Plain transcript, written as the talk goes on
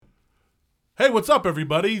Hey, what's up,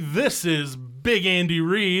 everybody? This is Big Andy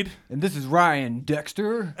Reid. And this is Ryan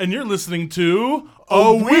Dexter. And you're listening to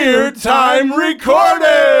A Weird Time Recorded!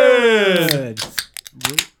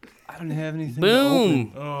 I don't have anything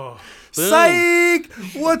Boom. to open. Oh. Psych!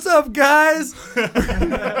 What's up, guys?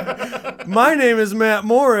 My name is Matt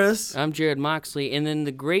Morris. I'm Jarrod Moxley, and in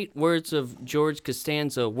the great words of George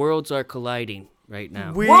Costanza, worlds are colliding right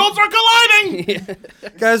now. Worlds are colliding!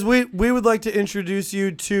 Guys, we would like to introduce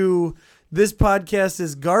you to This Podcast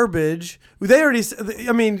is Garbage. They already,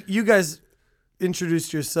 you guys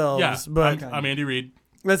introduced yourselves. Yeah, but I'm Andy Reid.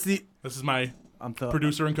 This is my I'm the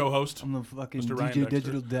producer and co-host. I'm the fucking Mr. Ryan DJ Dexter.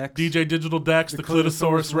 Digital Dex. DJ Digital Dex, the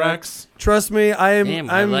Clitosaurus Rex. Trust me, I'm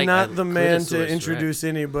Damn, not the man Clitosaurus to introduce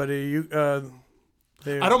anybody. I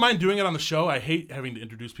don't mind doing it on the show. I hate having to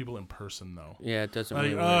introduce people in person, though. Yeah, it doesn't Like,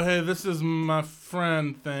 really oh, work. hey, this is my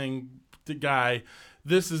friend the guy.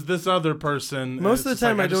 This is this other person. Most of the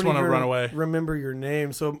time, I I just don't want to run away. even remember your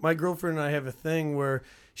name. So my girlfriend and I have a thing where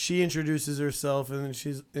she introduces herself, and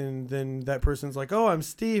then that person's like, "Oh, I'm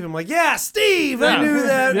Steve." I'm like, "Yeah, Steve. I knew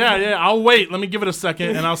that." Yeah. I'll wait. Let me give it a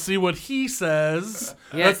second, and I'll see what he says.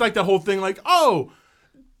 Yeah. That's like the whole thing. Like, oh,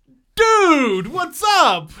 dude, what's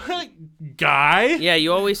up, guy? Yeah,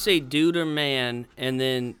 you always say dude or man, and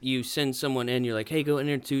then you send someone in, you're like, hey, go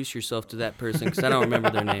introduce yourself to that person, because I don't remember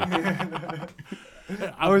their name.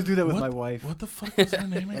 I always do that with my wife. What the fuck is her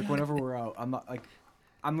name? Like whenever we're out,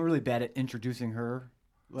 I'm really bad at introducing her.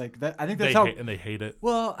 Like that, I think that's they hate it.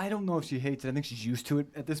 Well, I don't know if she hates it. I think she's used to it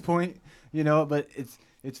at this point, But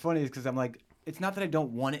it's funny because I'm like, it's not that I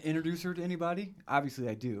don't want to introduce her to anybody. Obviously,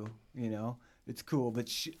 I do. It's cool, but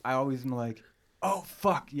I always am like, oh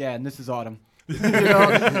fuck yeah, and this is Autumn.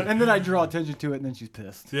 And then I draw attention to it, and then she's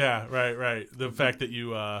pissed. Yeah, right. The fact that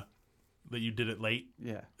you did it late.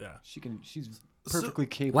 Yeah. Yeah. She's perfectly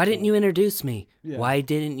capable. Why didn't you introduce me? Yeah. Why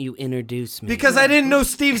didn't you introduce me? Because I didn't know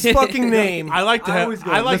Steve's fucking name. I like to have. always go,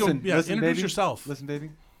 I like listen, introduce baby, yourself. Listen, baby.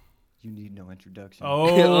 You need no introduction.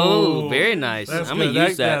 Oh, very nice. That's I'm good. going to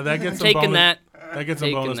use that. Yeah, that gets some Taking bonus, that. That gets some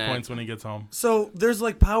Taking bonus that. points when he gets home. So there's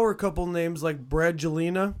like power couple names like Brad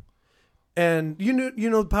Jelena, and you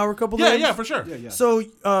know power couple names. Yeah, for sure. Yeah. So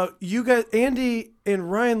you guys, Andy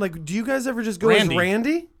and Ryan, like, do you guys ever just go Randy. as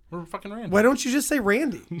Randy? We're fucking random. Why don't you just say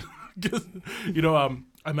Randy?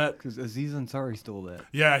 I met. Because Aziz Ansari stole that.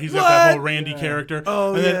 Yeah, he's got What? that whole Randy character.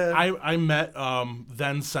 Oh, and yeah. then I met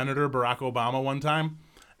then Senator Barack Obama one time,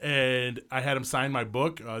 and I had him sign my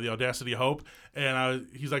book, The Audacity of Hope, and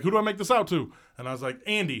he's like, "Who do I make this out to?" And I was like,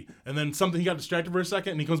 "Andy." And then he got distracted for a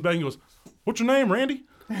second, and he comes back and he goes, "What's your name, Randy?"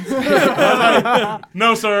 I was like,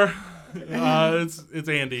 "No, sir. It's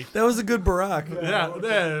Andy." That was a good Barack.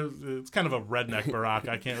 Yeah, it's kind of a redneck Barack.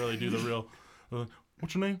 I can't really do the real.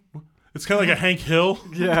 What's your name? It's kind of like a Hank Hill.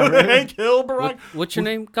 Yeah, right. Hank Hill Barack. What's your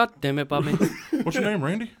name? God damn it, Bobby. What's your name,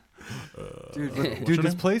 Randy? Dude, your this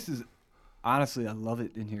name? place is, honestly, I love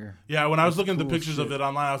it in here. Yeah, when I was looking at the cool pictures of shit. it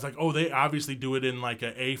online, I was like, oh, they obviously do it in like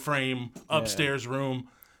a A-frame upstairs room.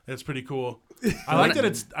 It's pretty cool. I like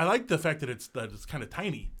that I like the fact that it's kind of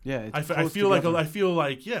tiny. Yeah, it's I close feel like together.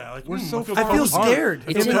 we're so. I feel scared.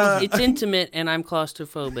 It's intimate, and I'm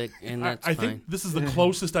claustrophobic, and that's I fine. think this is the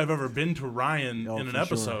closest I've ever been to Ryan Oh, in an for sure.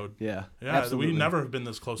 episode. Yeah, Yeah, absolutely. we never have been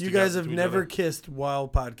this close. You together guys have to each never other. kissed while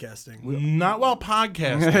podcasting. Not while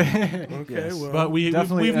podcasting, Okay, Yes. well, but we've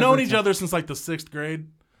Definitely known every each time. other since like the 6th grade.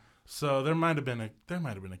 So there might have been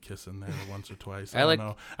a kiss in there once or twice. I don't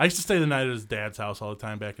know. I used to stay the night at his dad's house all the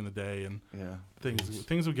time back in the day, and Yeah.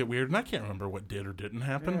 things would get weird, and I can't remember what did or didn't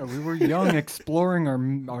happen. Yeah, we were young, exploring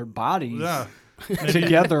our bodies Yeah,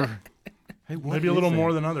 together. Hey, what maybe a is little that?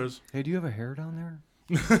 more than others. Hey, do you have a hair down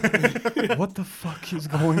there? What the fuck is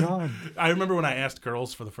going on? I remember when I asked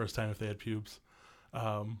girls for the first time if they had pubes.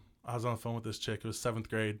 I was on the phone with this chick. It was 7th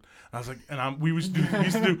grade. I was like, we used to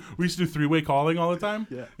do 3-way calling all the time.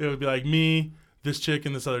 Yeah. It would be like me, this chick,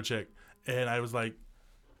 and this other chick. And I was like,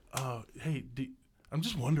 oh, hey, I'm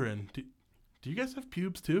just wondering, do you guys have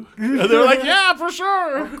pubes too? And they were like, yeah, for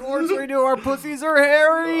sure. Of course we do. Our pussies are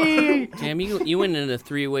hairy. Damn, you went into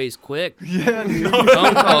 3 ways quick. Yeah, dude.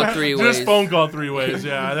 Phone call 3 ways. Just phone call 3 ways.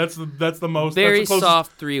 Yeah, that's the most. Very that's the closest,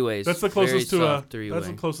 soft 3 ways. That's the closest Very to soft a. three-way.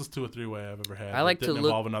 That's the closest to a 3-way I've ever had. I like that to didn't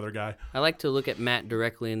look- involve another guy. I like to look at Matt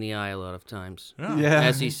directly in the eye a lot of times Yeah.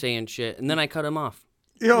 as he's saying shit, and then I cut him off.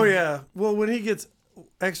 oh yeah. Well, when he gets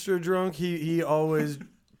extra drunk, he always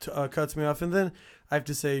cuts me off, and then I have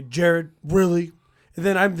to say, Jarrod, really? And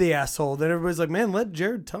then I'm the asshole. Then everybody's like, man, let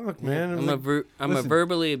Jarrod talk, man. I'm a listen.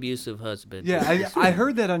 verbally abusive husband. Yeah, I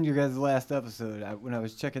heard that on your guys' last episode. When I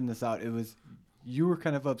was checking this out, you were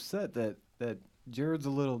kind of upset that Jared's a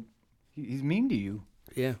little, he's mean to you.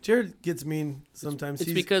 Yeah. Jared gets mean sometimes.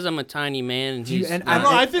 It's because I'm a tiny man and he's. and I don't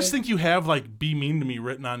know. not- I just think you have like "be mean to me"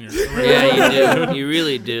 written on your. yeah, you do. You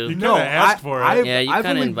really You do. could No, have asked for it. Yeah, you I've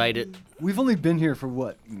kind of only- invite it. We've only been here for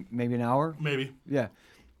what, maybe an hour? Maybe. Yeah,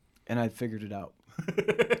 and I figured it out.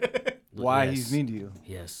 Why Yes. he's mean to you,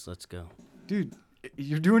 Yes, let's go. dude.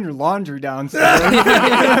 You're doing your laundry downstairs.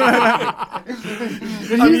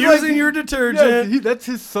 I'm using your detergent. Yeah, that's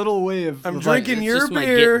his subtle way of. I'm of drinking It's your just my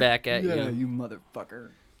beer. get back at yeah, you. you motherfucker.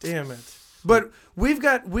 Damn it! But we've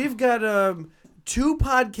got 2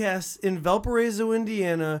 podcasts in Valparaiso,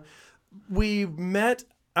 Indiana. We met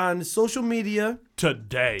on social media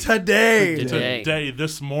Today. Today.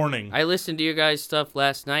 This morning. I listened to your guys' stuff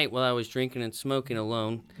last night while I was drinking and smoking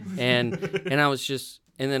alone, and I was just,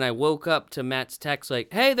 and then I woke up to Matt's text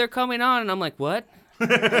like, "Hey, they're coming on," and I'm like, "What?" I'm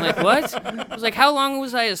like, "What?" I was like, "How long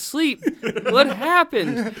was I asleep? What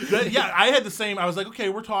happened?" Yeah, I had the same. I was like, okay,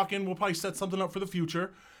 we're talking. We'll probably set something up for the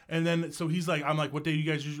future. And then, so he's like, I'm like, what day you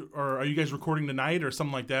guys, or are you guys recording tonight or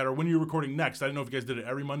something like that? Or when are you recording next? I didn't know if you guys did it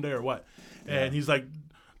every Monday or what. And he's like,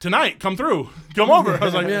 tonight, come through, come over. I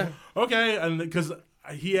was like, Yeah. okay. And because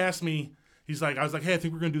he asked me, I was like, hey, I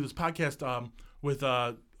think we're going to do this podcast with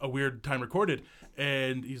A Weird Time Recorded.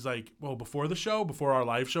 And he's like, well, before our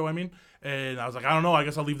live show, I mean. And I was like, I don't know. I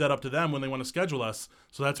guess I'll leave that up to them when they want to schedule us.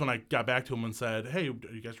 So that's when I got back to him and said, hey, you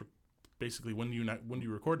guys basically when do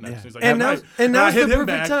you record next? Yeah. And he's like, And "Yeah, now, nice." and I now's the hit him perfect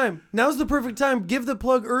back. time. Now's the perfect time. Give the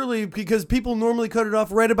plug early because people normally cut it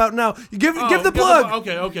off right about now. You give the plug.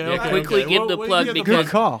 Okay. quickly give the plug give the because-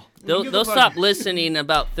 Good call. They'll give the plug. stop listening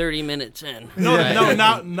about 30 minutes in. No, Right.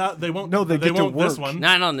 not they won't. No, they get to won't this work. one.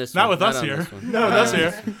 Not on this Not one. with us on here. this one. Not with us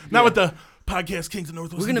here. Not with the podcast Kings of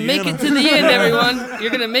Northwest. We're gonna Indiana. make it to the end, everyone.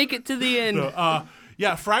 You're gonna make it to the end.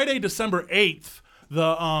 Yeah, Friday, December 8th,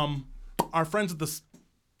 our friends at the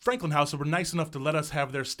Franklin House were nice enough to let us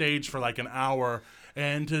have their stage for like an hour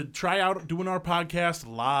and to try out doing our podcast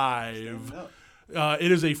live.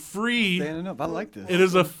 It is a free. Standing up. I like this. It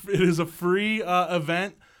is a free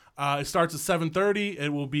event. It starts at 7:30. It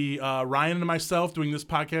will be Ryan and myself doing this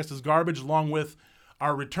podcast as Garbage, along with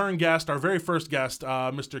our return guest, our very first guest,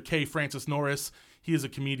 Mr. K. Francis Norris. He is a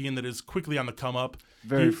comedian that is quickly on the come up.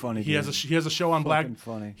 Very funny. He has a show on Fucking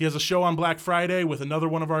funny. He has a show on Black Friday with another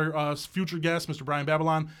one of our future guests, Mr. Brian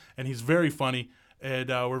Babylon, and he's very funny. And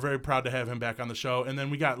we're very proud to have him back on the show. And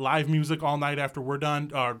then we got live music all night after we're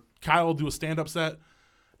done. Kyle will do a stand-up set,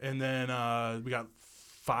 and then we got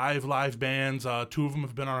 5 live bands. 2 of them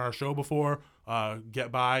have been on our show before.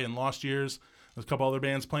 Get By and Lost Years. There's a couple other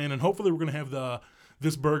bands playing, and hopefully we're gonna have the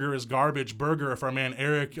This Burger is Garbage burger if our man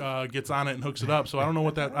Eric gets on it and hooks it up. So I don't know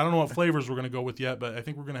what flavors we're gonna go with yet, but I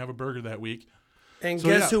think we're gonna have a burger that week. And So,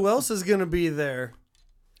 guess yeah. who else is gonna be there?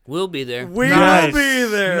 We'll be there. We Nice. will be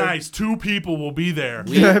there. Nice. 2 people will be there.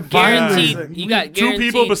 We guaranteed. You got 2 guaranteed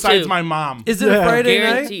people besides two. my mom. Is it Yeah. a Friday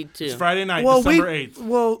night? Guaranteed too. It's Friday night, Well, December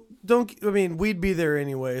 8th. we'd be there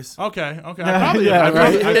anyways. Okay. Yeah, I've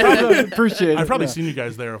right. Appreciate it. I've probably Yeah. seen you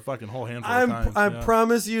guys there a fucking whole handful of times. I yeah.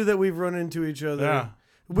 promise you that we've run into each other. Yeah.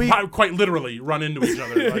 We Quite literally run into each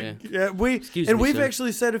other. Like, Yeah. yeah, me, we've sir.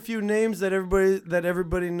 actually said a few names that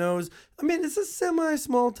everybody knows. I mean, it's a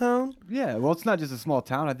semi-small town. Yeah, well, it's not just a small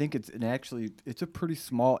town. I think it's a pretty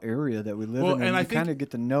small area that we live Well, in, and I you think- kind of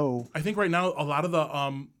get to know. I think right now a lot of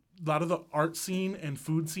the art scene and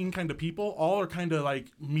food scene kind of people all are kind of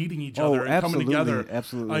like meeting each other and coming absolutely, together.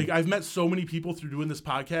 absolutely. Like I've met so many people through doing this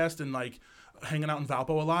podcast and like hanging out in Valpo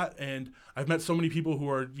a lot, and I've met so many people who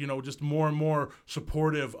are just more and more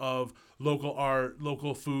supportive of local art,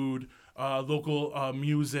 local food, local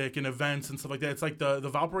music and events and stuff like that. It's like the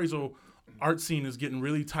Valparaiso art scene is getting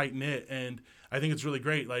really tight knit, and I think it's really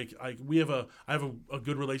great. Like I have a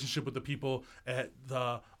good relationship with the people at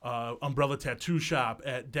the Umbrella Tattoo Shop,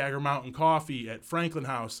 at Dagger Mountain Coffee, at Franklin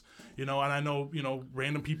House, and I know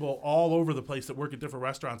random people all over the place that work at different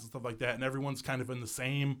restaurants and stuff like that, and everyone's kind of in the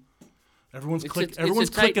same. Everyone's It's a clicking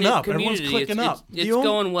tight-knit up. Everyone's community. clicking up. It's The only-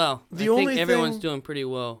 going well. the I only think everyone's thing- doing pretty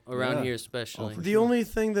well around Yeah. here, especially. for The only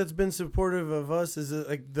thing that's been supportive of us is that,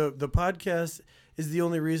 like the podcast is the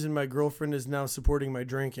only reason my girlfriend is now supporting my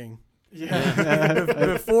drinking. Yeah.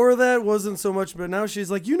 Before that wasn't so much, but now she's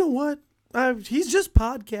like, you know what? He's just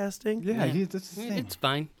podcasting. Yeah, that's the thing. It's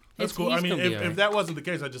fine. That's It's- cool. I he's mean, gonna be all if right. that wasn't the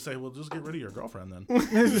case, I'd just say, well, just get rid of your girlfriend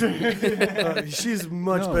then. She's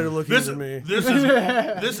much No. better looking this than me.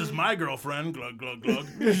 this is my girlfriend. Glug glug glug.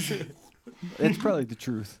 It's probably the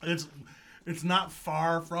truth. It's not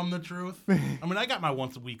far from the truth. I mean, I got my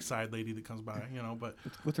once a week side lady that comes by, but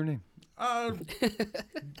What's her name?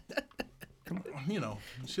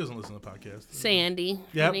 she doesn't listen to the podcast. Sandy. Her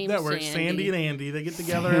Yep, name's that works. Sandy and Andy, they get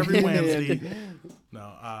together every Wednesday.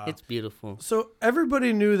 No. It's beautiful. So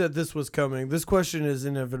everybody knew that this was coming. This question is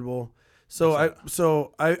inevitable.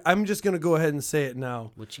 I'm just gonna go ahead and say it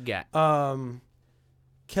now. What you got?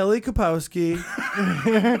 Kelly Kapowski,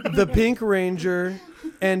 the Pink Ranger,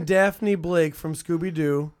 and Daphne Blake from Scooby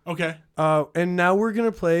Doo. Okay. And now we're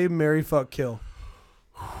gonna play Marry, Fuck, Kill.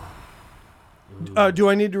 Do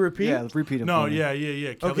I need to repeat? Yeah, repeat it. No, for me.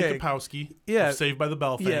 yeah. Kelly Okay. Kapowski. Yeah. of Saved by the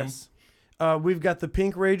Bell fame. Yes. We've got the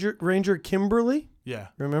Pink Ranger Kimberly. Yeah.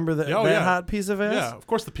 Remember that, Oh, that yeah. hot piece of ass? Yeah. Of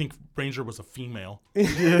course, the Pink Ranger was a female.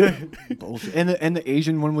 Bullshit. And the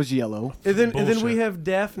Asian one was yellow. And then we Bullshit. have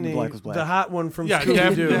Daphne, The black was black. the hot one from Yeah.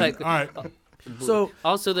 Scooby Doo. Like- All right. So,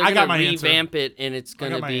 Also, they're I got gonna my answer. revamp it, and it's I got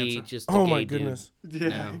gonna my be answer. just. A oh gay my dude. goodness,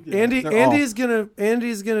 No.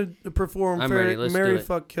 Andy's gonna perform I'm ready. Let's Marry, do it.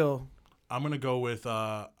 Fuck, Kill. I'm gonna go with.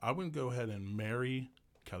 I'm gonna go ahead and marry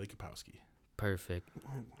Kelly Kapowski. Perfect.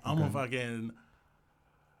 I'm gonna fucking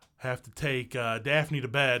have to take Daphne to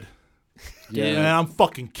bed, and Yeah. I'm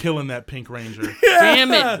fucking killing that Pink Ranger.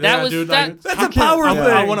 Damn it! That Yeah, was dude, that. like, That's a power thing.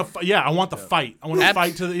 I want to. Yeah, I want the fight. I want to Abs-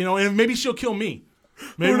 fight to the, and maybe she'll kill me.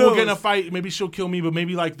 Maybe Who we'll get in a knows? fight. Maybe she'll kill me, but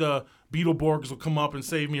maybe like the Beetleborgs will come up and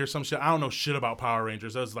save me or some shit. I don't know shit about Power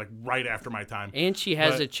Rangers. That was like right after my time. And she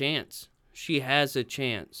has But- a chance. She has a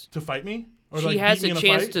chance. To fight me? Or She like has beat me a in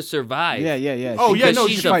chance fight? to survive. Yeah. Oh, yeah, Because no,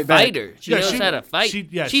 she's she a fight back. fighter. She Yeah, knows she- how to fight.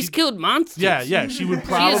 She's she- killed monsters. Yeah. She would She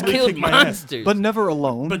probably has killed kick my ass. monsters. But never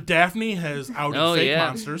alone. But Daphne has outed oh fake yeah,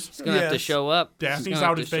 monsters. she's gonna have to Yes. show up. She's Daphne's gonna have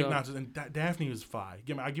outed to fake show up. monsters, and Daphne was fine.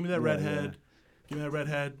 Give me that redhead. Give me that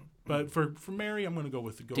redhead. But for Mary, I'm gonna go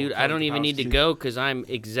with the gold. Dude, I don't even need to go because I'm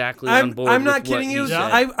exactly on I'm board. not with kidding what you.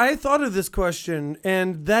 said. I thought of this question,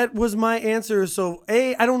 and that was my answer. So,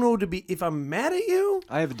 I don't know if I'm mad at you,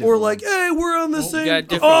 I have a or different like, one. hey, we're on the same. got a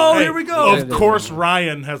different Oh, one. here we go. Of course,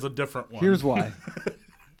 Ryan has a different one. Here's why.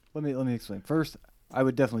 let me explain. First, I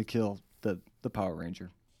would definitely kill the Power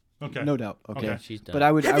Ranger. Okay. No doubt. Okay. Okay. She's done. But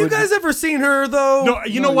I would. Have I you would, guys ever seen her though? No,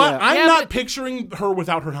 you No, know what? yeah. I'm Yeah, not but- picturing her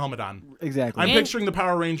without her helmet on. Exactly. I'm And- picturing the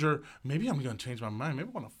Power Ranger. Maybe I'm gonna change my mind. Maybe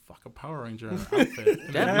I want to fuck a Power Ranger in an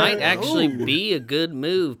outfit. That might actually be a good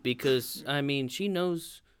move because I mean she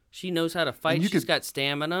knows how to fight. you She's could- got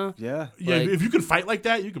stamina. yeah. Yeah, Like- if you can fight like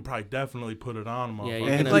that, you can probably definitely put it on, Yeah, motherfucker. you're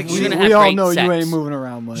And gonna, like, you're we- gonna we have all great know sex. you ain't moving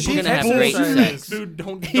around much. You're gonna have great sex. Dude,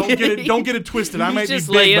 don't get it twisted. I You might be just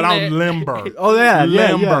big, lay but in I'm there. limber. Oh yeah,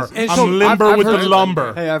 Limber. yes. And I'm so limber I've with the heard-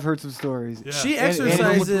 lumber. Hey, I've heard some stories. Yeah. She And-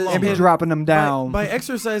 exercises and be and- dropping them down. by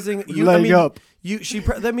exercising. Leg up.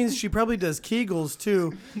 That means she probably does Kegels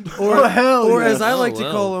too, Oh, hell or yeah. as I like Oh, to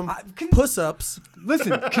wow. call them, puss-ups.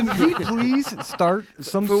 Listen, can we please start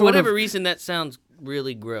some For sort whatever of? reason, that sounds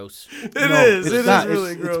really gross. It No, is. it's It is not.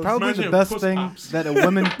 really It's gross. probably Reminds me the of best puss thing pops. that a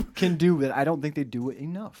woman can do, but I don't think they do it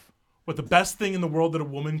enough But the best thing in the world that a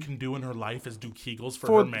woman can do in her life is do Kegels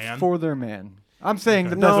for her man. for their man. I'm saying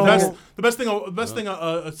the No. the best thing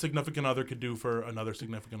a significant other could do for another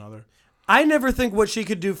significant other. I never think what she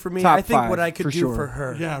could do for me. Top I think 5, what I could for do sure. for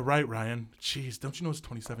her. Yeah, right, Ryan. Jeez, don't you know it's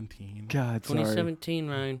 2017? God, sorry. 2017,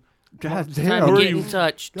 Ryan. God Time damn. to Who are get you? in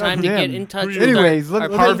touch. God Time to get damn. in touch Who are with you? Anyways, our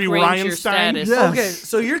let- Harvey Pink Ranger Reinstein? status. Yeah. Okay,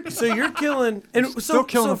 so you're killing, and Still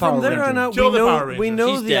killing so the Power from there on Ranger. out, Kill the Power we Ranger.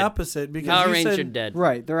 know She's the dead. opposite because Power you Ranger said dead.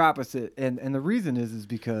 Right, they're opposite, and the reason is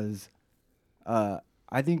because,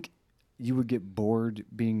 I think you would get bored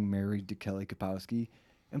being married to Kelly Kapowski,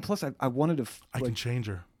 and plus I wanted to I can change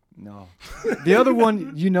her. no, the other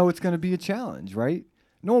one it's going to be a challenge, right?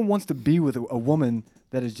 No one wants to be with a woman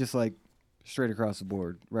that is just like straight across the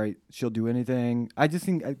board, right? She'll do anything. I just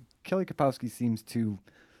think Kelly Kapowski seems too,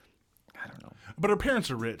 I don't know, But her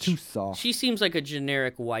parents are rich. too soft. She seems like a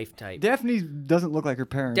generic wife type. Daphne doesn't look like her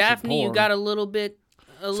parents. are Daphne, you poor. got a little bit.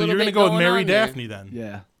 So you're gonna go with Mary Daphne then?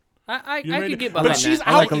 Yeah, I You're could ready- get behind But she's that.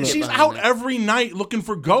 I out. could get She's behind out that. every night looking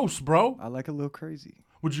for ghosts, bro. I like a little crazy.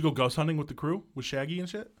 Would you go ghost hunting with the crew with Shaggy and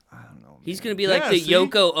shit? I don't know. He's gonna be like Yeah, the see?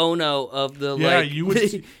 Yoko Ono of the Yeah, like. you would.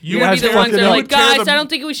 You're Yeah, gonna be the fucking ones that are up. like, guys, Tear the- I don't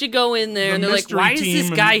think we should go in there, the and they're like, mystery why is this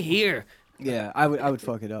team guy and- here? Yeah, I would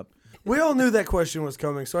fuck it up. we all knew that question was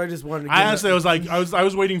coming, so I just wanted to. Get I honestly, I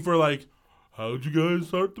was waiting for like, how'd you guys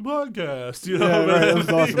start the podcast? You know, Yeah, right, that was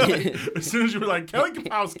awesome. As soon as you were like Kelly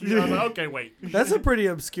Kapowski, I was like, okay, wait. That's a pretty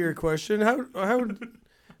obscure question. How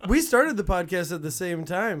we started the podcast at the same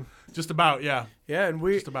time. Just about, yeah. Yeah, and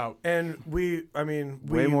Just about. we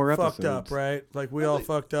Way more fucked episodes. up, right? Like we all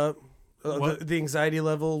fucked up. What? The anxiety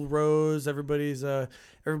level rose. Everybody's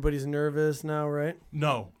nervous now, right?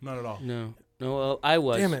 No, not at all. No, I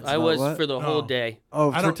was. Damn it. I was What? for the whole No. day.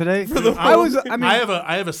 Oh, I for don't- today? I I mean,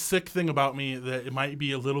 I have a sick thing about me that it might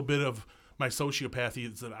be a little bit of my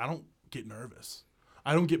sociopathy is that I don't get nervous.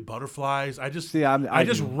 I don't get butterflies. I just See, I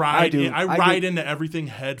just do. ride. I I ride get- into everything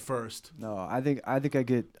head first. No, I think I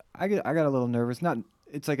got a little nervous. Not.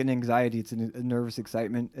 It's like an anxiety. It's a nervous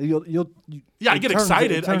excitement. Yeah, I it get turns-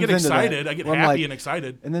 excited. it I turns get into that. excited. I get Where I'm happy like- and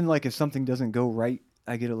excited. And then like if something doesn't go right,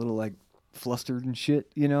 I get a little like flustered and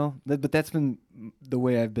shit, you know. But that's been the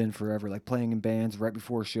way I've been forever. Like playing in bands right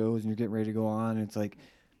before shows, and you're getting ready to go on, and it's like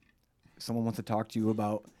someone wants to talk to you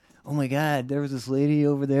about, oh my God, there was this lady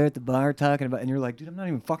over there at the bar talking about, and you're like, dude, I'm not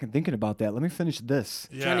even fucking thinking about that. Let me finish this.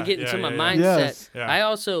 Trying to get into my mindset. Yes. Yeah. I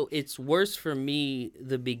also, it's worse for me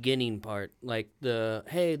the beginning part, like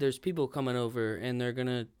hey, there's people coming over and they're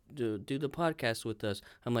gonna do the podcast with us.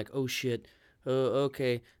 I'm like, oh shit,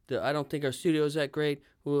 okay. I don't think our studio's that great.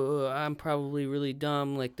 I'm probably really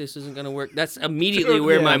dumb. Like this isn't gonna work. That's immediately Dude,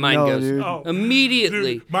 where yeah, my mind no, goes. dude. Oh,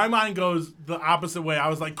 Immediately. dude, my mind goes the opposite way. I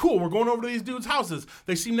was like, cool, we're going over to these dudes' houses.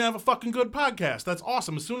 They seem to have a fucking good podcast. That's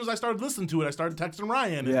awesome. As soon as I started listening to it, I started texting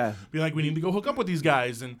Ryan and be like, we need to go hook up with these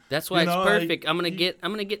guys. And That's why you know, it's perfect. like, I'm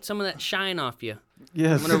gonna get some of that shine off you.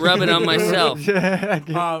 Yes. I'm gonna rub it on myself. Yeah,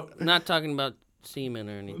 I'm not talking about semen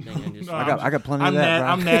or anything. I just No, I got plenty I'm of that.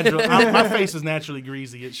 I'm natural. My face is naturally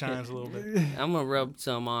greasy. It shines a little bit. I'm gonna rub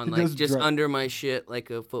some on, It like does just dry. under my shit, like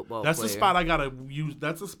a football That's player. the spot I gotta use.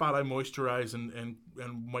 That's the spot I moisturize and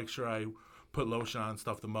make sure I put lotion on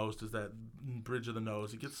stuff the most. Is that bridge of the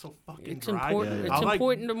nose? It gets so fucking It's dry. important. Yeah, It's I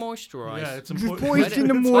important to moisturize. Yeah, it's It's important.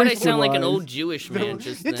 important to Why did I sound like an moisturize. old Jewish man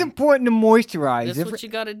just It's then? important to moisturize That's every what you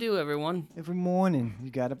got to do, everyone. morning. You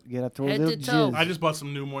gotta get up to a Head little to toe. jizz. I just bought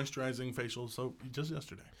some new moisturizing facial soap just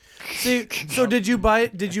yesterday. See, so did you buy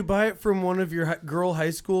it? Did you buy it from one of your girl high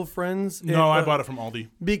school friends? No, I bought it from Aldi.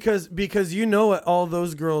 Because you know what, all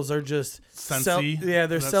those girls are just Scentsy, they're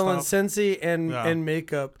that selling stuff. Scentsy and Yeah. and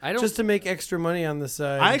makeup I don't- just to make extra money on the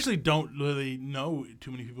side. I actually don't really know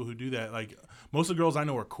too many people who do that. Like most of the girls I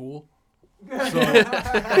know are cool. So,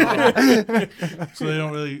 so they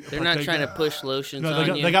don't really. They're not trying to push lotions No,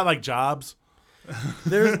 on you. they got like jobs.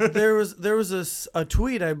 there was a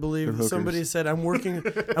tweet, I believe. They're Somebody hookers. said, I'm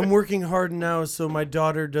working hard now so my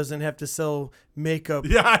daughter doesn't have to sell makeup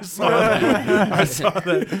Yeah, I saw that. I saw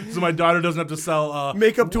that. So my daughter doesn't have to sell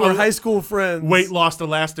makeup to her high school friends. weight lost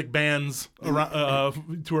elastic bands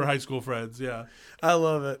around, to her high school friends. Yeah. I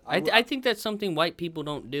love it. I think that's something white people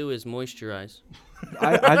don't do is moisturize.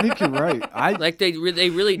 I think you're right. Like they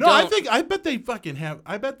really No, don't. I bet they fucking have.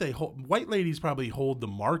 I bet they hold. White ladies probably hold the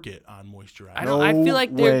market on moisturizer. I don't. I No feel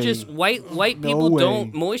like they're way. just white No people way.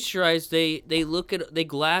 don't moisturize. They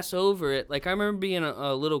glass over it. Like I remember being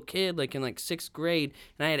a little kid, like in like 6th grade,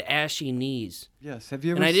 and I had ashy knees. Yes. Have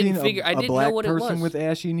you ever And I didn't seen figure- I a didn't know black what it person was. with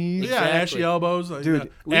ashy knees? Yeah, Exactly. ashy elbows,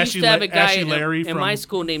 Dude, We ashy, used to have a guy ashy Larry in from my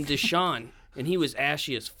school named Deshaun, and he was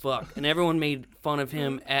ashy as fuck, and everyone made fun of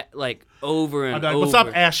him at like over and I'd be like, over. what's up,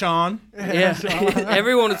 Ashon? Yeah,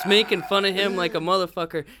 everyone was making fun of him like a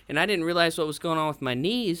motherfucker, and I didn't realize what was going on with my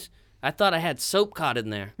knees. I thought I had soap caught in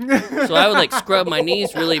there, so I would like scrub my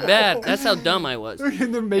knees really bad. That's how dumb I was.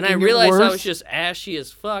 And, And I realized I was just ashy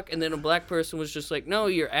as fuck, and then a black person was just like, "No,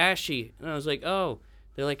 you're ashy," and I was like, "Oh."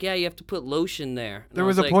 They're like, "Yeah, you have to put lotion there." And There I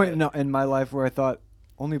was a like, point in my life where I thought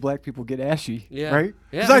only black people get ashy. Yeah. Right?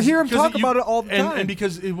 Yeah. Because I hear them 'Cause talk you- about it all the time. And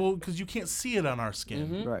because you can't see it on our skin.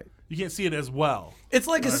 Mm-hmm. right. You can't see it as well. It's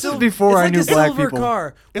like a is silver. before it's I like knew a black silver people.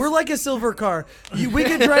 car. We're like a silver car. We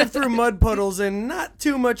could drive through mud puddles and not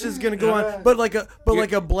too much is gonna go on. But like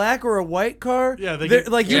a black or a white car. Yeah, they they're-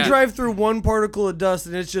 get- like you Yeah. drive through one particle of dust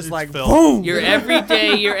and it's just like filth. boom. Your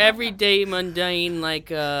everyday mundane like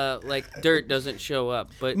dirt doesn't show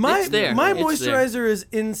up, but it's there. My It's there. moisturizer is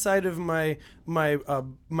inside of my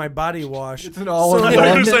body wash. It's an all So- in I thought you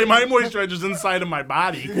were one. saying my moisturizer's inside of my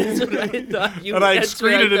body, That's what I thought you. and I that's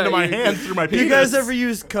what excreted it into thought my you- hand through my penis. You guys ever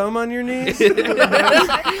use cum on your knees?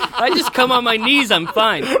 I just come on my knees. I'm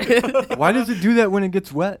fine. Why does it do that when it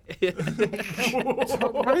gets wet?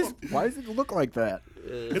 Why does it look like that?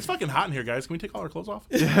 It's fucking hot in here, guys. Can we take all our clothes off?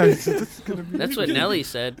 Yeah, it's gonna be. That's what Nelly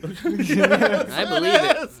said. I believe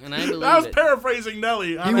it, and I believe I was it. paraphrasing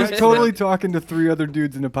Nelly. He was totally talking to 3 other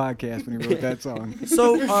dudes in a podcast when he wrote that song.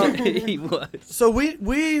 So He was. so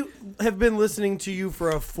we have been listening to you for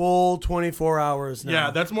a full 24 hours now.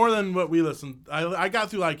 Yeah, that's more than what we listened. I got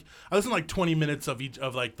through I listened like 20 minutes of each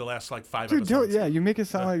of like the last like 5 Dude, episodes. yeah, you make it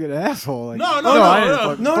sound like an asshole. Like, No, I no, didn't. no.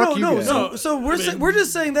 Fuck- No, fuck no, you no. guys. So mean- we're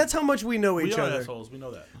just saying that's how much we know We each are other. assholes. We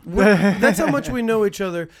know that. That's how much we know each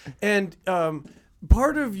other. And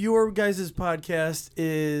part of your guys' podcast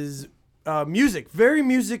is music, very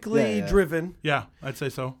musically Yeah. driven. Yeah, I'd say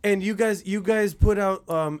so. And you guys put out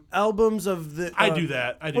albums of the. I do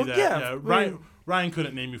that. I do well, that. yeah, Yeah. Ryan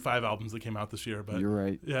couldn't name you 5 albums that came out this year, but You're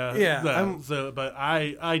right. Yeah. Yeah, I'm- But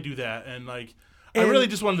I do that, and like I really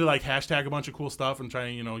just wanted to like hashtag a bunch of cool stuff and try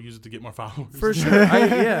and use it to get more followers. For sure.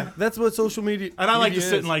 Yeah, that's what social media. And I like to media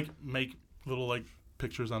sit is. and like make little like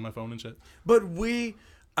pictures on my phone and shit. But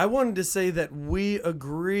I wanted to say that we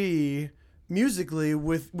agree musically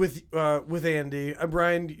with Andy.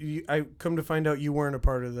 Brian, I come to find out you weren't a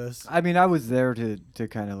part of this. I mean, I was there to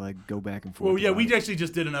kind of like go back and forth. Well, yeah, about we it. actually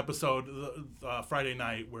just did an episode Friday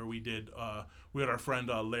night where we had our friend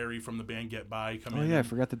Larry from the band Get By come in. Oh yeah, I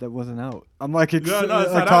forgot that wasn't out. I'm like it's not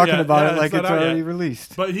out talking yet. about Yeah, it like it's it's not out already yet.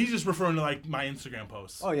 released. But he's just referring to like my Instagram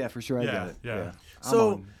posts. Oh yeah, for sure, I Yeah, got it. yeah. I'm So,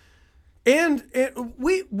 on. and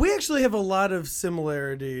we actually have a lot of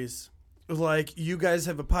similarities. Like, you guys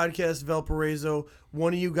have a podcast, Valparaiso.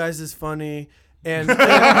 One of you guys is funny, and I'm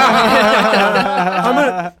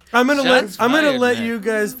gonna Shots fired, let man. you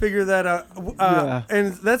guys figure that out. Yeah.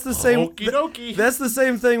 And that's the same. Okie dokie. That's the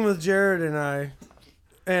same thing with Jarrod and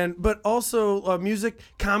I, but also music,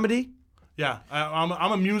 comedy, Yeah, I'm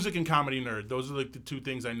a music and comedy nerd. Those are like the two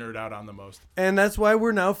things I nerd out on the most. and that's why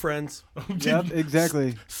we're now friends. Yep,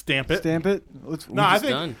 exactly. Stamp it. Stamp it. No, I just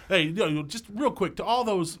think. done. Hey, just real quick to all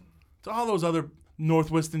those other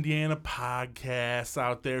Northwest Indiana podcasts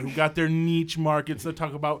out there who got their niche markets that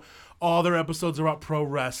talk about all their episodes are about pro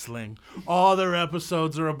wrestling, all their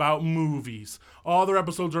episodes are about movies, all their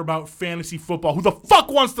episodes are about fantasy football. Who the fuck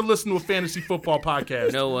wants to listen to a fantasy football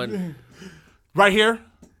podcast? No one. Right here,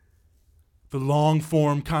 the long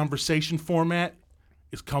form conversation format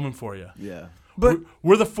is coming for you. Yeah. But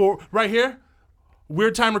We're the four right here.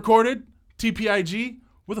 Weird Time Recorded, TPIG.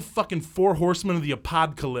 We're the fucking four horsemen of the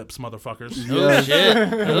apocalypse, motherfuckers. Oh shit.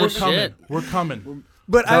 Oh We're coming. shit. We're coming.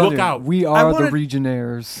 but I Look out. We I are wanted- the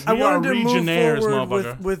Legionnaires. I We are wanted to move Legionnaires, forward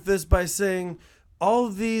motherfucker. with this by saying all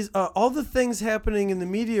of these, all the things happening in the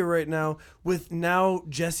media right now. With now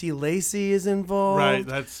Jesse Lacey is involved. Right.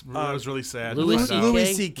 That was really sad. Louis to find out.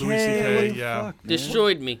 Louis C.K. C.K. Louis C.K. Yeah. Fuck, man.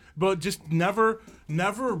 Destroyed me. But just never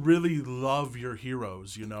really love your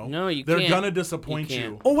heroes. No, you They're can't. gonna disappoint You you.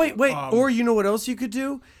 can't. Oh wait. Um, Or you know what else you could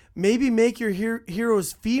do? Maybe make your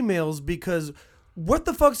heroes females, because what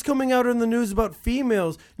the fuck's coming out in the news about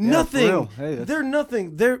females? for Nothing. real. Hey, that's- They're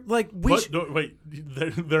nothing. They're like we. What? No, wait.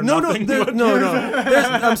 They're No, nothing. no,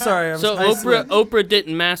 I'm sorry. So I swear. Oprah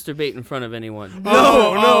didn't masturbate in front of anyone.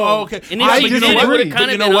 Oh, okay. And if I she you know did, it what? would've But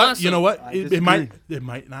kinda you know been what? awesome. You know what? I It might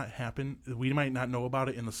disagree. not happen. We might not know about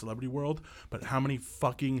it in the celebrity world. But how many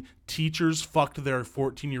fucking teachers fucked their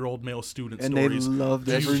 14-year-old male student And they stories? loved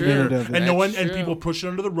Do you every true. hear? minute of it. And no one That's and true. people push it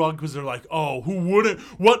under the rug because they're like, oh, who wouldn't?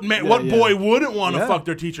 What boy wouldn't want to Yeah. fuck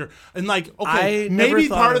their teacher? And like, I okay, never maybe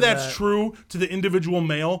thought part of of that's that. true to the individual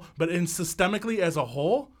male, but in systemically as a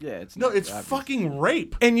whole, Yeah, it's no, not it's obvious. fucking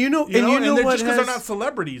rape. And you know, You know, what just because they're has- not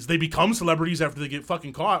celebrities, they become celebrities after they get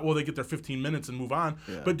fucking caught. Well, they get their 15 minutes and move on.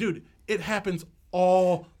 Yeah. But dude, it happens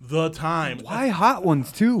all the time. Why hot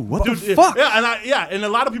ones too? What Dude, the fuck? and a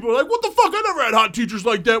lot of people are like, "What the fuck? I never had hot teachers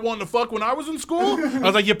like that wanting to fuck when I was in school." I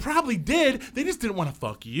was like, "You probably did. They just didn't want to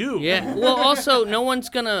fuck you." Yeah. Well, also, no one's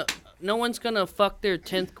gonna fuck their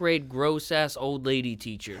 10th grade gross ass old lady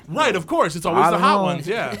teacher. Right. Of course, it's always I the don't hot know. ones.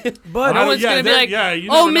 Yeah. But No one's gonna be like, you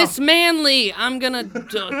 "Oh, never know." Miss Manley, I'm gonna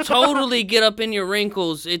totally get up in your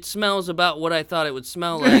wrinkles. It smells about what I thought it would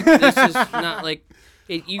smell like. This is not like."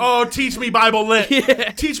 Oh, teach me Bible lit.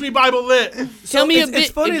 Teach me Bible lit. Tell me a it's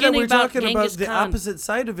bit funny that beginning we're about talking Genghis about the Khan. opposite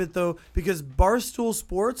side of it, though, because Barstool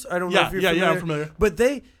Sports, I don't know Yeah, if you're yeah, familiar, I'm familiar. but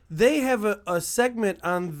they have a segment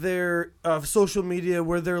on their social media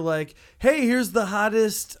where they're like, hey, here's the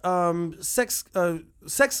hottest sex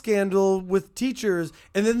scandal with teachers,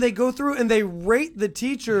 and then they go through and they rate the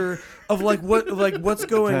teacher of what's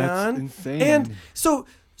going That's on. insane. And so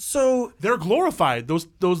They're glorified. Those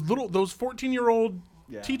 14-year-old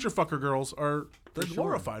teacher fucker girls they're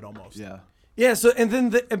glorified almost. Yeah. yeah, so and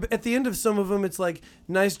then at the end of some of them, it's like,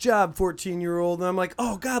 nice job, 14-year-old, and I'm like,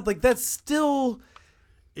 oh god, like that's still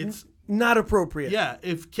It's not appropriate. yeah.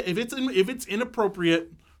 If it's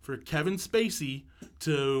inappropriate for Kevin Spacey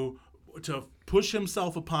to push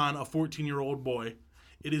himself upon a 14-year-old boy,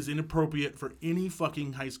 it is inappropriate for any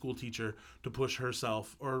fucking high school teacher to push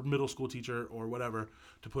herself, or middle school teacher or whatever,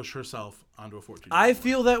 to push herself onto a 14-year-old I boy.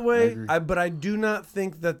 feel that way, agree. but I do not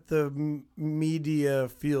think that the media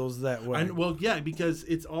feels that way. Well, yeah, because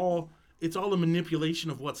it's all a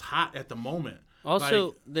manipulation of what's hot at the moment. Also,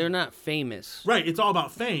 Like, they're not famous. right, it's all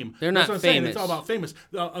about fame. They're That's not what I'm saying. famous. It's all about famous.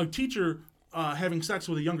 A teacher having sex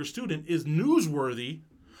with a younger student is newsworthy,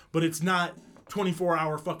 but it's not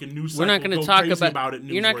 24-hour fucking news We're cycle. not going to Go talk crazy about it.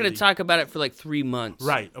 You're not going to newsworthy. talk about it for like 3 months.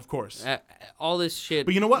 Right, of course. All this shit.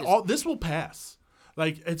 But you know what? is- All this will pass.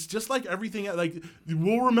 Like, it's just like everything. Like,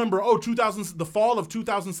 we'll remember. Oh, the fall of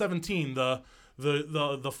 2017.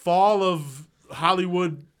 The fall of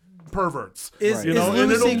Hollywood perverts. Is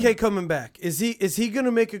Louis C.K. coming back? Is he going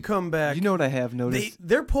to make a comeback? You know what I have noticed?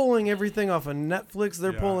 They're pulling everything off of Netflix.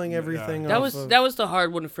 They're pulling everything off. That was the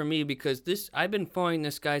hard one for me because I've been following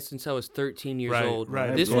this guy since I was 13 years old.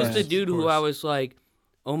 Right. This was the dude who I was like,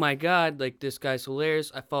 oh my god, like this guy's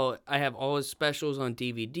hilarious. I have all his specials on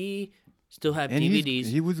DVD. Still have DVDs.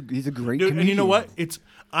 He's a great dude, comedian. and you know what?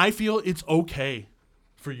 I feel it's okay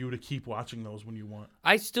for you to keep watching those when you want.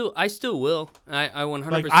 I still will. I 100%.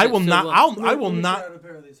 Like I will not. I will Let me not. try out a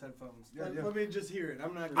pair of these headphones. Let me just hear it.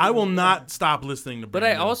 I'm not. I will not stop listening to. But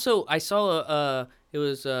I saw it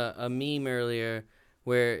was a meme earlier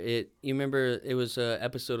where you remember it was an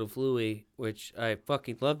episode of Louis, which I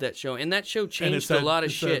fucking love that show, and that show changed a lot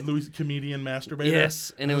of shit. Louis comedian masturbator.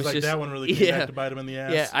 Yes, and it was like just that one really came back to bite him in the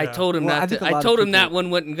ass. Yeah, I told him Well, I told him that one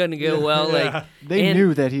wasn't gonna go well. Like they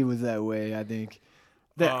knew that he was that way. I think.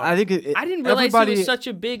 I think I didn't realize it was such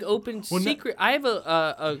a big open secret. I have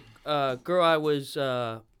a girl I was.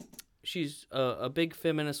 She's a big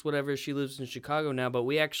feminist, whatever. She lives in Chicago now, but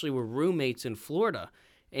we actually were roommates in Florida,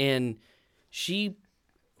 and she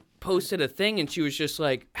posted a thing, and she was just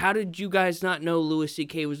like, "How did you guys not know Louis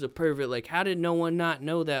C.K. was a pervert? Like, how did no one not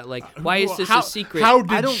know that? Like, why is this a secret? How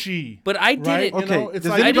did she? But I didn't. Right? Okay, You know, does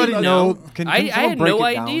like, anybody know? I had break no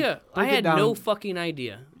it down? idea. I Break it had down, no fucking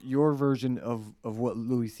idea. Your version of what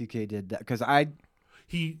Louis C.K. did, because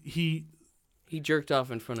He jerked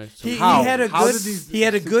off in front of. He How? had a How good. did these- He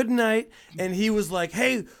had a good night, and he was like,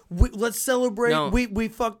 "Hey, let's celebrate. No. We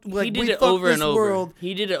fucked. Like He did we it fucked over this and over. world."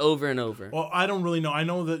 He did it over and over. Well, I don't really know. I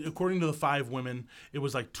know that according to the 5 women, it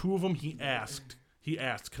was like 2 of them he asked, "Can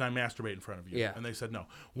I masturbate in front of you?" Yeah. And they said no.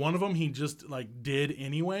 One of them he just like did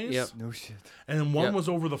anyways. Yep. No shit. And then one Yep. was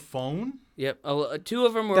over the phone. Yep. 2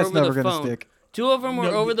 of them were That's over never the gonna phone. stick. 2 of them were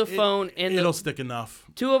over the phone, and it'll stick enough.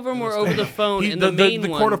 2 of them were over the phone, and the main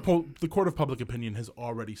one. The court of public opinion has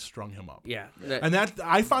already strung him up. Yeah. And that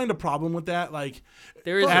I find a problem with that. Like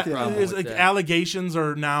There is a problem with like that. allegations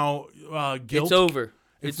are now guilt. It's over.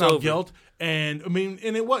 It's over. not guilt. And I mean,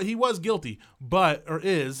 and he was guilty,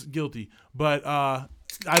 is guilty. But I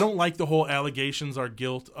don't like the whole allegations are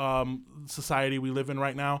guilt society we live in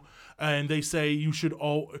right now. And they say you should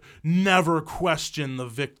never question the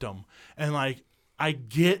victim. And like, I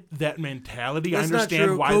get that mentality. That's I understand not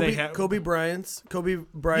true. why they have Kobe Bryant's. Yeah,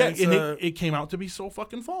 and it came out to be so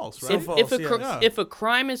fucking false, right? If a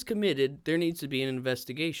crime is committed, there needs to be an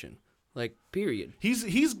investigation. Like, period. He's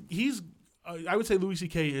I would say Louis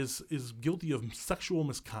C.K. is guilty of sexual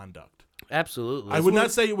misconduct. Absolutely. I would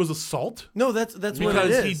not say it was assault. No, that's what it because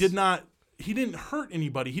is. he didn't hurt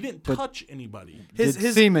anybody. He didn't touch anybody. Did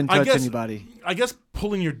semen touch anybody? I guess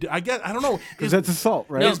pulling your I don't know. Because that's assault,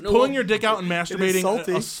 right? Is pulling your dick out and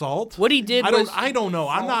masturbating assault? What he did was I don't know.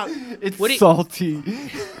 I'm not. It's salty.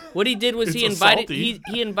 What he did was It's he invited salty.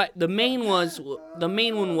 he invited the main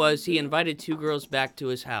one was he invited 2 girls back to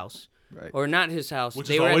his house. Right. Or not his house. Which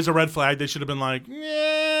is always a red flag. They should have been like,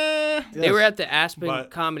 yeah. They were at the Aspen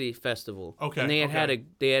Comedy Festival. Okay. And they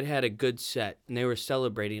had a good set, and they were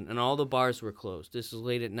celebrating, and all the bars were closed. This is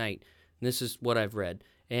late at night, and this is what I've read.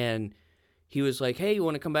 And he was like, "Hey, you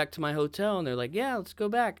want to come back to my hotel?" And they're like, "Yeah, let's go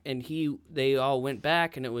back." And they all went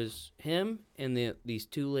back, and it was him and these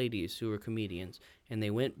 2 ladies who were comedians, and they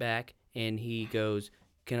went back, and he goes,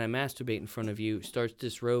 "Can I masturbate in front of you?" Starts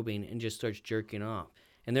disrobing and just starts jerking off.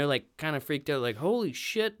 And they're like kind of freaked out, like, holy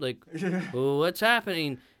shit, like, well, what's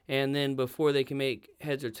happening? And then before they can make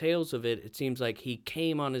heads or tails of it, it seems like he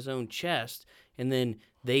came on his own chest, and then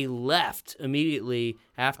they left immediately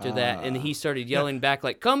after that, and he started yelling back,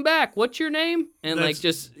 like, come back, what's your name? And and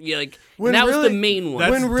that was the main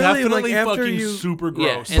one. That's definitely after fucking you, super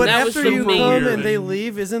gross. and but that was after the you main come one. and they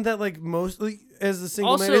leave, isn't that like mostly as a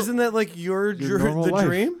single man? Also- Isn't that like your normal the life.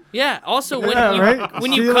 dream? Yeah, also, when right?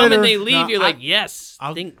 when See you you come and later. they leave, No, you're like, yes.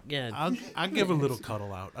 I'll yeah. give a little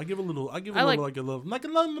cuddle out. I give a little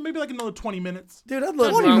maybe like another 20 minutes. Dude, I'd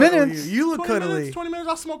love 20 to minutes? You look 20 cuddly. minutes, 20 minutes.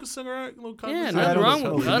 I'll smoke a cigarette. A little cuddle. Yeah, I nothing don't wrong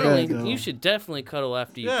know. with Yeah, cuddling. no. You should definitely cuddle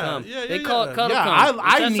after you come. Yeah, They call it cuddle yeah, cum. Is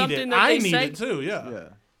I that need something it. that I they need say? it too. Yeah. Yeah.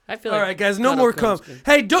 I feel All like right, guys, no cuddle more cum's cum. good.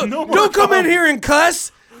 Hey, don't No more come cum. in here and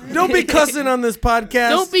cuss. Don't be cussing on this podcast.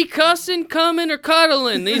 Don't be cussing, coming, or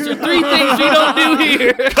cuddling. These are 3 things we don't do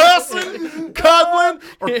here. Cussing, cuddling,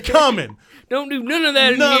 or coming. Don't do none of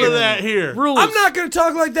that None in here. of that here. Rules. I'm not gonna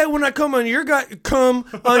talk like that when I come on your guys'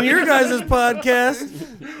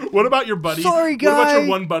 podcast. What about your buddy? Sorry, What about guy. your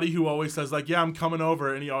one buddy who always says like, "Yeah, I'm coming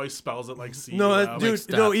over," and he always spells it like C. No, dude,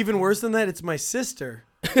 stop. no, even worse than that, it's my sister.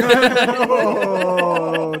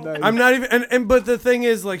 Oh, nice. I'm not even, and but the thing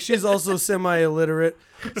is, like, she's also semi-illiterate,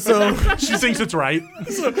 so She thinks it's right.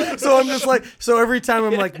 so I'm just like, so every time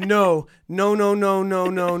I'm like, no, and I'm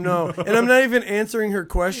not even answering her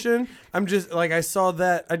question. I'm just like, I just saw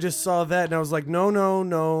that, and I was like, no,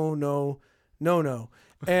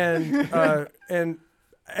 and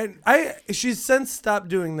she's since stopped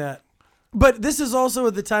doing that. But this is also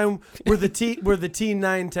at the time where the T9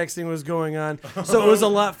 texting was going on, so it was a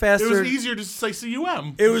lot faster. It was easier to say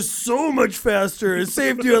CUM. It was so much faster. It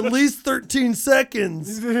saved you at least 13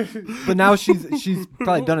 seconds. But now she's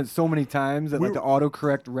probably done it so many times that like the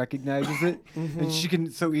autocorrect recognizes it, and she can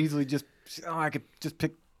so easily just I could just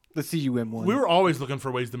pick the CUM one. We were always looking for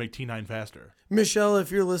ways to make T9 faster. Michelle,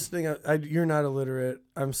 if you're listening, you're not illiterate.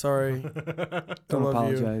 I'm sorry. Don't love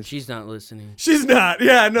you. apologize. She's not listening. She's not.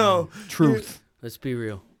 Yeah, no. Truth. Let's be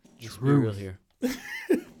real. Let's be real here.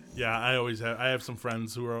 Yeah, I have some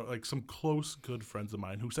friends who are like some close, good friends of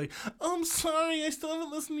mine who say, "I'm sorry, I still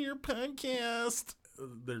haven't listened to your podcast."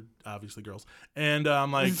 They're obviously girls, and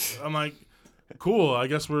I'm like, cool. I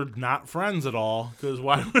guess we're not friends at all. Because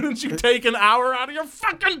why wouldn't you take an hour out of your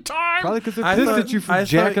fucking time? Probably because they're I pissed thought- at you for I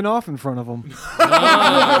jacking off in front of them.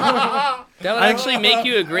 That would actually make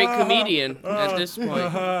you a great comedian at this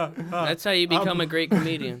point. That's how you become a great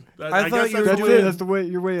comedian. I thought you were That's doing- it. That's the way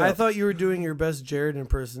your way up. I thought you were doing your best Jarrod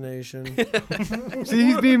impersonation. See,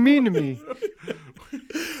 he's being mean to me.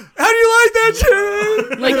 How do you like that,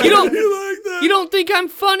 Jarrod? Like, you don't think I'm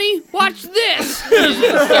funny? Watch this. You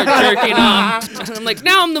just start jerking off. And I'm like,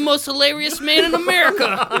 now I'm the most hilarious man in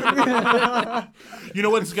America. You know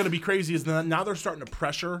what's going to be crazy is that now they're starting to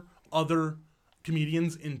pressure other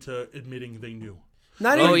comedians into admitting they knew.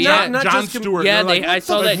 Not Oh, even yeah. not John just Stewart. Yeah, they're like, I what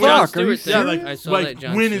saw the that fuck? John fuck? Are you Stewart thing. Yeah, like, I saw like that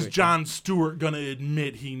John when is Stewart. John Stewart going to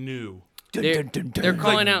admit he knew? They're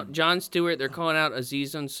calling out John Stewart. They're calling out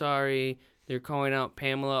Aziz Ansari. They're calling out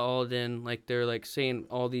Pamela Alden. Like, they're like saying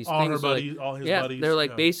all these All things. her like, buddies, all his yeah, buddies. they're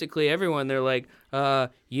like yeah. basically everyone. They're like,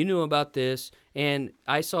 you knew about this. And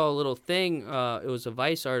I saw a little thing. It was a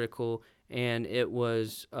Vice article, and it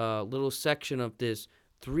was a little section of this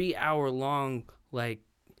 3-hour-long, like,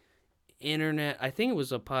 internet. I think it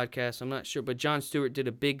was a podcast. I'm not sure. But Jon Stewart did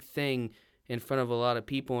a big thing in front of a lot of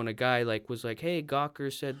people, and a guy like was like, "Hey,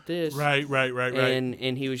 Gawker said this." Right.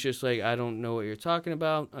 And he was just like, "I don't know what you're talking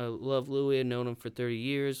about. I love Louis. I've known him for 30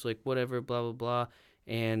 years. Like, whatever, blah blah blah."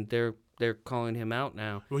 And they're calling him out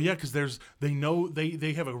now. Well, yeah, because they know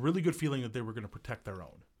they have a really good feeling that they were going to protect their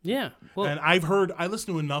own. Yeah. Well, And I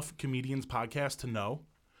listen to enough comedians podcasts to know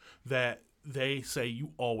that they say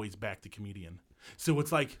you always back the comedian. So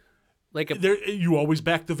it's like you always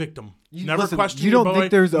back the victim. Never question you your don't boy.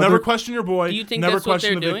 think there's never other- question your boy. do you think never that's what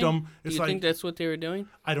question they're the doing? victim. Do It's you like think that's what they were doing?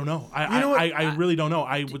 I don't know. You know what? I really don't know.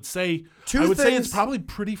 I would say Two say things- it's probably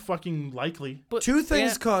pretty fucking likely. But, Two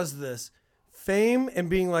things yeah. caused this. Fame and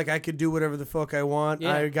being like, I could do whatever the fuck I want.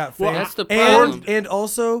 Yeah. I got fame. Well, That's the problem. and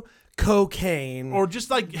also cocaine. Or just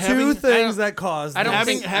like two having things that caused I don't this.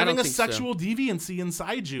 think- having a think so. sexual deviancy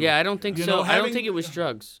inside you. Yeah, I don't think You so. know, I don't having- think it was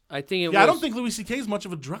drugs. I think it was. Yeah, I don't think Louis C.K. is much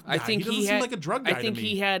of a drug guy. I think he doesn't he seem had like a drug guy I think to me.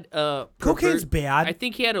 he had a Cocaine's bad. I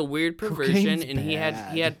think he had a weird perversion, Cocaine's and he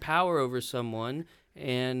bad. had power over someone,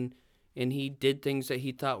 and he did things that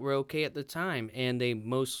he thought were okay at the time, and they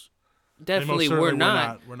most definitely certainly were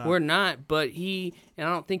not. were not. Were not. But I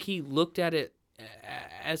don't think he looked at it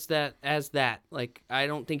as that. Like, I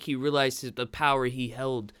don't think he realized the power he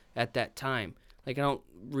held at that time. Like, I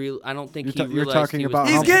don't think he You're realized talking he was about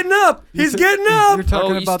He's how- getting up. He's getting up. You're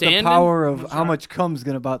talking he's about the standing? power of how much cum's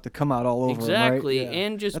about to come out all over exactly, him, right?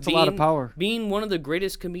 and just That's being, a lot of power. being one of the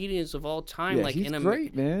greatest comedians of all time. Yeah, like he's in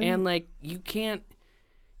great, man. And like you can't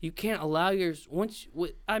allow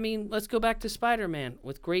let's go back to Spider-Man.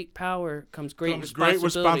 With great power comes great Comes great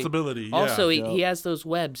responsibility. Yeah. Also, he has those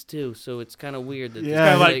webs too, so it's kind of weird that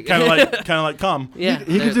Yeah. kind of like cum. yeah,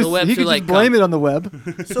 He the could just webs he are could like just blame cum. it on the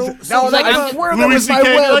web. So No, like, I I'm- swear that Louis was my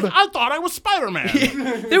C.K. web. like, I thought I was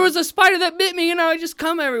Spider-Man. There was a spider that bit me, and I just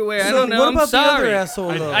come everywhere. I So don't know. what I'm about sorry. the other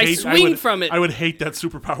asshole though? I swing from it. I would hate that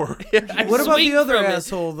superpower. I What about swing the other from it.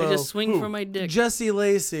 asshole, though? I just swing Who? from my dick. Jesse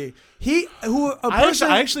Lacey. I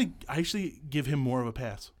I actually give him more of a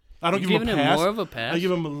pass. I don't You give him a giving him pass. more of a pass? I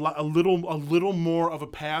give him a little more of a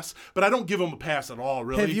pass, but I don't give him a pass at all.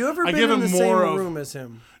 Really. Have you ever I been give in him the same more of, room as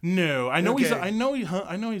him? No, I know Okay. I know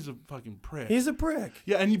he's a fucking prick. He's a prick.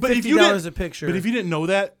 yeah, but if you $50 didn't, a picture. But if you didn't know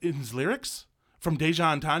that in his lyrics from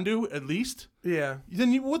Deja Entendu, at least, Yeah.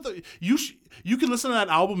 then you could listen to that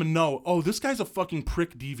album and know, oh, this guy's a fucking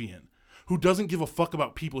prick deviant. who doesn't give a fuck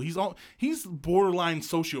about people. He's borderline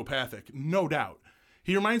sociopathic, no doubt.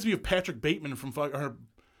 He reminds me of Patrick Bateman from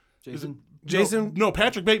Jason. No,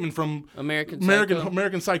 Patrick Bateman from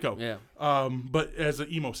American Psycho. Yeah. But as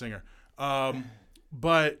an emo singer.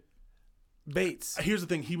 But Bates. here's the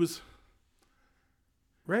thing. He was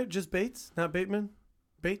Right? Just Bates? Not Bateman?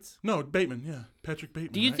 Bates? no Bateman. Yeah, Patrick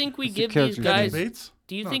Bateman. Do you right? think we That's the give these character's name. guys? Bates?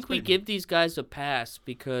 Do you No, think it's we Bateman. give these guys a pass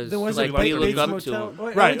because Then why is like it like we Bates look up Motel? to them?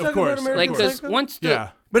 Wait, are Right, we of talking course, about of Like, American course. because Psycho? once the Yeah.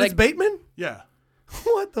 But like, it's Bateman? Yeah.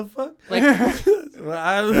 What the fuck? like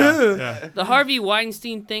Yeah. the Harvey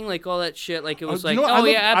Weinstein thing, like all that shit, like it was like, You know what? oh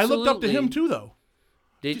yeah, I absolutely. looked up to him too, though.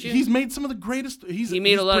 Did you? He's made some of the greatest. He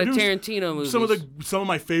made a lot of Tarantino movies. Some of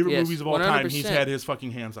my favorite Yes, movies of all time. He's 100%. had his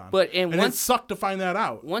fucking hands on. And it once sucked to find that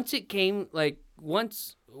out. once it came, like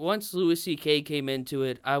once Louis C.K. came into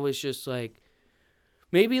it, I was just like,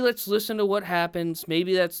 maybe let's listen to what happens.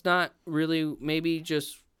 Maybe that's not really. Maybe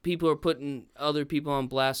just people are putting other people on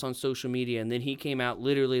blast on social media. And then he came out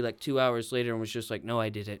literally like 2 hours later and was just like, no, I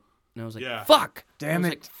did it. And I was like, Yeah. fuck. Damn I was it.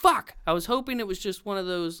 like, fuck. I was hoping it was just one of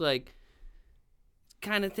those like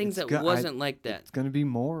kind of things It's that wasn't like that. It's gonna be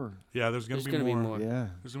more. Yeah, there's gonna There's be gonna more. be more. Yeah.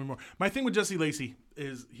 There's gonna be more. My thing with Jesse Lacey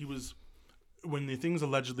is he was when the things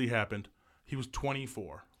allegedly happened. He was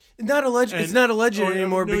 24. Not alleged. It's not alleged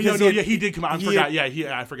anymore because he did come out.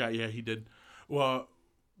 I forgot. Yeah, he did. Well,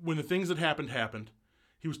 when the things that happened,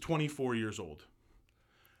 he was 24 years old.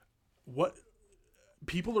 What?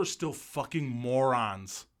 People are still fucking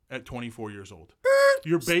morons at 24 years old.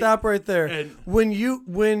 Stop right there. and- When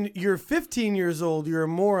you're 15 years old, you're a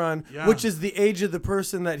moron, Yeah. which is the age of the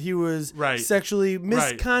person that he was Right. sexually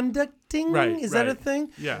misconducting. Right, Is that a right.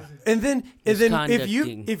 thing? Yeah. And then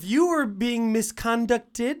Misconducting. if you are being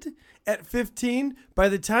misconducted at 15, by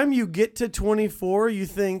the time you get to 24, you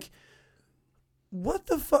think, what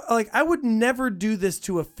the fuck? Like, I would never do this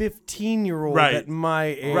to a 15-year-old Right. at my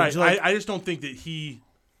age. Right. Like, I just don't think that he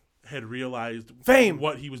had realized Fame.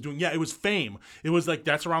 what he was doing. Yeah, it was fame. It was like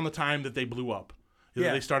that's around the time that they blew up. You know,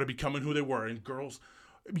 Yeah. They started becoming who they were. And girls,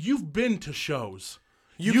 you've been to shows.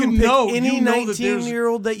 you can pick any that there's-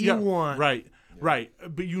 19-year-old that you want. Right.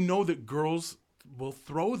 But you know that girls will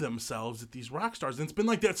throw themselves at these rock stars. And it's been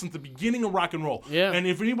like that since the beginning of rock and roll. Yeah. And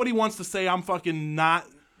if anybody wants to say I'm fucking not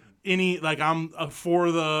I'm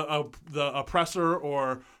for the oppressor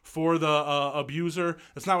or for the abuser,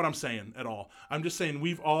 that's not what I'm saying at all. I'm just saying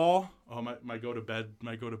we've all. Oh, my go to bed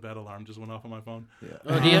alarm just went off on my phone. Yeah.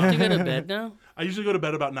 Oh, do you have to go to bed now? I usually go to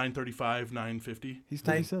bed about 9:35, 9:50. He's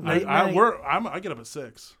 37. Night, I night. get up at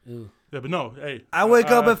 6. Ooh. Yeah, but no, hey. I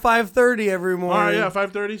wake up at 5:30 every morning. All right, yeah,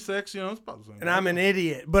 5:30, 6. You know, it's about the same. And I'm an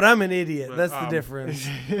idiot, but I'm an idiot. But, That's the difference.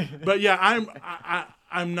 But yeah,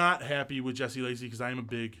 I'm not happy with Jesse Lacey because I am a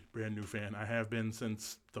big Brand New fan. I have been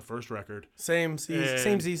since the first record. Same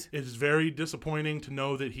And Z's. It's very disappointing to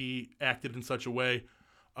know that he acted in such a way.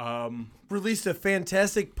 Released a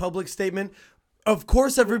fantastic public statement. Of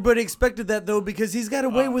course, everybody expected that though because he's got a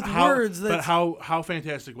way with words. But how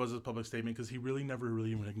fantastic was his public statement? Because he really never really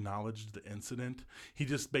even acknowledged the incident. He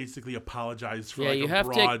just basically apologized for Yeah, like a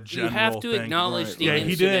broad general you have to thing. acknowledge Right. the Yeah, incident.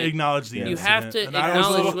 he didn't acknowledge the You incident. have to And I was a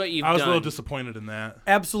acknowledge little- what you've I was a little done. disappointed in that.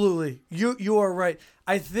 Absolutely, you are right.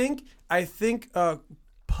 I think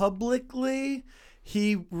publicly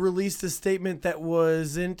he released a statement that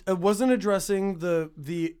wasn't addressing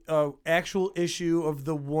the actual issue of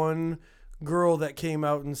the one girl that came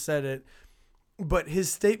out and said it, but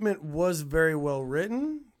his statement was very well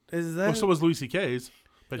written. Is that Well, so was Louis C.K.'s,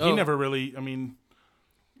 but he Oh. never really. I mean,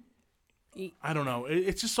 I don't know.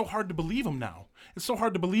 It's just so hard to believe him now. It's so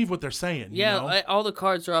hard to believe what they're saying. Yeah, you know? all the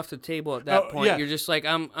cards are off the table at that Oh, point. yeah. You're just like,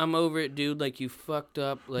 I'm over it, dude. Like you fucked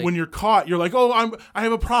up. Like When you're caught, you're like, "Oh, I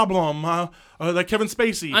have a problem." Like Kevin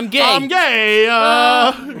Spacey. I'm gay. I'm gay.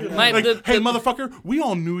 My- the- hey, the- motherfucker, we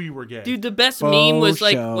all knew you were gay. Dude, the best meme was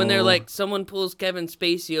like show. when they're like, someone pulls Kevin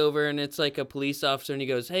Spacey over and it's like a police officer and he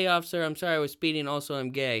goes, "Hey, officer, I'm sorry I was speeding. Also, I'm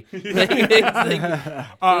gay."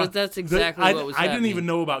 That's exactly what was I didn't happening. even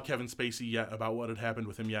know about Kevin Spacey yet, about what had happened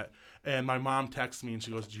with him yet. And my mom texted me and she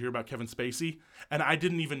goes, "Did you hear about Kevin Spacey?" And I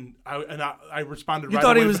didn't even. I responded. you right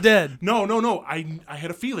thought away, he was but- dead? No. I had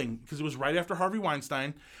a feeling because it was right after Harvey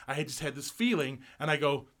Weinstein. I had just had this feeling, and I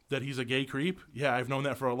go, that he's a gay creep? Yeah, I've known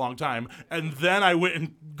that for a long time. And then I went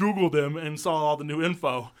and Googled him and saw all the new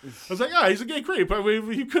info. I was like, he's a gay creep. I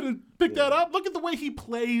mean, he couldn't pick that up. Look at the way he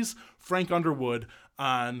plays Frank Underwood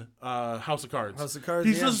on House of Cards. House of Cards,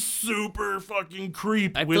 He's yeah. a super fucking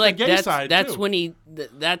creep I with feel like the gay side that's too. when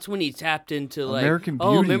he tapped into like American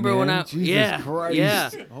Beauty, remember when man. I Jesus Christ. yeah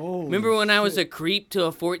Holy remember when I was shit. a creep to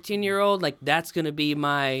a 14-year-old, like that's gonna be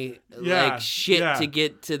my Yeah, like shit yeah. to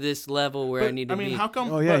get to this level where I But, need to I mean, be. how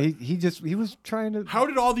come? Oh yeah, but he was trying to how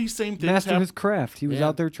did all these same things master happen? his craft. He was Yeah.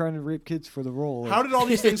 out there trying to rape kids for the role. How did all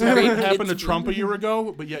these things Rape happen to kids. Trump a year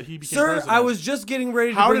ago? But yet he became Sir, president. I was just getting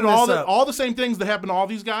ready to How bring did all this the up. all the same things that happened to all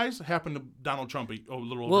these guys happen to Donald Trump a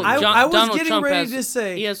little over Well, a year ago? John- I was Donald getting Trump ready has- to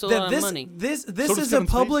say he has a that lot of this money. this So this does is a Kevin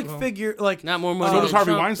public Spacey. figure. Like Not more money. So than does Harvey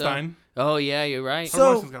Trump, Weinstein. though. Oh yeah, you're right.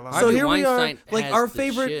 so Weinstein's got a lot of so money. here we are, Weinstein like has our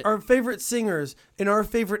the favorite shit. singers and our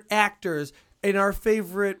favorite actors and our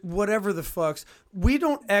favorite whatever the fucks. We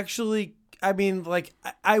don't actually. I mean, like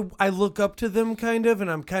I look up to them kind of, and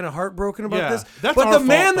I'm kind of heartbroken about Yeah, this. that's But our the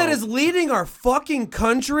man fault, that though. is leading our fucking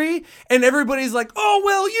country, and everybody's like, oh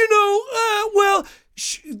well, you know, well.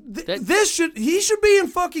 He should be in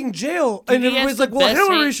fucking jail, Dude, and he has everybody's the like, well, best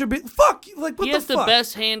Hillary hand- should be. Fuck, like what He the has fuck? the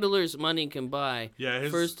best handlers money can buy. Yeah,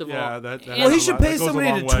 first of yeah, all. that And- Well, he has a should lot- pay that goes a somebody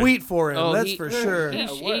long to way. tweet for him. Oh, That's he- for sure. He,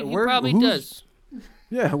 he where- probably who's- does.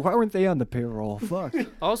 Yeah, why weren't they on the payroll? Fuck.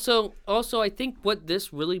 Also, I think what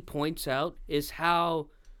this really points out is how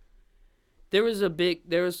there's a big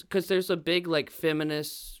like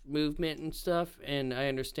feminist movement and stuff, and I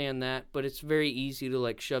understand that, but it's very easy to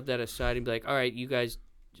like shove that aside and be like, all right, you guys,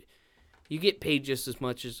 you get paid just as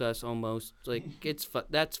much as us almost, like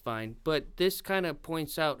that's fine. But this kind of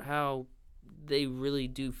points out how they really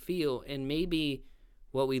do feel, and maybe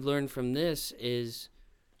what we learn from this is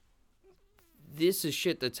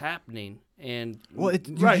shit that's happening, and Well, Right,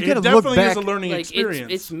 you it gotta definitely look back. is a learning like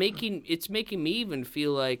experience. it's making me even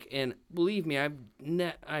feel like, and believe me,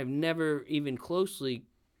 I've never even closely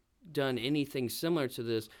done anything similar to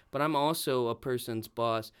this, but I'm also a person's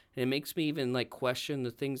boss, and it makes me even like question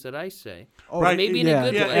the things that I say. Oh, Right, Maybe in yeah,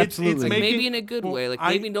 a good yeah, way. it's absolutely. Like making- maybe in a good well, way. Like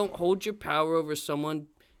I- maybe don't hold your power over someone,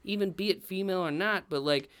 even be it female or not, but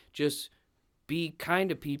like just be kind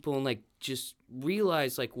to people and like just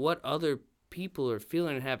realize like what other people are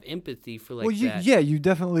feeling and have empathy for like that. You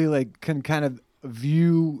definitely like can kind of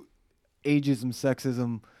view ageism,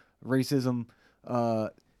 sexism, racism,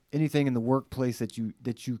 anything in the workplace that you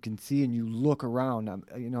can see, and you look around.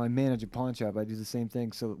 I manage a pawn shop. I do the same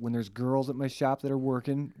thing. So when there's girls at my shop that are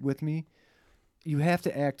working with me, you have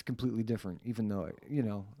to act completely different, even though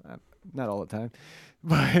not all the time,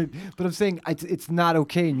 but I'm saying it's not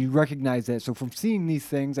okay, and you recognize that. So from seeing these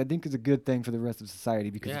things, I think is a good thing for the rest of society,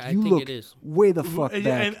 because Yeah, if I you think look it is. way the fuck and,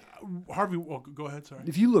 back, and Harvey, well, go ahead. Sorry.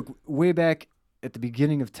 if you look way back at the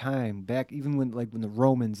beginning of time, back even when the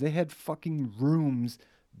Romans, they had fucking rooms,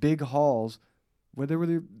 big halls,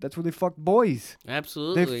 that's where they fucked boys.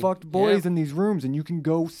 Absolutely. They fucked boys Yeah. in these rooms, and you can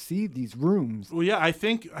go see these rooms. Well, yeah, I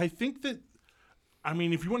think that, I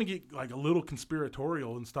mean, if you want to get like a little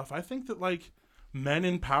conspiratorial and stuff, I think that like men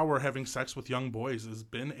in power having sex with young boys has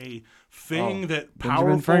been a thing that Benjamin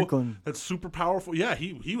powerful, Franklin. that's super powerful. Yeah,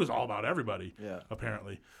 he was all about everybody. Yeah.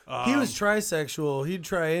 Apparently, He was trisexual. He'd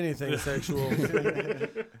try anything sexual.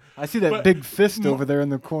 I see that But big fist over there in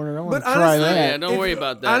the corner. I want But to try honestly- Oh, yeah, that. don't If- worry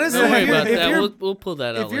about that. honestly, Don't worry if you're- about if that. you're- We'll pull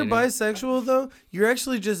that out If you're later. bisexual, though, you're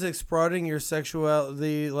actually just exploiting your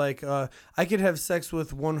sexuality. Like, I could have sex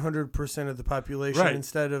with 100% of the population Right.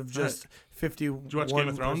 instead of just 51%. Did you watch Game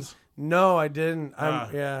of Thrones? No, I didn't. Ah.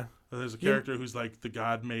 Yeah. There's a character who's like, the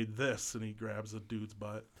god made this, and he grabs a dude's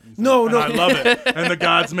butt. And he's No, like, no. and I love it. And the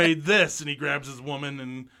gods made this, and he grabs his woman,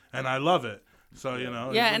 and I love it. So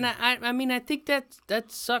Yeah, and I mean, I think that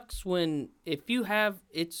sucks when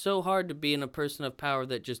it's so hard to be in a person of power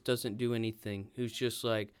that just doesn't do anything, who's just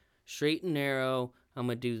like straight and narrow. I'm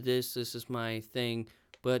gonna do this. This is my thing.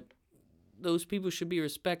 But those people should be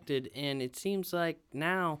respected, and it seems like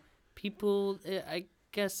now people, I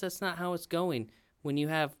guess that's not how it's going. When you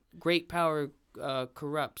have great power,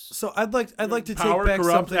 corrupts. So I'd like to power take back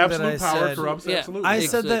corrupts, something that absolute I power said. corrupts, Yeah. absolutely. I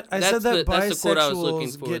said that That's the quote I was looking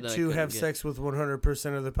bisexuals for get that I to couldn't have get. sex with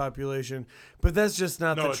 100% of the population, but that's just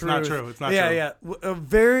not No, the it's truth. not true. It's not yeah, true.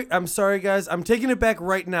 Yeah, I'm sorry, guys. I'm taking it back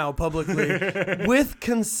right now publicly. With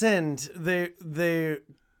consent, they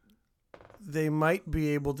might be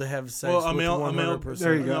able to have sex Well, a with male, 100%.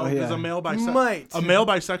 There you go, because yeah. a male Might.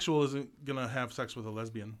 bisexual isn't gonna have sex with a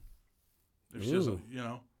lesbian. If she's, Ooh.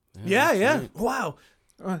 Yeah. Wow.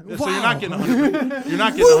 So you're not getting 100%. You're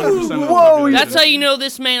not getting 100% of the Whoa, population. That's how you know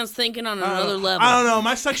this man's thinking on another level. I don't know.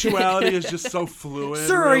 My sexuality is just so fluid.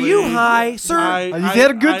 Sir, are really. you high? Sir? He's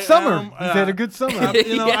had a good I summer. am, He's had a good summer.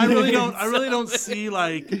 I really don't see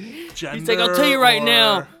like gender. He's like, I'll tell you right or-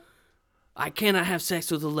 now, I cannot have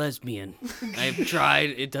sex with a lesbian. I've tried.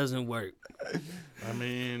 It doesn't work. I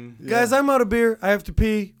mean, Guys, I'm out of beer. I have to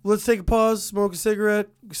pee. Let's take a pause, smoke a cigarette,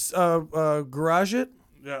 garage it.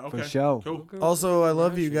 yeah, okay. For sure. Cool. Also, I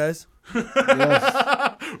love you guys.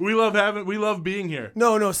 Yes. we love being here.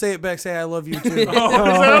 No, say it back. Say I love you too. Say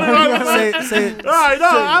it. Say it. All right,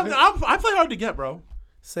 no, I play hard to get, bro.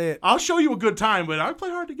 Say it. I'll show you a good time, but I play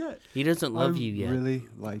hard to get. He doesn't love you I yet. really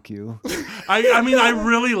like you. I mean, I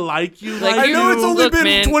really like you. Like I you know it's only look, been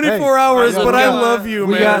man. 24 hours, Look, but I man. love you,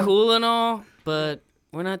 We man. got- Cool and all, but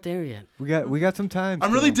we're not there yet. We got some time.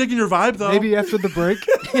 I'm really still. digging your vibe, though. Maybe after the break.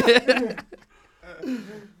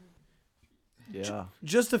 Yeah.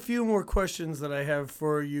 Just a few more questions that I have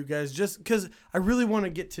for you guys, just because I really want to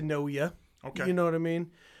get to know you. Okay. You know what I mean?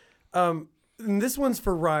 And this one's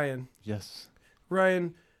for Ryan. Yes.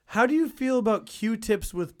 Ryan, how do you feel about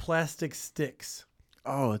Q-tips with plastic sticks?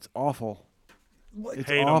 Oh, it's awful. It's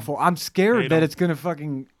Hate 'em. awful. I'm scared Hate that 'em. it's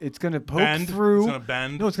gonna poke Bend. through. It's gonna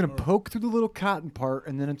bend. No, it's gonna poke through the little cotton part,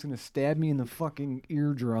 and then it's gonna stab me in the fucking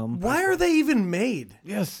eardrum. Why are they even made?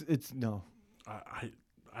 Yes, it's no.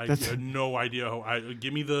 I That's- have no idea.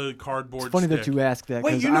 Give me the cardboard. It's funny stick. that you asked that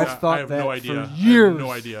Wait, because you know- I've thought I have that no idea. for I years. have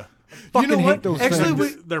no idea. Fucking know hate what? those Actually,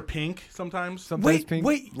 things. They're pink sometimes. Sometimes pink,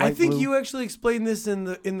 Wait! I light think blue. you actually explained this in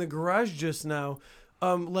the garage just now.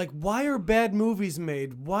 Like, why are bad movies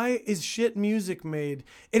made? Why is shit music made?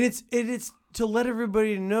 And it's to let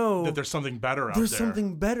everybody know That there's something better out there's there.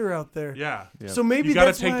 something better out there. Yeah. So maybe You got to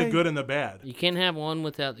that's take why, the good and the bad. You can't have one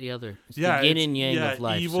without the other. It's Yeah. the yin it's- and yang yeah, of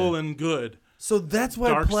life. evil sir. and good. So that's why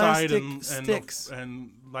Dark plastic side and sticks.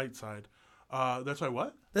 and light side. That's why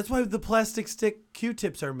what? That's why the plastic stick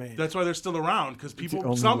Q-tips are made. That's why they're still around because the people.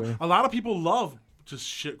 only way. A lot of people love just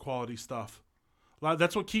shit quality stuff.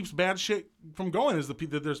 That's what keeps bad shit from going. Is that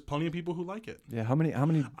there's plenty of people who like it. Yeah, how many?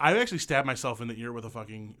 I actually stabbed myself in the ear with a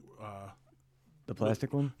fucking. The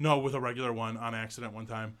plastic one? No, with a regular one on accident one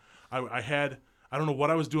time. I don't know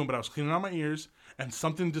what I was doing, but I was cleaning out my ears and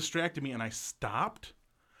something distracted me and I stopped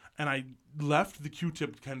and I left the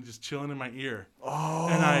Q-tip kind of just chilling in my ear. Oh.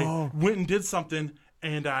 And I went and did something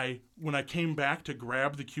and when I came back to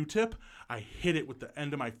grab the Q-tip, I hit it with the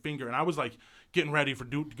end of my finger and I was like getting ready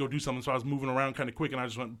to go do something, so I was moving around kind of quick and I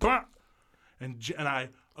just went bah! and I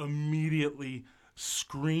immediately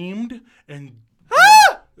screamed and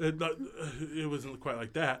it wasn't quite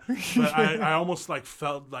like that, but I almost like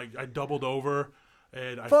felt like I doubled over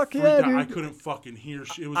and I Fuck freaked yeah, out. dude. I couldn't fucking hear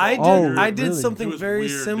shit. It was I all did. weird. I did really? something It was very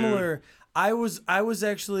weird, similar. I was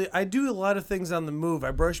actually. I do a lot of things on the move.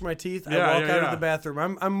 I brush my teeth. I Yeah, walk yeah, out yeah. of the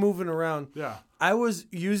bathroom. I'm moving around. Yeah. I was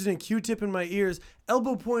using a Q-tip in my ears,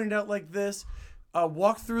 elbow pointed out like this.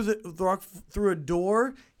 Walk through a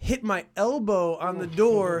door, hit my elbow on the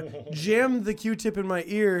door, jammed the Q-tip in my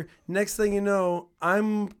ear. Next thing you know,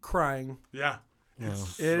 I'm crying. Yeah. It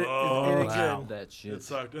sucked. good. That shit. It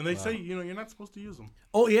sucked. And they say, you're not supposed to use them.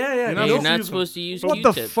 Oh yeah. You're Yeah, not you're supposed to not use supposed to use What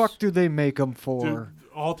Q-tips. the fuck do they make them for? Dude,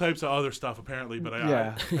 all types of other stuff, apparently, but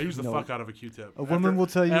Yeah. I use the No. fuck out of a Q-tip. A woman will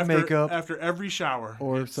tell you after, makeup. After every shower.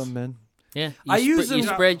 Or it's- some men. Yeah, I use you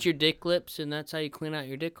them- spread your dick lips, and that's how you clean out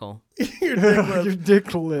your dick hole. Your dick lips. Your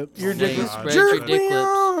dick lips. Your Yeah, dick you lips. spread your Jerk dick me lips.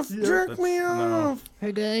 off. Yeah. Jerk That's- me no. off.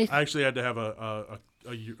 Hey, Dave. I actually had to have a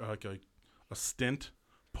stint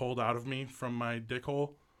pulled out of me from my dick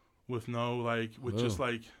hole with just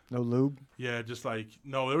like, No lube? yeah, just like,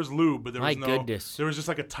 no, there was lube, but there My was goodness. there was just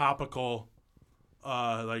like a topical,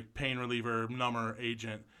 like pain reliever, number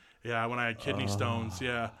agent. Yeah, when I had kidney stones,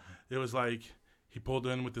 yeah, it was like, he pulled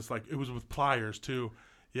in with this, like, it was with pliers too.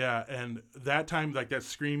 Yeah, and that time, like that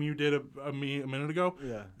scream you did a minute ago,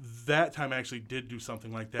 Yeah. that time I actually did do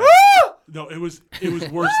something like that. No, it was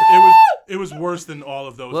worse. It was worse than all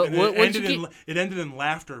of those. What- And what- what'd you it ended in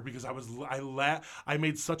laughter because I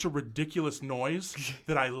made such a ridiculous noise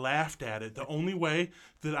that I laughed at it. The only way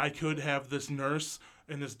that I could have this nurse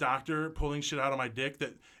and this doctor pulling shit out of my dick,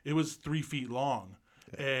 that it was 3 feet long,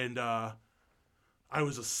 and I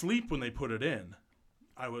was asleep when they put it in.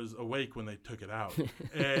 I was awake when they took it out.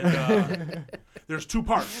 And there's two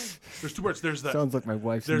parts. There's the Sounds like my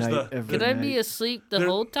wife's there's night the- every Could I night. be asleep the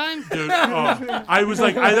whole time? Dude, I was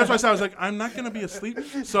like, that's why I said, I was like, I'm not gonna be asleep.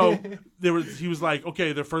 So he was like,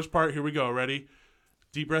 okay, the first part, here we go, ready?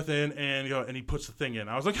 Deep breath in and go, and he puts the thing in.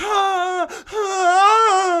 I was like,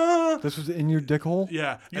 This was in your dick hole?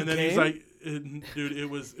 yeah, and then came? he's like, dude, it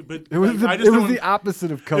was, but It was, like, it was the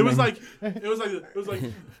opposite of coming. It was like,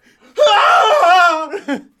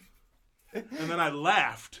 and then I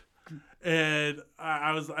laughed, and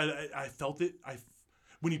I felt it.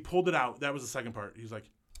 When he pulled it out, that was the second part. He's like,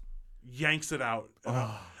 yanks it out,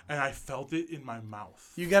 and I felt it in my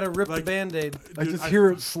mouth. You got to rip the Like, Band-Aid. I just hear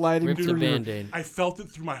it sliding Rip the through your... Band-Aid. I felt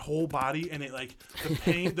it through my whole body, and it like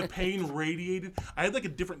the pain radiated. I had like a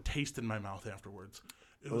different taste in my mouth afterwards.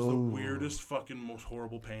 It was the weirdest, fucking, most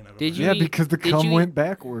horrible pain I've Did ever. you Yeah, eat- because the did cum you went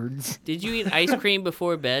backwards. Did you eat ice cream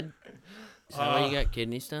before bed? Is that why you got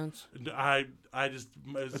kidney stones? I just.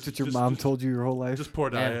 That's what your mom told you your whole life? Just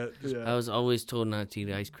poor Yeah. diet. Just- I was always told not to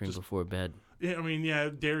eat ice cream before bed. Yeah, I mean, yeah,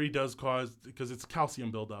 dairy does cause because it's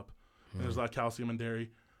calcium buildup. And there's a lot of calcium in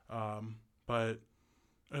dairy, but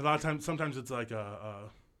a lot of times, sometimes it's like a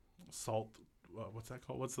salt. What's that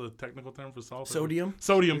called? What's the technical term for salt? Sodium?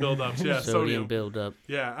 Sodium buildups. Yeah, Sodium buildup.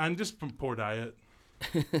 Yeah, and just from poor diet.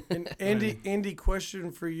 And Andy,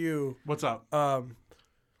 question for you. What's up?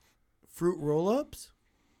 Fruit roll-ups?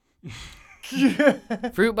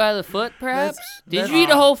 Fruit by the foot, perhaps? Did that's- you eat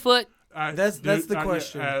a whole foot? That's the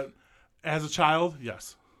question. As a child,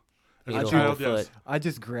 yes. As Ate a a child, whole yes. foot. I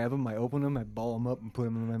just grab them, I open them, I ball them up, and put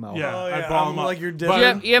them in my mouth. Yeah, Oh, I yeah, ball I'm them up. like you're But-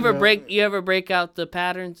 different. You ever break out the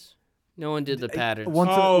patterns? No one did the patterns.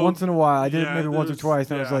 Once in a while, I did yeah, it maybe once or there's-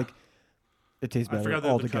 twice, and I was yeah. like, it tastes I better forgot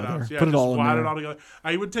all the together. cutouts. Yeah, Put it just all in wad there. it all together.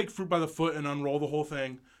 I would take fruit by the foot and unroll the whole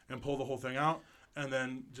thing and pull the whole thing out, and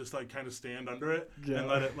then just like kind of stand under it and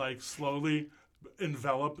let it like slowly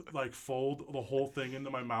envelop, like fold the whole thing into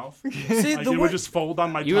my mouth. See, Like the it way, would just fold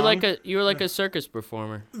on my You were tongue. like a circus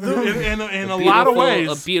performer. in a lot of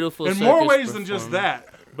ways. A beautiful in more circus ways than just performer. that.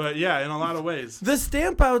 But yeah, in a lot of ways. the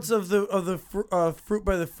stamp outs of the fruit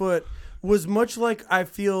by the foot was much like I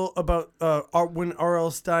feel about when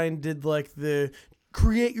R.L. Stein did like the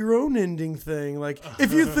create your own ending thing. Like,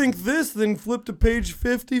 if you think this, then flip to page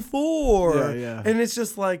 54. Yeah, yeah. And it's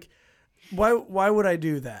just like, why would I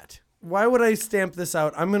do that? Why would I stamp this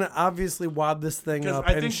out? I'm going to obviously wad this thing 'Cause up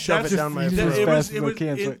I and think shove it that's- down my Just throat. as fast as I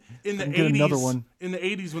can, so in the I can get another 80s. one. In the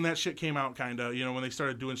 80s, when that shit came out, kind of, when they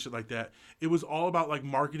started doing shit like that, it was all about like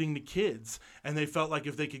marketing to kids, and they felt like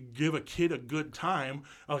if they could give a kid a good time,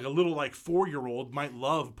 like a little like 4-year-old might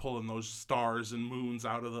love pulling those stars and moons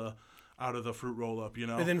out of the fruit roll up,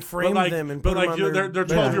 And then frame but them and but put them like on their their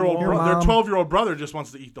bedroom 12-year-old wall. their Mom. 12-year-old brother just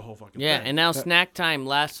wants to eat the whole fucking Yeah, thing. and now snack time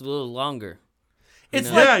lasts a little longer. It's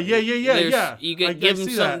know? like yeah. You can I give them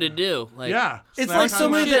see something that. to do. Like, Yeah, It's snack like time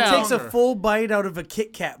somebody lasts that takes a longer. full bite out of a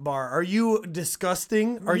Kit Kat bar. Are you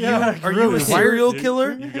disgusting? Are Yeah, you really. a serial You-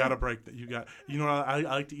 killer? You gotta break that. You know what? I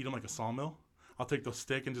like to eat them like a sawmill. I'll take the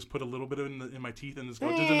stick and just put a little bit of it in my teeth and just go.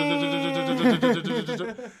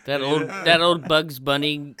 that old Bugs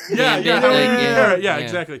Bunny. Yeah, gambit, yeah,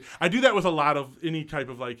 exactly. I do that with a lot of any type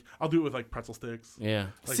of like. I'll do it with like pretzel sticks. Yeah.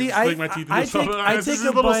 Like, See, just I- stick my teeth I into something. take- I It's take just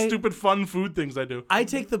a little bite- stupid fun food things I do. I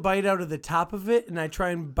take the bite out of the top of it and I try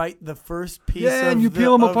and bite the first piece. Yeah, of and you the-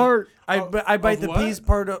 peel them of- apart. I bite of the what? piece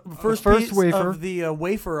part of first piece wafer. of the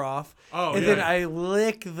wafer off, Oh, and yeah. then I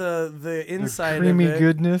lick the The inside creamy of it,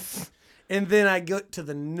 goodness. and then I get to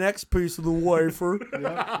the next piece of the wafer.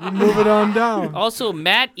 You move it on down. Also,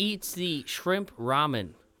 Matt eats the shrimp ramen.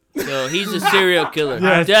 So he's a serial killer.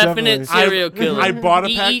 Yes, Definite definitely. serial killer. I bought a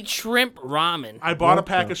he pack- eats shrimp ramen. I bought a What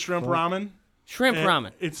pack the of shrimp fuck? ramen. Shrimp and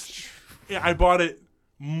ramen. I bought it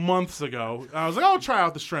months ago. I was like, I'll try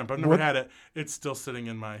out the shrimp. I've never What? had it. It's still sitting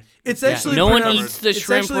in my. It's Yeah, actually no one pronounced- eats the it's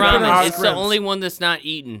shrimp actually ramen. pronounced It's the scrimps. only one that's not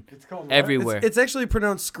eaten called everywhere. It's actually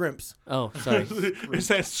pronounced scrimps. Oh, sorry. It's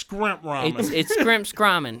that shrimp ramen. It's scrimp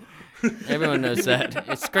scramen. Everyone knows that.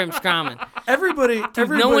 It's scrimp scramen. Everybody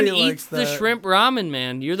No one likes eats the that. shrimp ramen,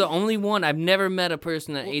 man. You're the only one. I've never met a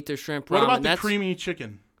person that ate their shrimp ramen. What about the That's creamy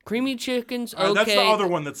chicken? creamy chickens? Okay. That's the other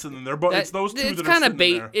one that's sitting there. But it's those two it's that are kinda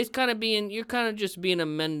sitting there. It's kind of being. You're kind of just being a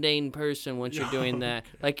mundane person once you're doing that.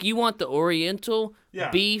 Like you want the Oriental Yeah.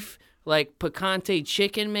 beef, like picante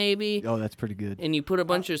chicken, maybe. Oh, that's pretty good. And you put a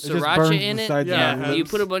bunch of just sriracha burns in the it. sides of Yeah, my you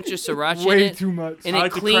lips. put a bunch of sriracha Way in it, too much. and I it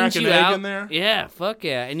like to cleans crack an you egg out. in there. Yeah, fuck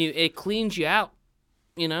yeah, and it cleans you out.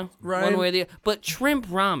 You know, Ryan? one way or the other. But shrimp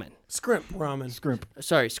ramen. Scrimp ramen. Scrimp.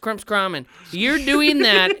 Sorry, scrimp ramen. You're doing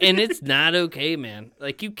that, and it's not okay, man.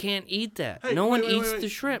 Like you can't eat that. Hey, No one wait, eats wait. the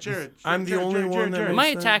shrimp. Jared, I'm the Jared, only Jared, one that Jared, Am I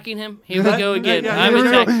makes sense. attacking him? Here we go again. yeah, I'm here we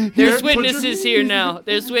go. attacking. Here, There's put your- witnesses here now.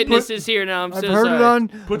 There's witnesses here now. I'm I've so heard sorry. it on.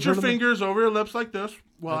 Put I've your heard it- fingers over your lips like this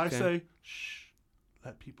while Okay. I say, shh,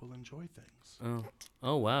 let people enjoy things.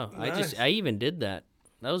 Oh wow! Nice. I even did that.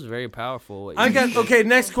 That was very powerful. What I you got did. okay.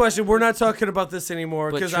 Next question. We're not talking about this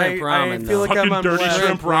anymore But because shrimp I ramen, feel though. like I'm Fucking on dirty blast.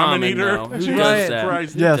 shrimp ramen eater. though. Who Jesus does that?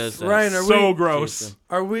 Christ. Who Yes. does that? Ryan, are So we gross. Seriously.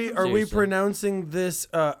 are we Seriously. pronouncing this?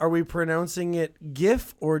 Are we pronouncing it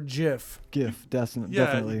GIF or GIF? GIF, definitely. Yeah,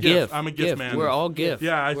 definitely. GIF. GIF. I'm a GIF man. We're all GIF.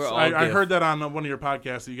 Yeah, We're all I GIF. heard that on one of your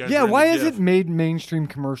podcasts. That you guys. Yeah, were into why has GIF. it made mainstream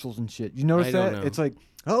commercials and shit? You notice I don't that? know. It's like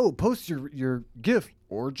Oh, post your GIF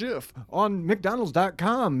or GIF on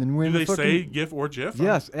McDonald's.com and win. Do they fucking, say GIF or GIF?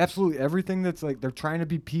 Yes, absolutely. Everything that's like they're trying to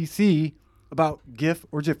be PC about GIF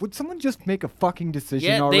or GIF. Would someone just make a fucking decision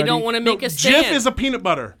Yeah, already? they don't want to make a stand. GIF is a peanut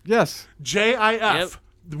butter. Yes. JIF.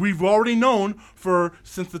 We've already known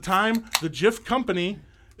since the time the Jif company.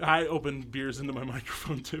 I open beers into my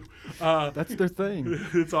microphone too. That's their thing.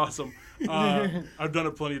 It's awesome. I've done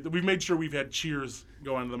it plenty. We've made sure we've had cheers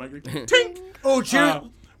go onto the microphone. Tink! Oh, cheers.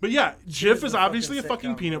 But yeah, Jif is a obviously a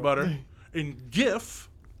fucking fucking sitcom, peanut bro. butter, and GIF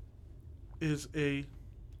is a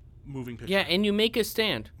moving picture. Yeah, and you make a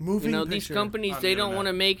stand. Moving These picture. companies, On they the don't want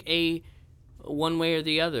to internet. make a one way or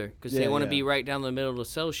the other because they Yeah, want to yeah. be right down the middle to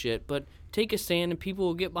sell shit. But take a stand and people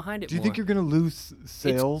will get behind it Do you more. think you're gonna lose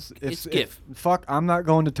sales? it's GIF. Fuck, I'm not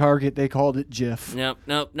going to Target. They called it GIF. Nope,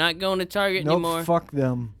 not going to Target Nope, anymore. fuck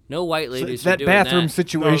them. No white So ladies it's are that doing bathroom that.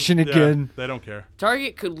 situation Yeah, again. they don't care.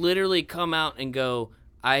 Target could literally come out and go,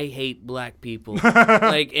 I hate black people.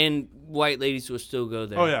 And white ladies will still go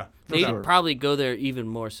there. Oh yeah, for They'd sure. probably go there even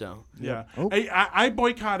more so. Yeah. Oh. Hey, I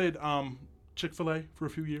boycotted Chick-fil-A for a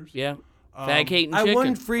few years. Yeah. Fag hating I chicken.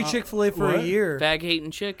 won free Chick-fil-A for a what? year. Fag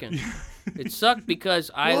hating chicken. It sucked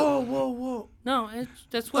because I. Whoa. No,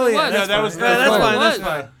 that's what Oh, it yeah, was. that's that was- fine. that's That's what it fine. That's was.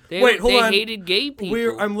 fine. They, Wait, hold they on. hated gay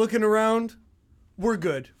people. I'm looking around. We're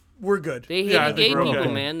good. They hated Yeah, I think gay we're people,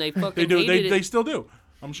 okay. man. They fucking They do. hated They it. still do.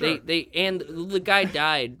 I'm sure. And the guy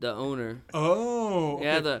died, the owner. Oh. Okay.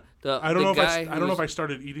 Yeah, the I don't know guy if I don't know if I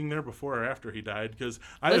started eating there before or after he died because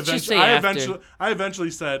Let's just say after. I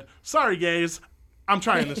eventually said, "Sorry, gays, I'm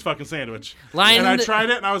trying this fucking sandwich." Lying and in I the-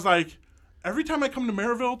 tried it, and I was like, every time I come to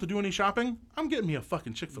Maryville to do any shopping, I'm getting me a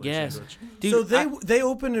fucking Chick-fil-A Yes. sandwich. Dude, So they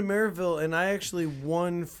opened in Maryville, and I actually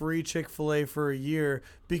won free Chick-fil-A for a year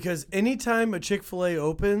because anytime a Chick-fil-A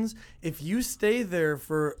opens, if you stay there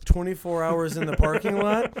for 24 hours in the parking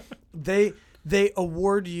lot, they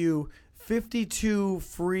award you 52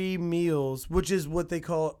 free meals, which is what they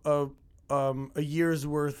call a year's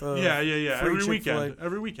worth of Yeah. free Every Chick-fil-A. weekend.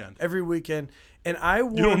 Every weekend. And I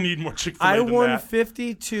won. You don't need more Chick-fil-A I than won that.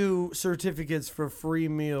 52 certificates for free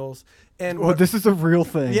meals. And Oh, this is a real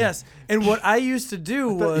thing. yes, and what I used to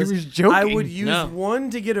do thought he was, was joking. I would use No. one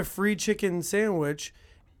to get a free chicken sandwich,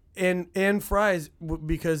 and fries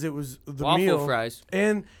because it was the Waffle meal. fries.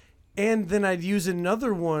 And then I'd use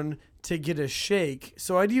another one to get a shake.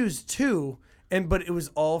 So I'd use two, but it was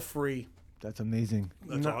all free. That's amazing.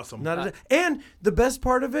 That's awesome. And the best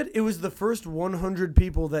part of it was the first 100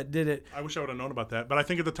 people that did it. I wish I would have known about that, but I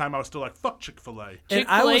think at the time I was still like, "Fuck Chick-fil-A." And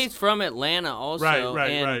I was- Chick-fil-A's from Atlanta also. Right.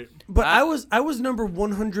 and But I was number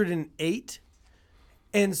 108,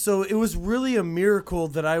 and so it was really a miracle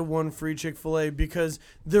that I won free Chick-fil-A because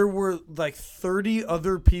there were like 30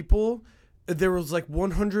 other people. There was like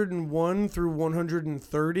 101 through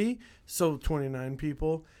 130, so 29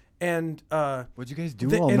 people. And What'd you guys do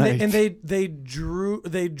they, all and night? they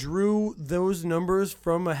drew those numbers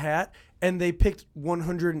from a hat, and they picked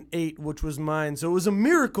 108, which was mine. So it was a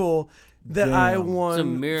miracle that I Damn. won. It's a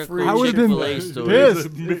miracle free I would have been Chick-fil-A story. pissed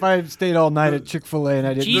if I had stayed all night at Chick-fil-A and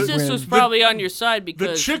I didn't Jesus win. was probably on your side The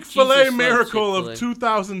because Chick-fil-A Jesus loves miracle Chick-fil-A. of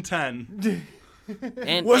 2010.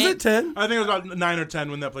 And, Was and it 10? I think it was about 9 or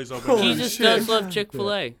 10 when that place opened. Holy Jesus shit. does love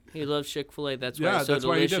Chick-fil-A. He loves Chick-fil-A. That's why Yeah, it's so that's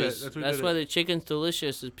why he delicious. did it. That's why he did why it. the chicken's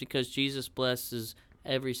delicious is because Jesus blesses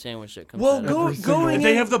every sandwich that comes Well, out. go, Every single- going And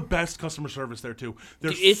they in, have the best customer service there too.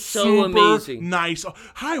 They're It's so super amazing. nice. Oh,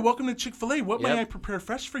 hi, welcome to Chick-fil-A. What may Yep. I prepare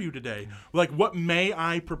fresh for you today? Like, what may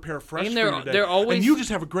I prepare fresh And for they're- you today? they're always- and you just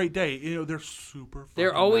have a great day. You know, they're super. They're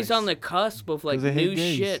fucking always nice. on the cusp of like 'Cause they hate new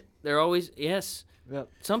gays. shit. They're always yes. Yep.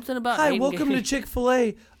 Something about Hi, hating welcome to gays.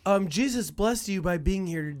 Chick-fil-A. Jesus blessed you by being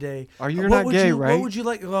here today. You're What not would gay, you, right? What would you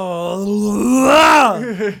like?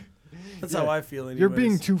 Oh, that's how I feel. Anyways. You're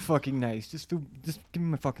being too fucking nice. Just give me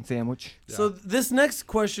my fucking sandwich. So this next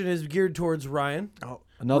question is geared towards Ryan. Oh,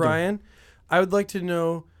 another. Ryan, I would like to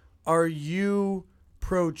know: are you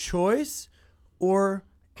pro-choice or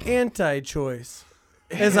anti-choice?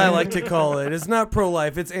 As I like to call it, it's not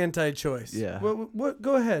pro-life; it's anti-choice. Yeah. What?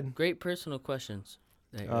 Go ahead. Great personal questions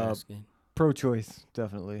that you're Uh, asking. Pro-choice,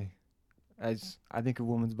 definitely. I think a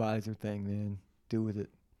woman's body's her thing, man. Do with it.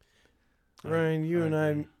 Ryan, you I and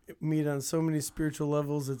agree. I meet on so many spiritual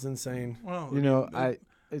levels; it's insane. Well, You know,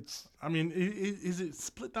 is it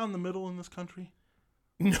split down the middle in this country,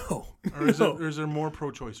 No, or is, no. or is there more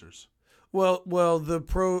pro-choicers? Well, the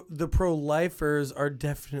pro-lifers are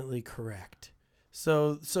definitely correct.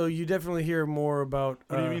 So you definitely hear more about.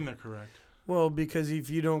 What do you mean they're correct? Well, because if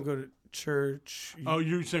you don't go to church, Oh,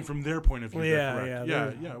 you're saying from their point of view, Yeah, they're correct.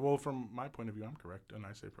 yeah, yeah. Well, from my point of view, I'm correct, and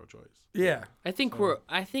I say pro-choice. yeah. I think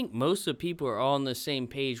most of the people are all on the same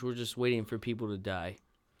page. We're just waiting for people to die.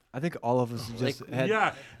 I think all of us just had.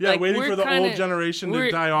 Yeah, Like, waiting we're for the kinda- old generation to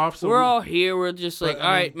we're- die off. So we're all here. We're just like, But,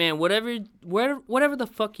 all I right, man. Whatever the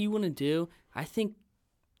fuck you want to do, I think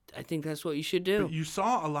that's what you should do. But you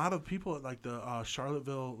saw a lot of people at like the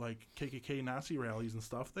Charlottesville like KKK Nazi rallies and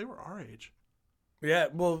stuff. They were our age. Yeah,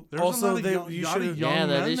 well, There's also a lot of they young, you lot should of have. young Yeah,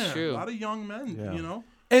 that men is there. true. A lot of young men. Yeah. You know.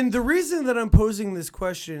 And the reason that I'm posing this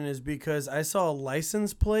question is because I saw a